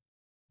of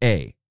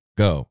A,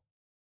 go.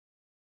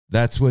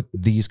 That's what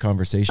these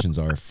conversations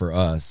are for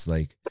us.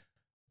 Like,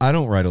 I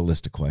don't write a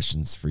list of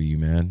questions for you,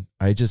 man.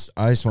 I just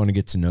want to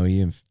get to know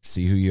you and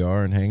see who you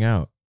are and hang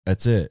out.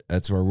 That's it.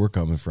 That's where we're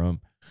coming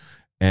from.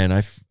 And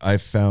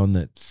I've found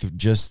that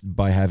just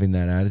by having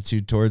that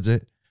attitude towards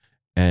it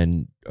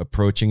and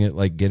approaching it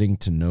like getting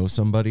to know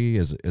somebody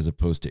as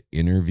opposed to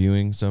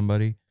interviewing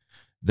somebody,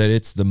 that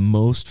it's the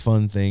most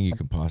fun thing you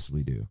can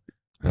possibly do.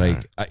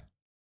 Like,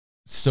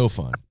 so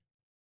fun.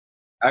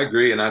 I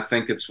agree. And I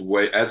think as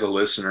a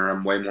listener,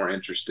 I'm way more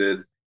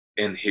interested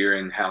in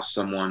hearing how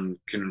someone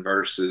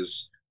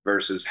converses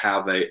versus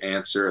how they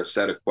answer a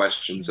set of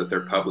questions that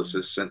their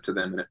publicist sent to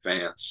them in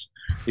advance.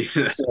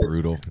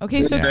 Brutal.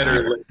 Okay, so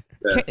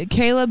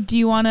Caleb, do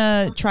you want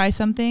to try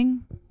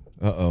something?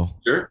 Uh-oh.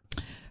 Sure.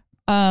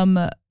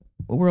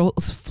 We'll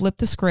flip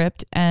the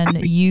script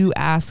and you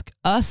ask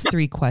us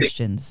 3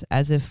 questions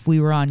as if we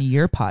were on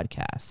your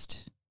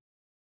podcast.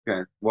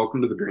 Okay.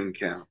 Welcome to the Green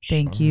Couch.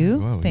 Thank you.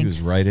 Wow, Thanks. he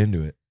was right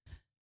into it.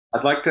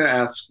 I'd like to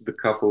ask the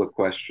couple a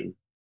question.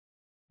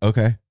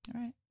 Okay.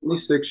 All right.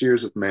 26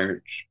 years of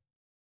marriage.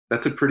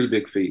 That's a pretty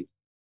big feat.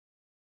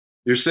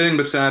 You're sitting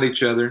beside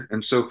each other,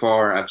 and so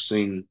far I've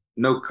seen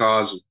no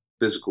cause of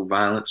physical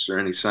violence or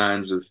any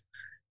signs of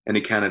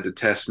any kind of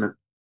detestment.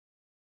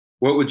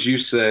 What would you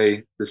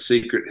say the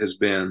secret has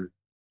been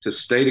to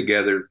stay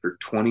together for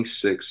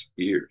 26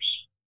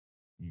 years?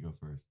 You go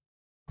first.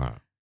 Wow.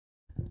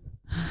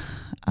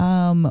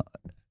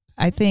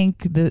 I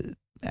think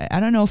I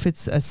don't know if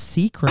it's a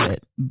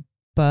secret,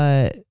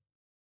 but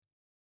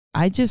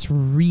I just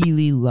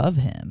really love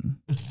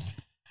him.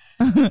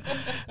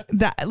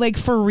 That, like,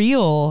 for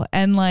real.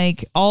 And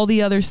like all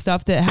the other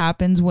stuff that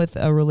happens with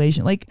a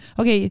relation, like,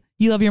 okay,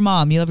 you love your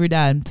mom, you love your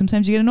dad.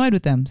 Sometimes you get annoyed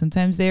with them.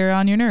 Sometimes they're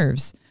on your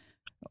nerves.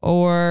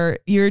 Or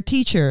you're a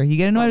teacher, you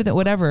get annoyed with it,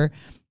 whatever.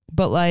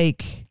 But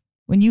like,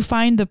 when you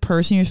find the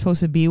person you're supposed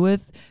to be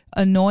with,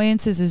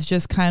 annoyances is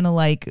just kind of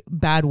like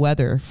bad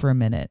weather for a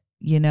minute.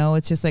 You know,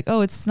 it's just like,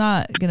 oh, it's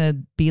not going to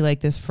be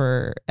like this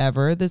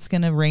forever. That's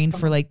going to rain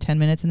for like 10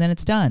 minutes and then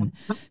it's done.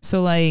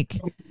 So like,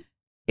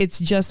 it's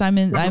just, I'm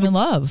in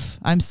love.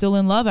 I'm still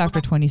in love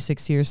after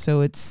 26 years.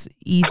 So it's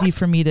easy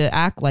for me to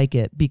act like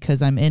it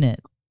because I'm in it.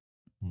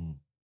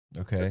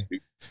 Okay.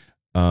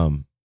 Wow.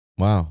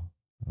 I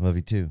love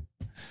you too.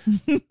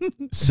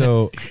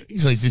 So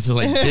he's like, this is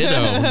like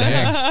ditto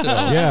next.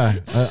 Yeah.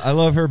 I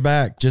love her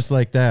back just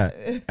like that.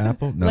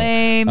 Apple? No.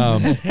 Lame. All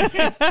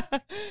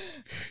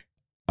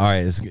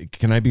right.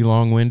 Can I be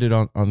long-winded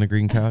on the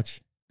green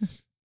couch?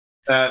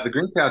 The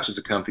Green Couch is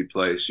a comfy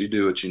place. You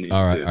do what you need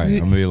All right. to do. All right. I'm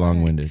going to be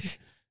long-winded.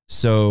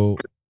 So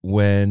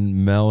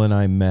when Mel and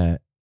I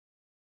met,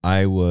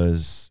 I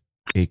was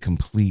a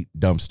complete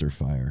dumpster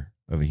fire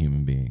of a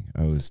human being.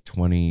 I was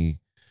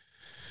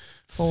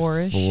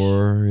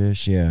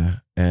 24-ish, yeah,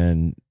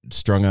 and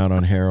strung out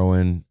on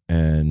heroin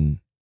and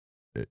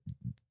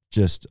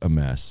just a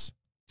mess.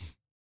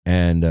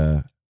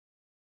 And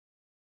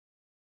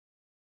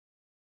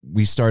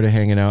we started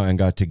hanging out and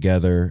got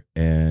together,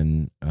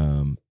 and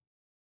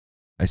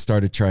I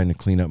started trying to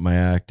clean up my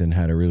act and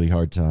had a really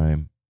hard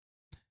time.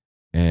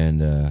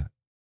 And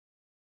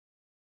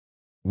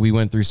we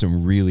went through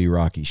some really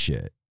rocky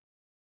shit,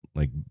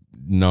 like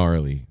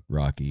gnarly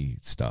rocky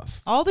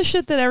stuff. All the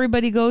shit that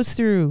everybody goes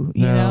through,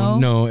 you know?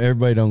 No,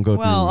 everybody don't go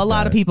through. Well, a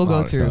lot of people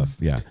go through stuff.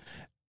 Yeah.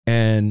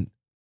 And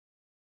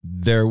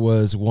there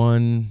was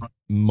one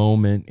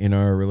moment in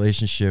our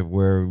relationship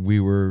where we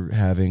were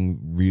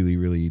having really,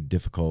 really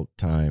difficult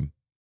time.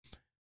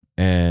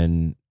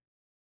 And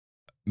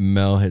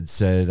Mel had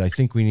said, I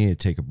think we need to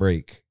take a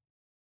break.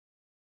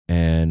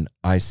 And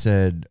I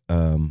said,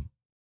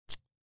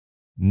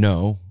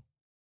 no.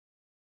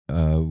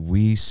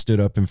 We stood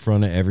up in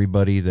front of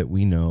everybody that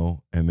we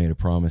know and made a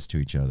promise to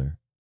each other.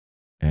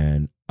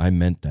 And I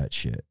meant that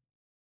shit.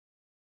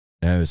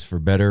 And it was for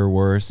better or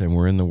worse, and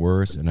we're in the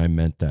worst, and I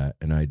meant that.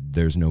 And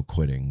there's no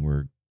quitting.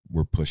 We're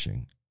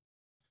pushing.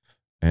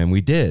 And we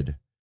did.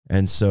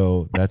 And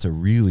so that's a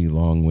really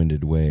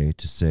long-winded way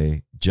to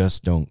say,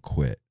 just don't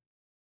quit,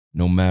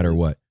 no matter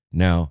what.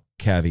 Now,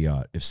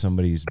 caveat, if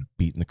somebody's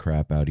beating the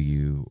crap out of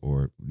you,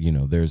 or, you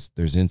know,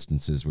 there's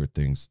instances where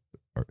things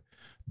are,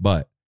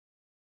 but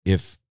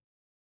if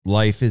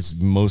life is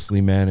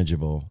mostly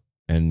manageable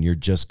and you're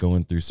just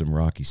going through some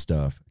rocky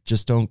stuff,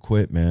 just don't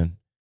quit, man.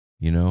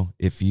 You know,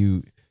 if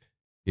you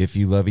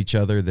love each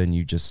other, then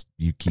you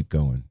keep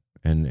going.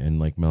 And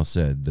like Mel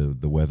said,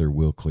 the weather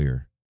will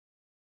clear.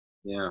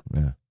 Yeah.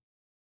 Yeah.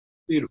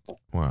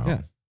 Beautiful. Wow.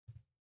 Yeah.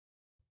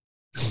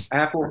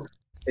 Apple,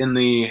 in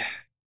the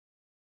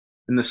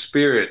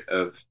spirit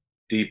of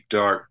deep,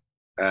 dark,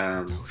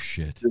 Oh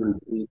shit.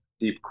 really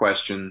deep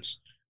questions,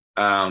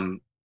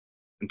 and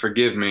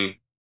forgive me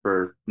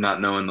for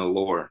not knowing the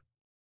lore.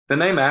 The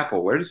name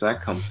Apple, where does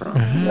that come from?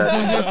 Is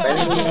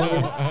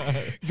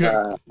that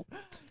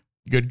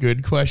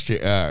Good question.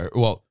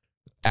 Well,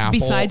 Apple.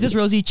 Besides his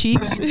rosy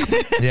cheeks.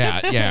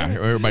 yeah,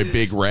 or my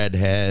big red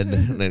head,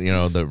 you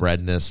know, the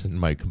redness in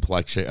my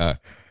complexion.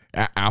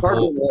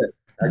 Apple.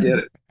 I get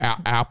it.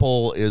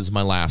 Apple is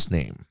my last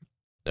name.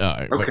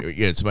 Okay.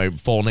 It's my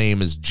full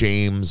name is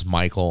James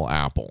Michael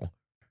Apple.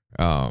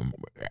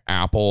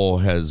 Apple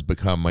has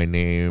become my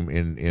name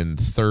in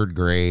third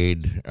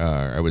grade.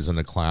 I was in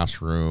a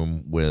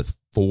classroom with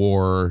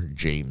 4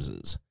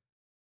 Jameses.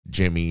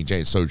 Jimmy,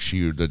 James. So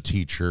the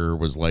teacher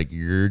was like,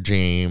 "You're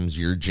James,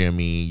 you're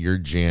Jimmy, you're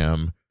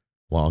Jim."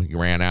 Well, you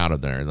ran out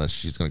of there unless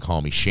she's going to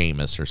call me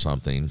Seamus or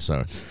something.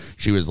 So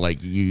she was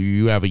like,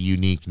 you have a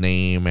unique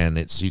name, and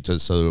it's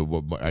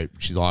so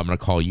she's like, "I'm going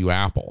to call you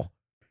Apple,"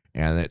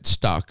 and it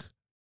stuck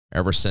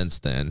ever since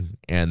then.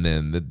 And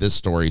then this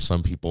story,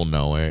 some people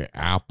know it.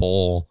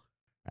 Apple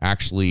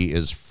actually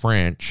is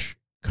French,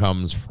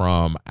 comes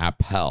from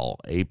appel,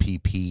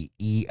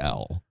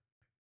 Appel.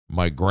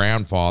 My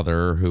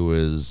grandfather, who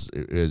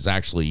is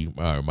actually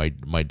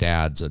my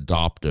dad's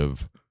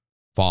adoptive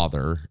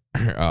father,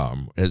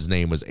 his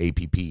name was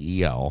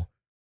Appel,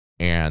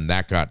 and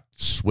that got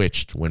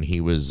switched when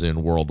he was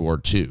in World War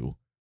II,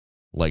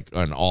 like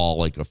on all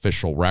like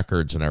official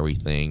records and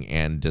everything,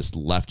 and just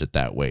left it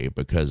that way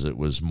because it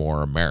was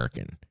more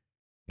American.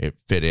 It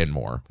fit in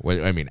more.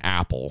 I mean,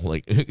 apple,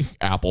 like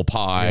apple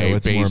pie, yeah,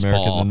 what's baseball.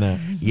 more American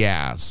than that?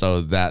 Yeah, so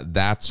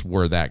that's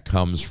where that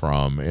comes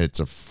from. It's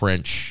a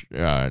French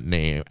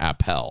name,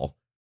 Appel,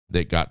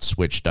 that got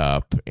switched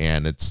up,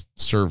 and it's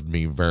served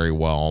me very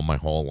well my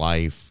whole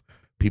life.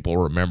 People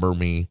remember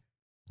me.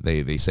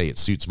 They say it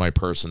suits my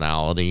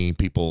personality.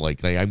 People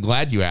I'm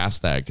glad you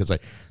asked that, because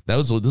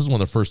this is one of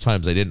the first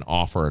times I didn't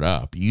offer it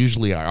up.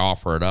 Usually I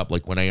offer it up.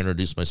 Like when I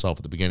introduce myself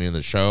at the beginning of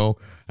the show,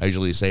 I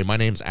usually say, "My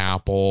name's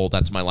Apple.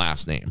 That's my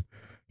last name.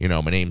 My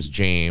name's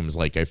James."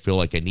 Like I feel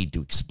like I need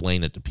to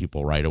explain it to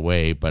people right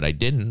away, but I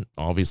didn't,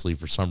 obviously,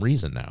 for some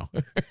reason now.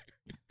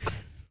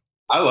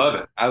 I love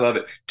it. I love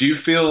it. Do you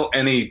feel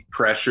any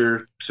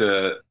pressure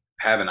to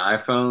have an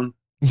iPhone?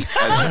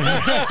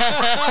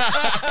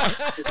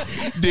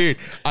 Dude,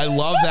 I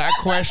love that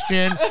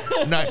question.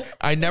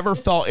 I never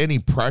felt any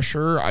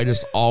pressure. I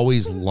just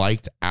always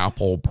liked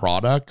Apple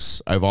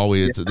products.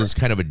 This is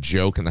kind of a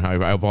joke, and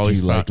I've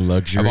always like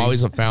luxury? I've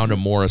always found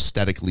them more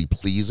aesthetically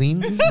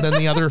pleasing than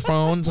the other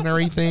phones and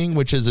everything,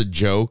 which is a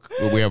joke.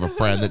 We have a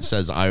friend that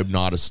says I'm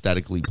not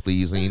aesthetically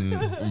pleasing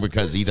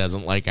because he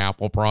doesn't like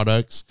Apple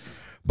products.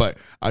 But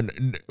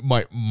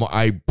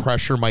I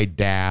pressure my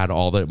dad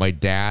all that. My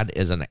dad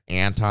is an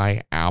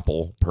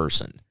anti-Apple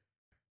person.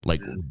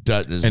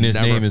 And his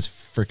name is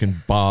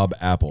freaking Bob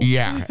Apple.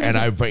 Yeah,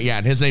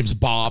 and his name's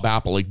Bob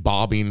Apple, like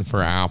bobbing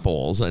for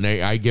apples. And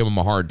I give him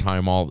a hard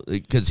time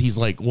because he's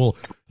like, "Well,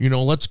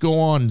 let's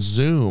go on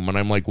Zoom," and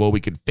I'm like, "Well, we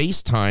could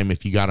FaceTime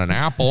if you got an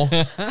Apple.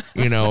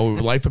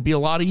 Life would be a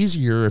lot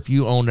easier if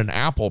you owned an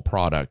Apple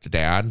product,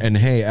 Dad." And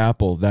hey,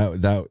 Apple,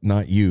 that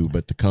not you,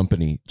 but the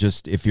company.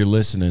 Just if you're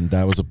listening,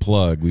 that was a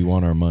plug. We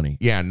want our money.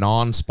 Yeah,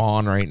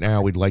 non-spawn right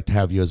now. We'd like to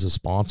have you as a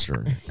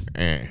sponsor.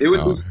 It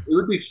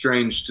would be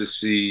strange to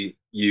see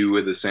you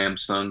with a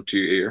Samsung to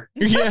your ear.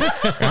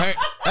 Yeah,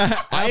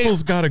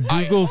 Apple's got a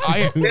Google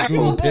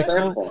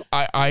Pixel.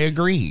 I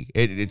agree.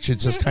 It's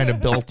just kind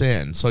of built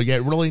in. So yeah,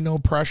 really no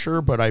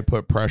pressure, but I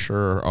put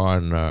pressure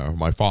on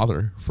my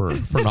father for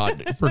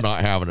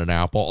not having an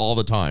Apple all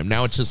the time.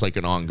 Now it's just like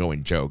an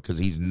ongoing joke because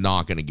he's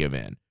not going to give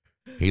in.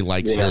 He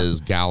likes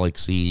his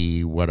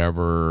Galaxy,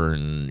 whatever,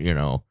 and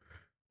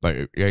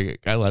But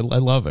I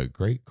love it.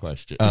 Great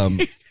question.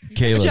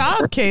 Caleb. Good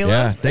job, Caleb.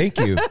 Yeah, thank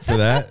you for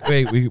that.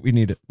 Wait, we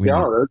need it. Those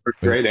are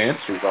great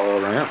answers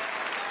all around.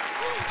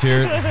 Let's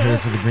hear it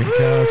for the green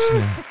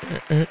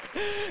couch.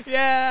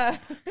 Yeah.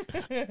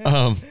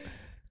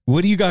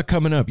 What do you got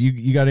coming up?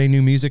 You got any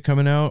new music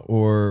coming out,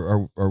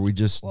 or are we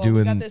just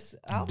doing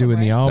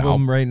the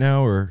album right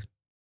now? Or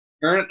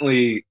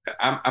currently,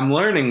 I'm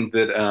learning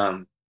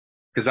that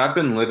because I've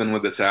been living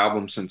with this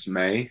album since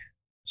May.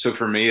 So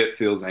for me, it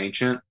feels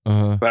ancient,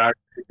 but I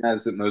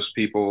recognize that most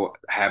people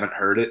haven't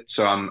heard it.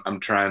 So I'm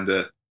trying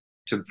to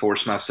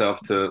force myself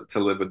to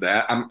live with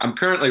that. I'm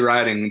currently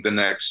writing the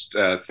next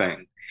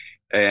thing,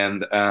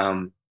 and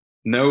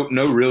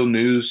no real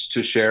news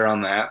to share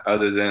on that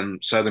other than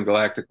Southern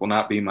Galactic will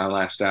not be my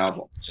last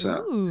album.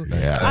 So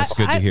yeah, that's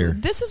good to hear.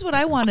 This is what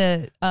I want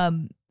to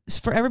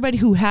for everybody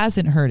who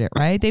hasn't heard it.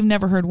 Right? They've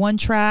never heard one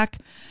track,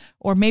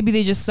 or maybe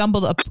they just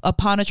stumbled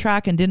upon a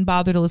track and didn't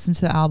bother to listen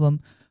to the album.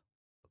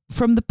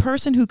 From the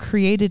person who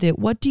created it,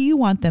 what do you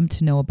want them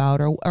to know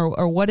about,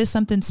 or what is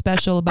something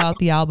special about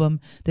the album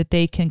that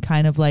they can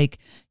kind of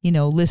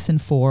listen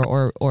for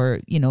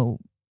or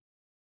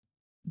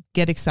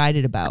get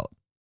excited about?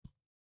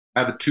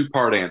 I have a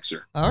 2-part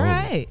answer. All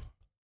right.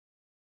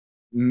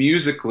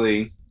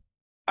 Musically,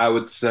 I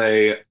would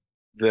say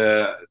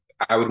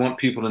I would want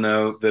people to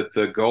know that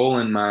the goal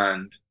in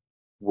mind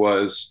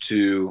was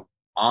to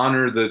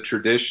honor the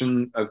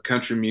tradition of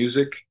country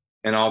music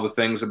and all the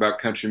things about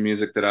country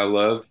music that I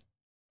love.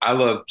 I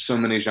love so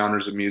many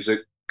genres of music.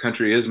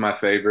 Country is my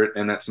favorite,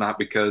 and that's not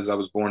because I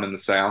was born in the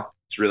South.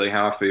 It's really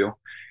how I feel.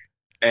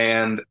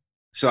 And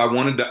so I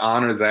wanted to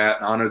honor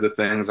that, honor the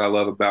things I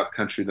love about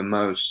country the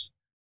most,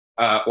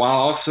 while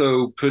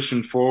also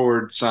pushing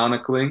forward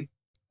sonically.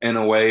 in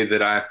a way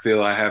that I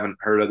feel I haven't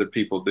heard other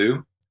people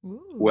do.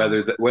 Ooh.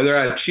 Whether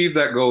I achieve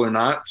that goal or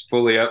not, it's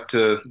fully up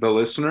to the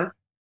listener.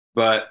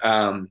 But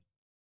I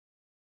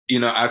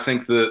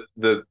think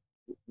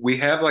we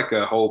have like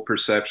a whole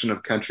perception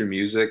of country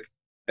music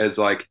as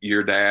like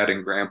your dad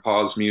and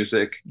grandpa's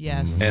music.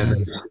 Yes.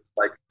 And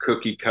like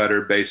cookie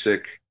cutter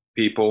basic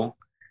people.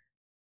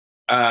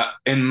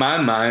 In my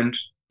mind,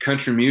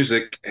 country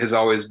music has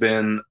always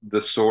been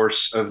the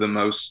source of the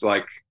most,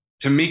 like,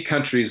 to me,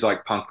 country is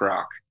like punk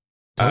rock.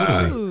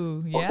 Totally.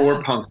 Ooh, yeah.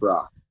 Or punk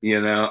rock,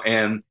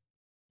 and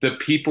the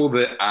people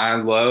that I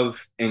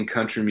love in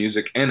country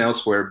music and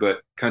elsewhere,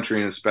 but country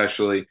and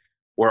especially,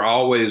 were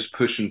always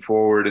pushing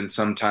forward in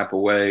some type of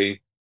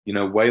way.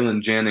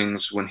 Waylon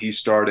Jennings, when he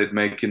started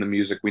making the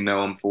music we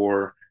know him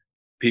for,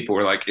 people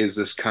were like, is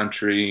this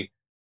country?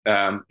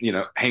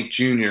 Hank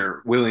Jr.,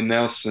 Willie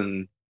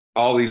Nelson,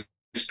 all these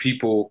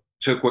people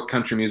took what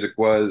country music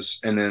was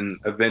and then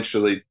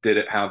eventually did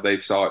it how they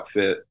saw it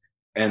fit.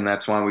 And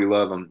that's why we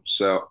love them.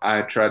 So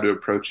I tried to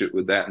approach it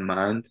with that in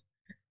mind.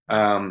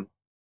 And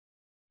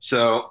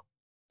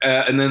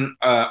then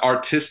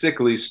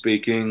artistically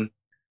speaking,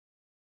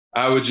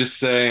 I would just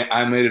say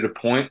I made it a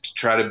point to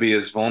try to be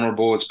as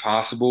vulnerable as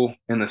possible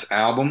in this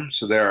album.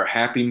 So there are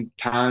happy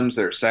times,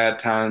 there are sad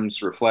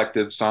times,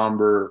 reflective,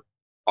 somber,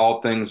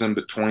 all things in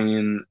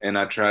between. And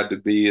I tried to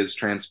be as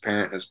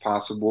transparent as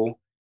possible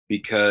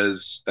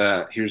because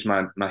here's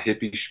my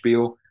hippie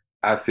spiel.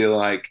 I feel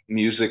like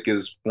music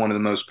is one of the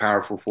most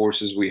powerful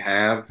forces we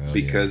have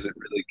because it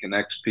really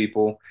connects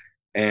people.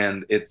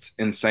 And it's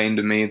insane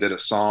to me that a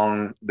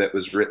song that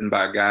was written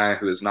by a guy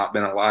who has not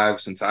been alive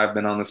since I've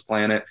been on this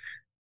planet,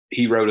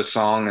 he wrote a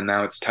song and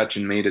now it's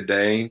touching me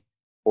today.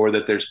 Or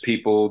that there's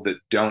people that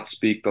don't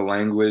speak the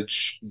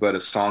language, but a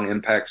song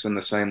impacts them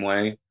the same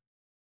way.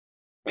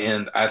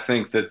 And I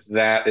think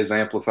that is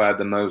amplified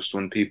the most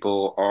when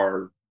people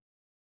are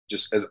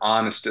just as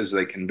honest as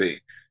they can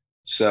be.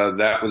 So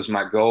that was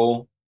my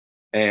goal,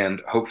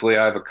 and hopefully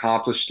I've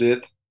accomplished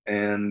it.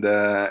 And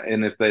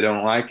if they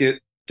don't like it,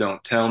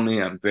 don't tell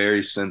me. I'm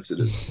very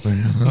sensitive.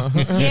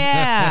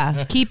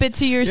 Yeah, keep it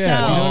to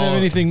yourself. Yeah, you don't have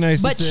anything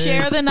nice but to say.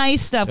 share the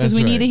nice stuff because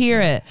we need to hear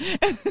it.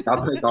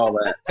 I'll take all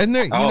that. And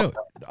there,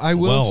 I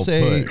will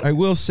say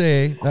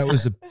that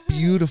was a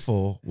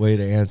beautiful way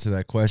to answer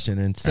that question.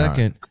 And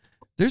second,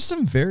 there's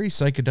some very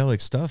psychedelic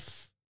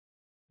stuff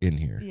in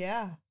here.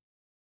 Yeah.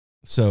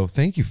 So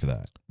thank you for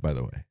that, by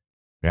the way.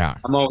 Yeah.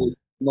 I'm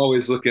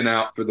always looking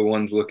out for the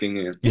ones looking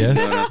in. Yes.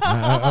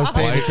 I was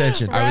paying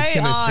attention. I was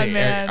going to say,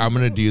 man. I'm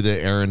going to do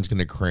that. Aaron's going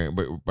to crank,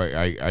 but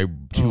I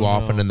too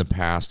often in the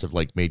past have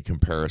like made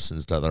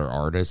comparisons to other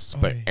artists,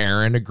 but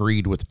Aaron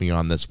agreed with me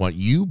on this one.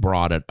 You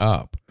brought it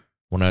up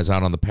when I was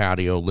out on the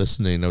patio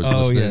listening. I was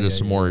listening to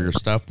some more of your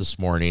stuff this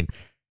morning,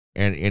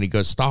 and he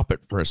goes, stop it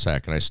for a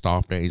second. I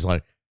stopped it. He's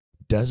like,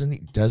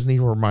 doesn't he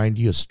remind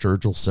you of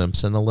Sturgill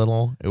Simpson a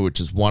little, which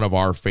is one of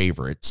our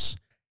favorites?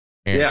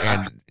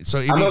 And so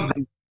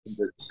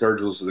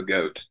Sturgill's the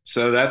GOAT.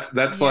 So that's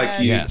like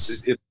you. Yes.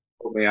 If you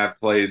told me I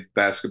played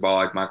basketball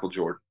like Michael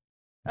Jordan.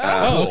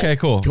 Okay,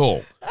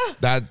 cool.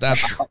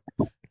 That's.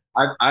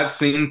 I've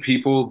seen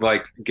people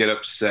like get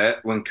upset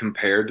when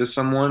compared to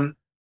someone.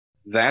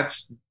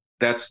 That's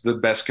the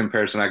best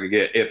comparison I could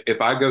get.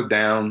 If I go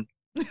down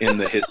in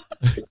the hit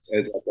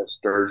as like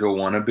a Sturgill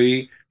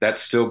wannabe,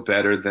 that's still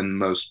better than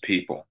most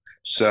people.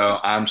 So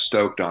I'm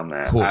stoked on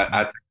that. Cool.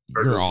 I think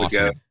You're Sturgill's the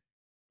GOAT.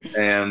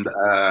 And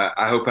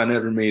I hope I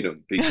never meet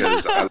him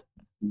because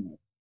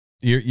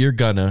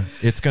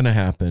it's gonna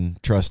happen.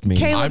 Trust me.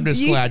 Caleb, I'm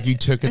just glad you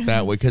took it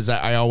that way because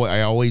I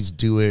always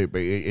do it.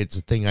 But it's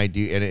a thing I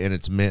do, and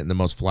it's meant in the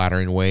most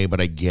flattering way.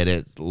 But I get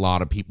it. A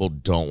lot of people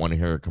don't want to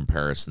hear a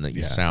comparison that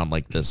you sound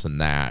like this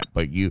and that.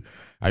 But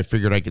I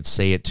figured I could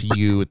say it to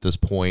you at this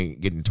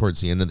point, getting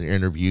towards the end of the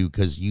interview,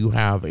 because you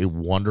have a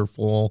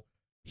wonderful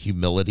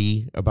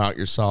humility about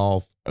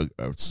yourself, a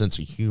sense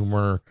of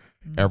humor,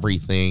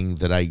 everything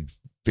that I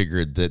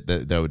figured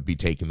that would be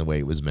taken the way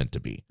it was meant to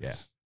be. Yeah.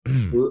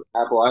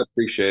 Apple, I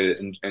appreciate it.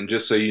 And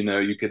just so you know,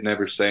 you could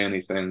never say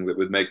anything that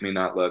would make me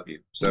not love you.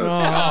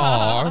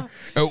 So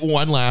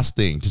one last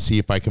thing to see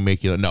if I can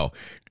make you know.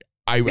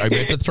 I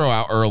meant to throw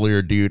out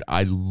earlier, dude.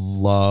 I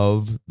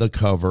love the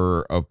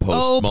cover of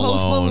Post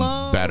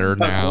Malone's "Better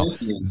Now."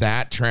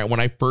 That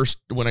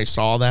when I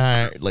saw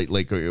that,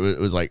 like it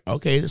was like,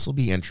 okay, this will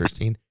be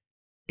interesting.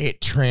 It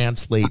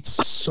translates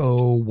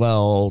so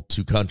well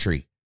to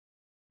country.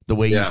 The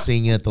way you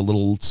sing it, the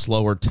little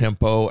slower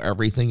tempo,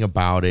 everything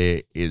about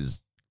it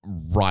is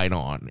right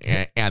on.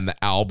 And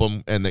the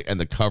album and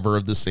the cover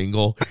of the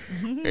single,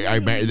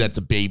 that's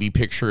a baby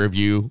picture of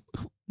you.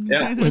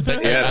 Yeah.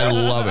 I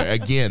love it.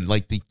 Again,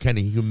 like the kind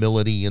of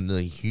humility and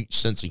the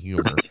sense of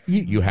humor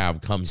you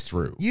have comes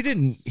through. You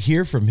didn't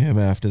hear from him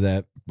after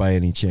that by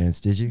any chance,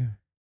 did you?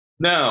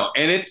 No,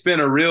 and it's been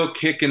a real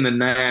kick in the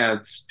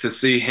nads to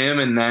see him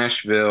in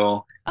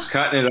Nashville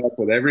cutting it up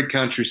with every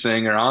country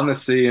singer on the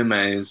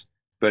CMAs.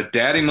 But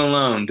Daddy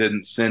Malone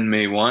didn't send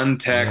me one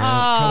text.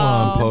 Come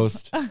on,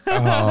 Post.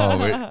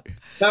 No,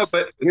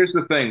 but here's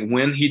the thing.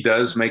 When he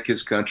does make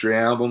his country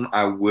album,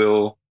 I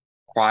will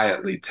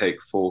quietly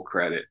take full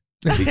credit.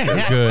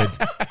 Good.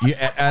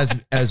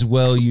 As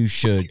well you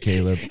should,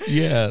 Caleb.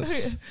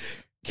 Yes.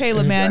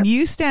 Caleb, man,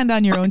 you stand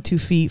on your own 2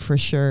 feet for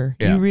sure.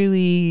 Yeah. You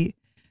really,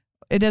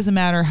 it doesn't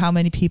matter how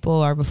many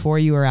people are before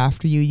you or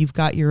after you. You've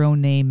got your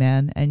own name,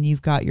 man, and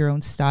you've got your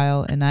own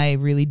style, and I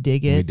really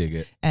dig it. We dig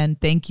it. And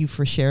thank you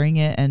for sharing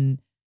it, and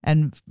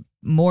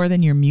more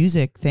than your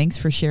music, thanks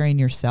for sharing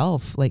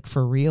yourself, like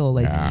for real.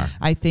 Like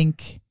I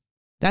think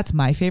that's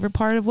my favorite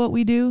part of what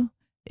we do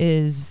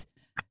is,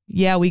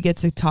 yeah, we get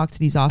to talk to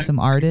these awesome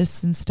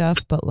artists and stuff,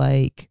 but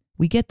like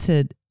we get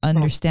to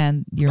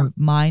understand your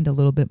mind a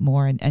little bit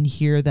more and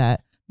hear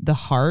that the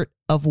heart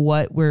of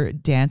what we're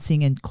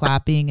dancing and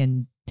clapping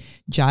and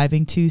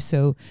jiving to.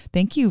 So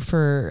thank you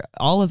for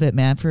all of it,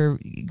 man, for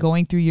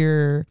going through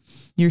your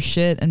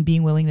shit and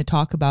being willing to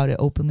talk about it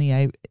openly.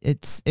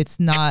 It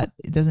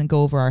doesn't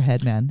go over our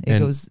head, man. It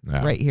goes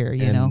right here,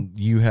 you know.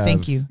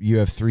 Thank you. You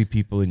have 3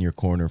 people in your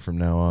corner from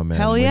now on, man.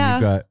 Hell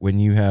yeah. When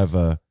you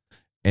have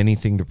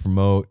anything to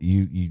promote,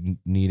 you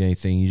need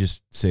anything, you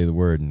just say the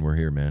word and we're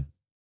here, man.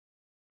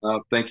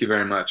 Thank you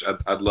very much.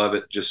 I'd love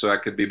it just so I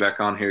could be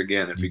back on here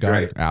again. It'd be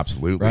great.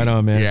 Absolutely. Right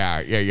on, man. Yeah.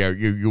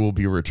 You will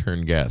be a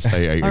return guest.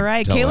 All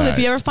right, Caleb, if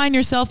you ever find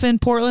yourself in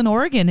Portland,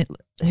 Oregon,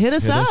 hit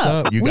us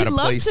up. You got We'd a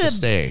place to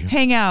stay.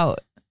 Hang out.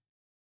 At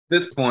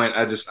this point,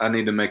 I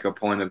need to make a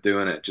point of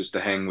doing it just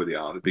to hang with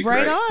y'all. It'd be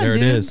right great. on, there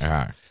dude. It is.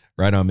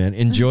 Right on, man.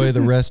 Enjoy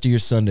the rest of your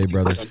Sunday,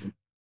 brother.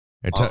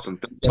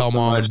 Awesome. Tell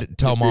mom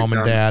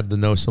and dad the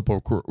No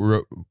Simple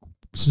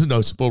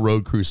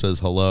Road crew says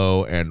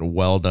hello and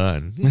well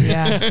done.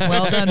 Yeah,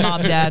 well done,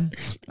 mom, dad.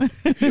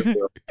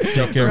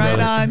 Take care, right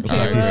brother. on,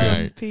 Talk to you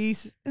soon.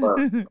 Peace.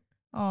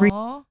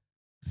 Aww.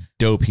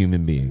 Dope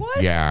human being.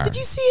 What? Yeah. Did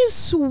you see his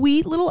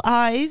sweet little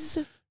eyes?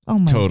 Oh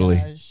my Totally.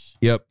 gosh.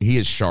 Yep, he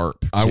is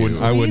sharp. I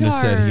wouldn't have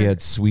said he Sweetheart.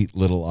 had sweet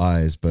little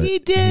eyes, but He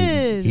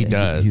did. He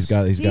does. He's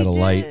got He a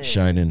light did.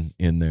 shining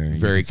in there. You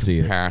Very can see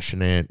it.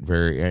 compassionate,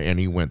 and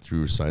he went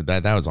through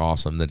that was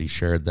awesome that he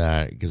shared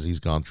that because he's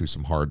gone through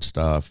some hard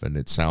stuff, and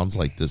it sounds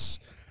like this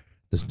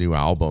new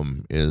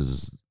album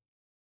is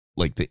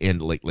like the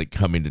end, like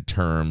coming to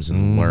terms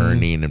and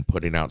learning and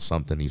putting out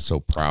something he's so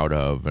proud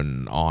of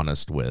and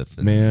honest with.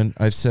 And Man,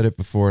 I've said it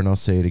before and I'll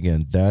say it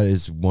again. That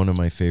is one of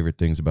my favorite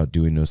things about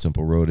doing No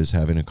Simple Road is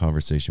having a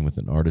conversation with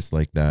an artist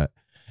like that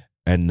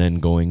and then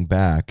going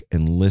back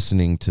and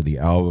listening to the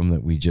album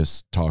that we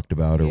just talked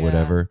about or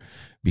whatever,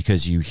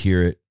 because you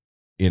hear it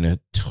in a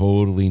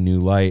totally new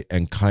light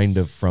and kind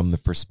of from the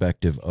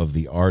perspective of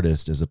the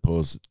artist as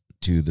opposed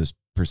to this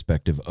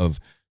perspective of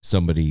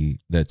somebody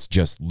that's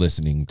just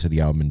listening to the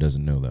album and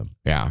doesn't know them.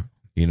 Yeah.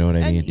 You know what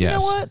I mean? You know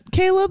what,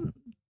 Caleb?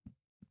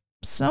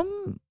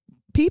 Some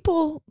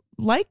people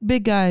like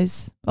big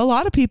guys. A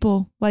lot of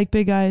people like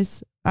big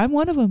guys. I'm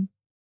one of them.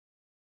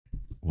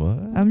 What?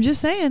 I'm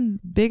just saying,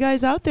 big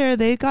guys out there,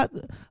 they got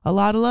a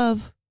lot of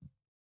love.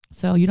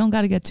 So you don't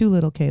got to get too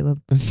little,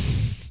 Caleb.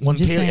 One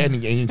Just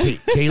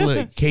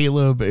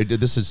Caleb,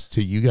 this is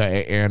to you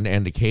guys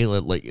and to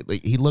Caleb. Like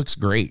he looks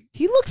great.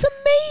 He looks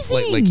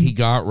amazing. Like he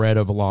got rid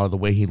of a lot of the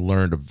way he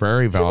learned a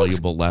very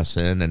valuable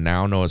lesson and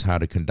now knows how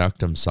to conduct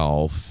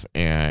himself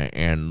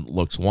and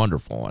looks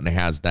wonderful and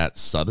has that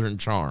Southern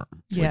charm.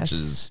 Yes. Which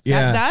is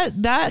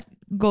that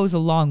goes a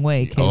long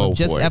way, Caleb.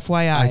 Just boy.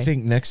 FYI. I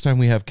think next time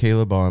we have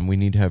Caleb on, we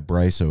need to have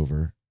Bryce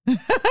over.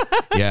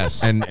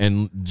 yes.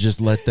 And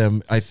just let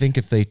them, I think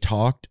if they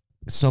talked,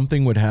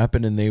 something would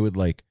happen and they would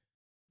like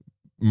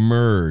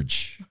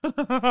merge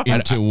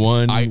into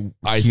one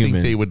I human.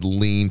 think they would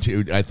lean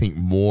to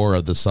more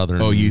of the Southern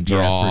draw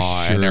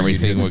for sure. and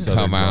everything would Southern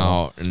come draw.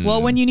 out. And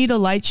well, when you need a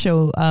light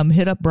show,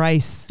 hit up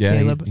Bryce, Yeah,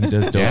 Caleb. he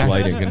does dope yeah,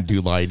 lighting. can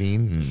do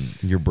lighting.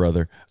 Your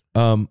brother.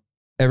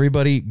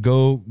 Everybody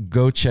go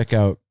check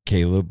out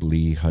Caleb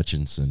Lee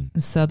Hutchinson.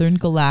 Southern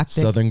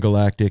Galactic. Southern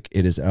Galactic.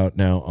 It is out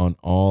now on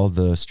all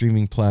the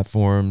streaming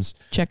platforms.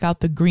 Check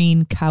out the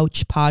Green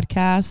Couch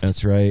podcast.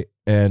 That's right.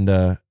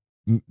 And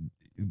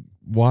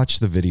watch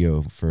the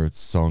video for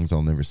Songs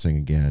I'll Never Sing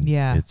Again.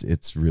 Yeah.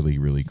 It's really,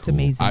 really cool. It's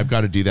amazing. I've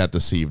got to do that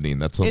this evening.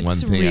 That's the It's one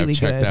thing really I've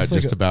checked good. out It's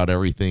like just about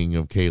everything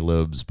of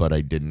Caleb's, but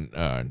I didn't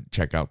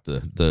check out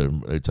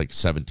the it's like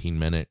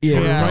 17-minute. Yeah,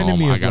 it Yeah. reminded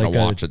me I of gotta like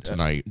watch it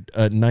tonight.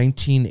 a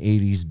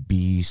 1980s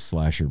B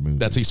slasher movie.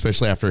 That's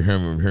especially after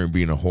him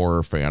being a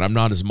horror fan. I'm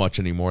not as much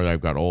anymore that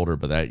I've got older,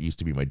 but that used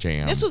to be my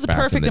jam. This was a back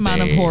in perfect the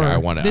amount of day. horror.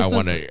 I'm This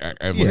was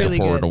looking really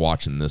forward good. to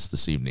watching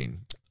this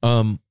evening.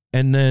 And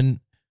then,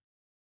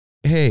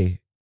 hey,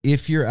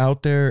 if you're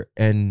out there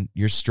and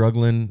you're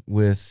struggling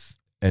with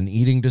an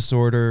eating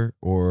disorder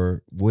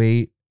or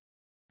weight,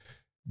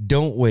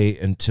 don't wait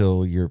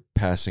until you're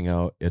passing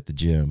out at the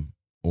gym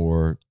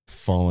or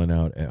falling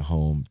out at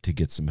home to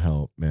get some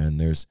help, man.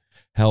 There's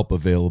help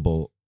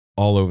available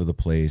all over the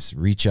place.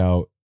 Reach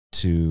out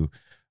to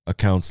a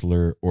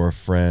counselor or a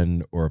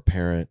friend or a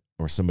parent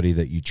or somebody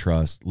that you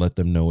trust. Let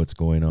them know what's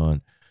going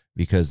on,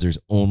 because there's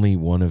only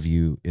one of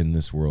you in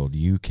this world.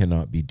 You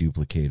cannot be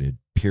duplicated,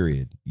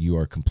 period. You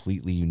are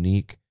completely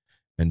unique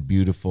and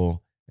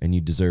beautiful, and you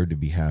deserve to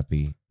be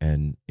happy.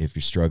 And if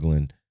you're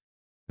struggling,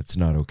 it's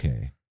not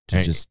okay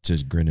to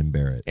just grin and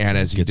bear it. And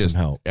so as you get some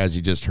help. as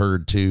you just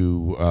heard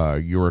too,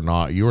 you are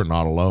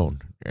not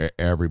alone.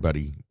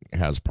 Everybody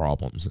has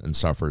problems and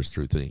suffers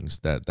through things.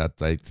 That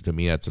to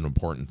me, that's an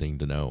important thing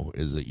to know,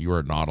 is that you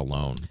are not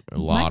alone.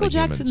 Michael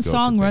Jackson's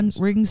song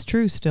rings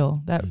true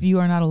still. That "You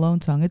Are Not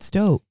Alone" song. It's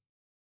dope.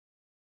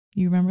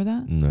 You remember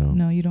that?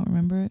 No, you don't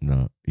remember it.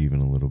 Not even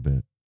a little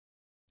bit.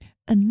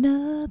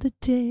 Another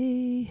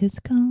day has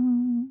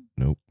come.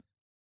 Nope.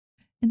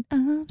 And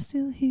I'm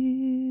still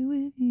here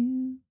with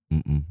you.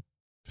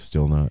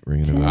 Still not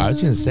ringing a bell. I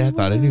was going to say, I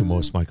thought I knew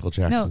most Michael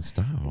Jackson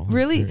style.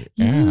 Really?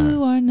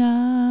 You are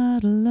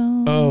not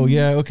alone. Oh,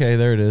 yeah. Okay,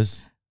 there it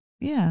is.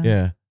 Yeah.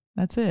 Yeah.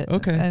 That's it.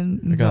 Okay.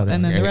 And, I got it.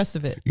 And then the rest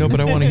of it. No, but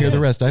I want to hear the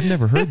rest. I've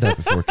never heard that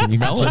before. Can you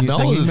continue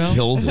singing, just Mel?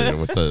 kills it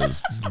with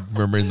those,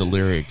 remembering the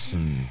lyrics.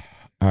 And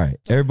all right,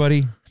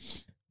 everybody,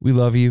 we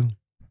love you.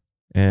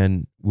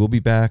 And we'll be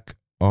back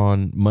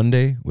on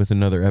Monday with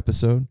another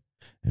episode.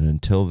 And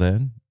until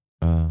then,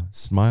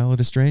 smile at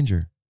a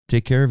stranger.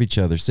 Take care of each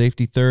other.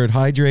 Safety third.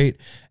 Hydrate.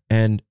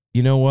 And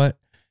you know what?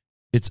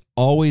 It's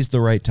always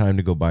the right time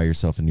to go buy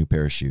yourself a new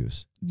pair of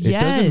shoes.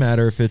 Yes. It doesn't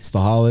matter if it's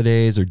the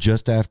holidays or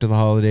just after the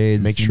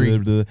holidays. make sure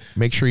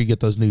you get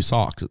those new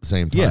socks at the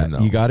same time. Yeah, though.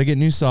 you got to get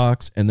new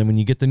socks. And then when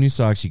you get the new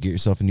socks, you get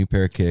yourself a new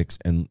pair of kicks.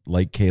 And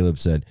like Caleb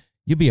said,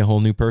 you'll be a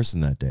whole new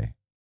person that day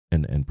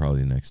and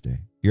probably the next day.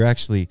 You're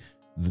actually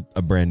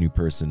a brand new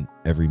person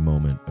every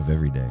moment of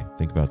every day.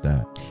 Think about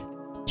that.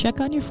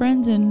 Check on your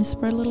friends and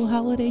spread a little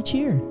holiday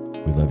cheer.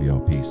 We love you all.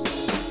 Peace.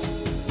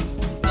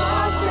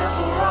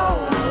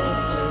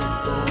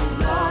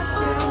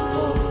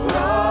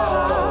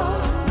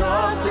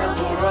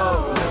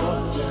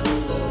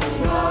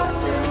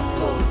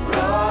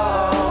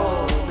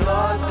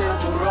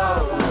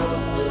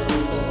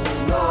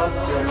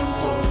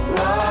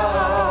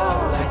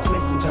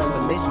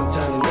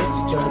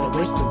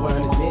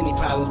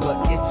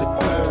 But it's a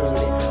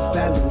burden.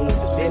 Family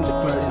needs has been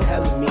deferred, and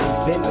hell means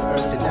been the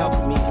earth, and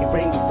alchemy can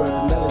bring the birth,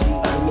 the melody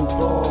of a new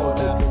born.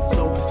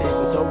 So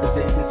persistent, so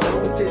resistant, so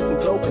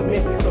insistent, so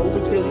commitment, so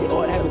resilient,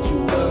 or haven't you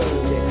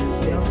learned it?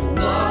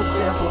 One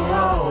simple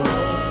road.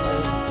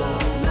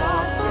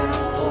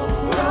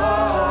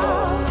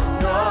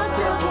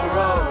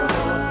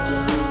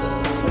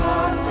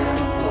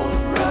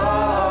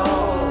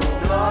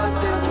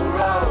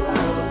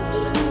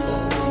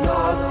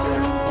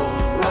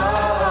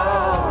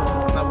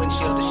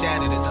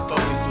 Shattered as I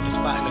focus through the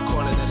spot in the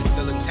corner that is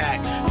still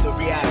intact. The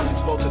react is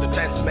both a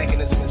defense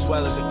mechanism as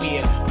well as a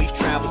fear. We've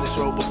traveled this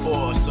road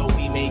before, so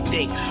we may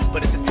think,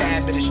 but it's a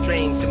tad bit of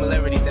strange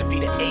similarities that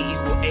feed an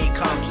A=A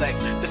complex.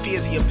 The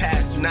fears of your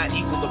past do not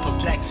equal the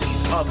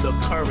perplexities of the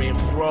current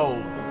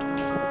road.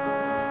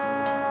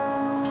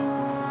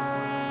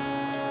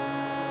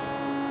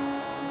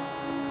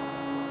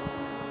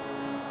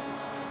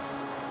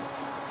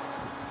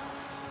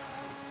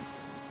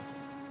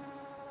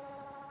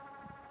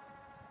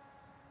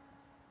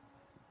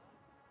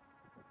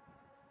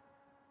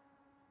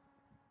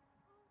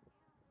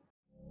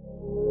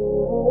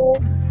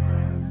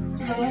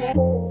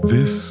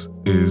 This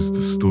is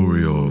the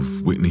story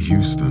of Whitney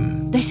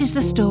Houston. This is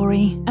the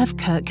story of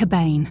Kurt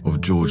Cobain.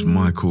 Of George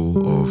Michael,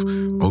 of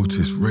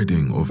Otis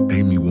Redding, of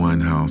Amy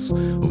Winehouse,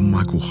 of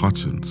Michael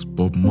Hutchins,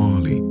 Bob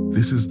Marley.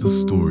 This is the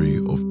story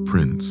of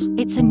Prince.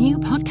 It's a new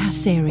podcast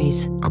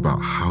series about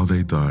how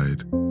they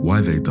died,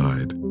 why they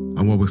died,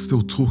 and why we're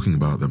still talking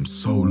about them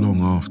so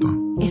long after.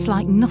 It's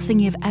like nothing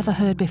you've ever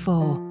heard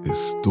before. It's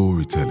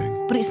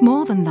storytelling. But it's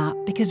more than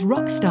that, because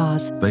rock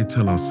stars, they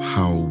tell us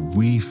how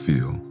we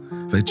feel.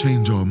 They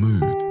change our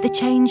mood. They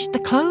change the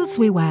clothes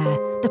we wear,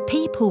 the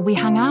people we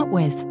hang out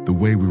with, the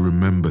way we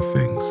remember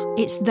things.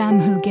 It's them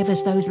who give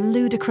us those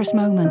ludicrous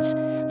moments,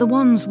 the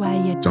ones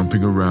where you're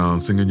jumping around,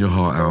 singing your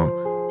heart out,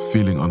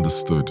 feeling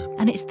understood.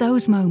 And it's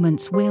those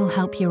moments we'll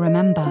help you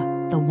remember,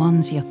 the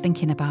ones you're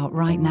thinking about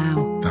right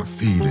now. That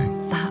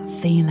feeling. That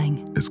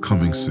feeling. It's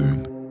coming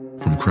soon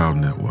from Crowd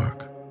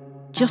Network.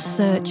 Just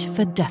search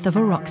for Death of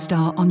a Rock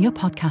Star on your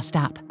podcast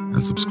app.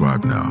 And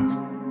subscribe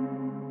now.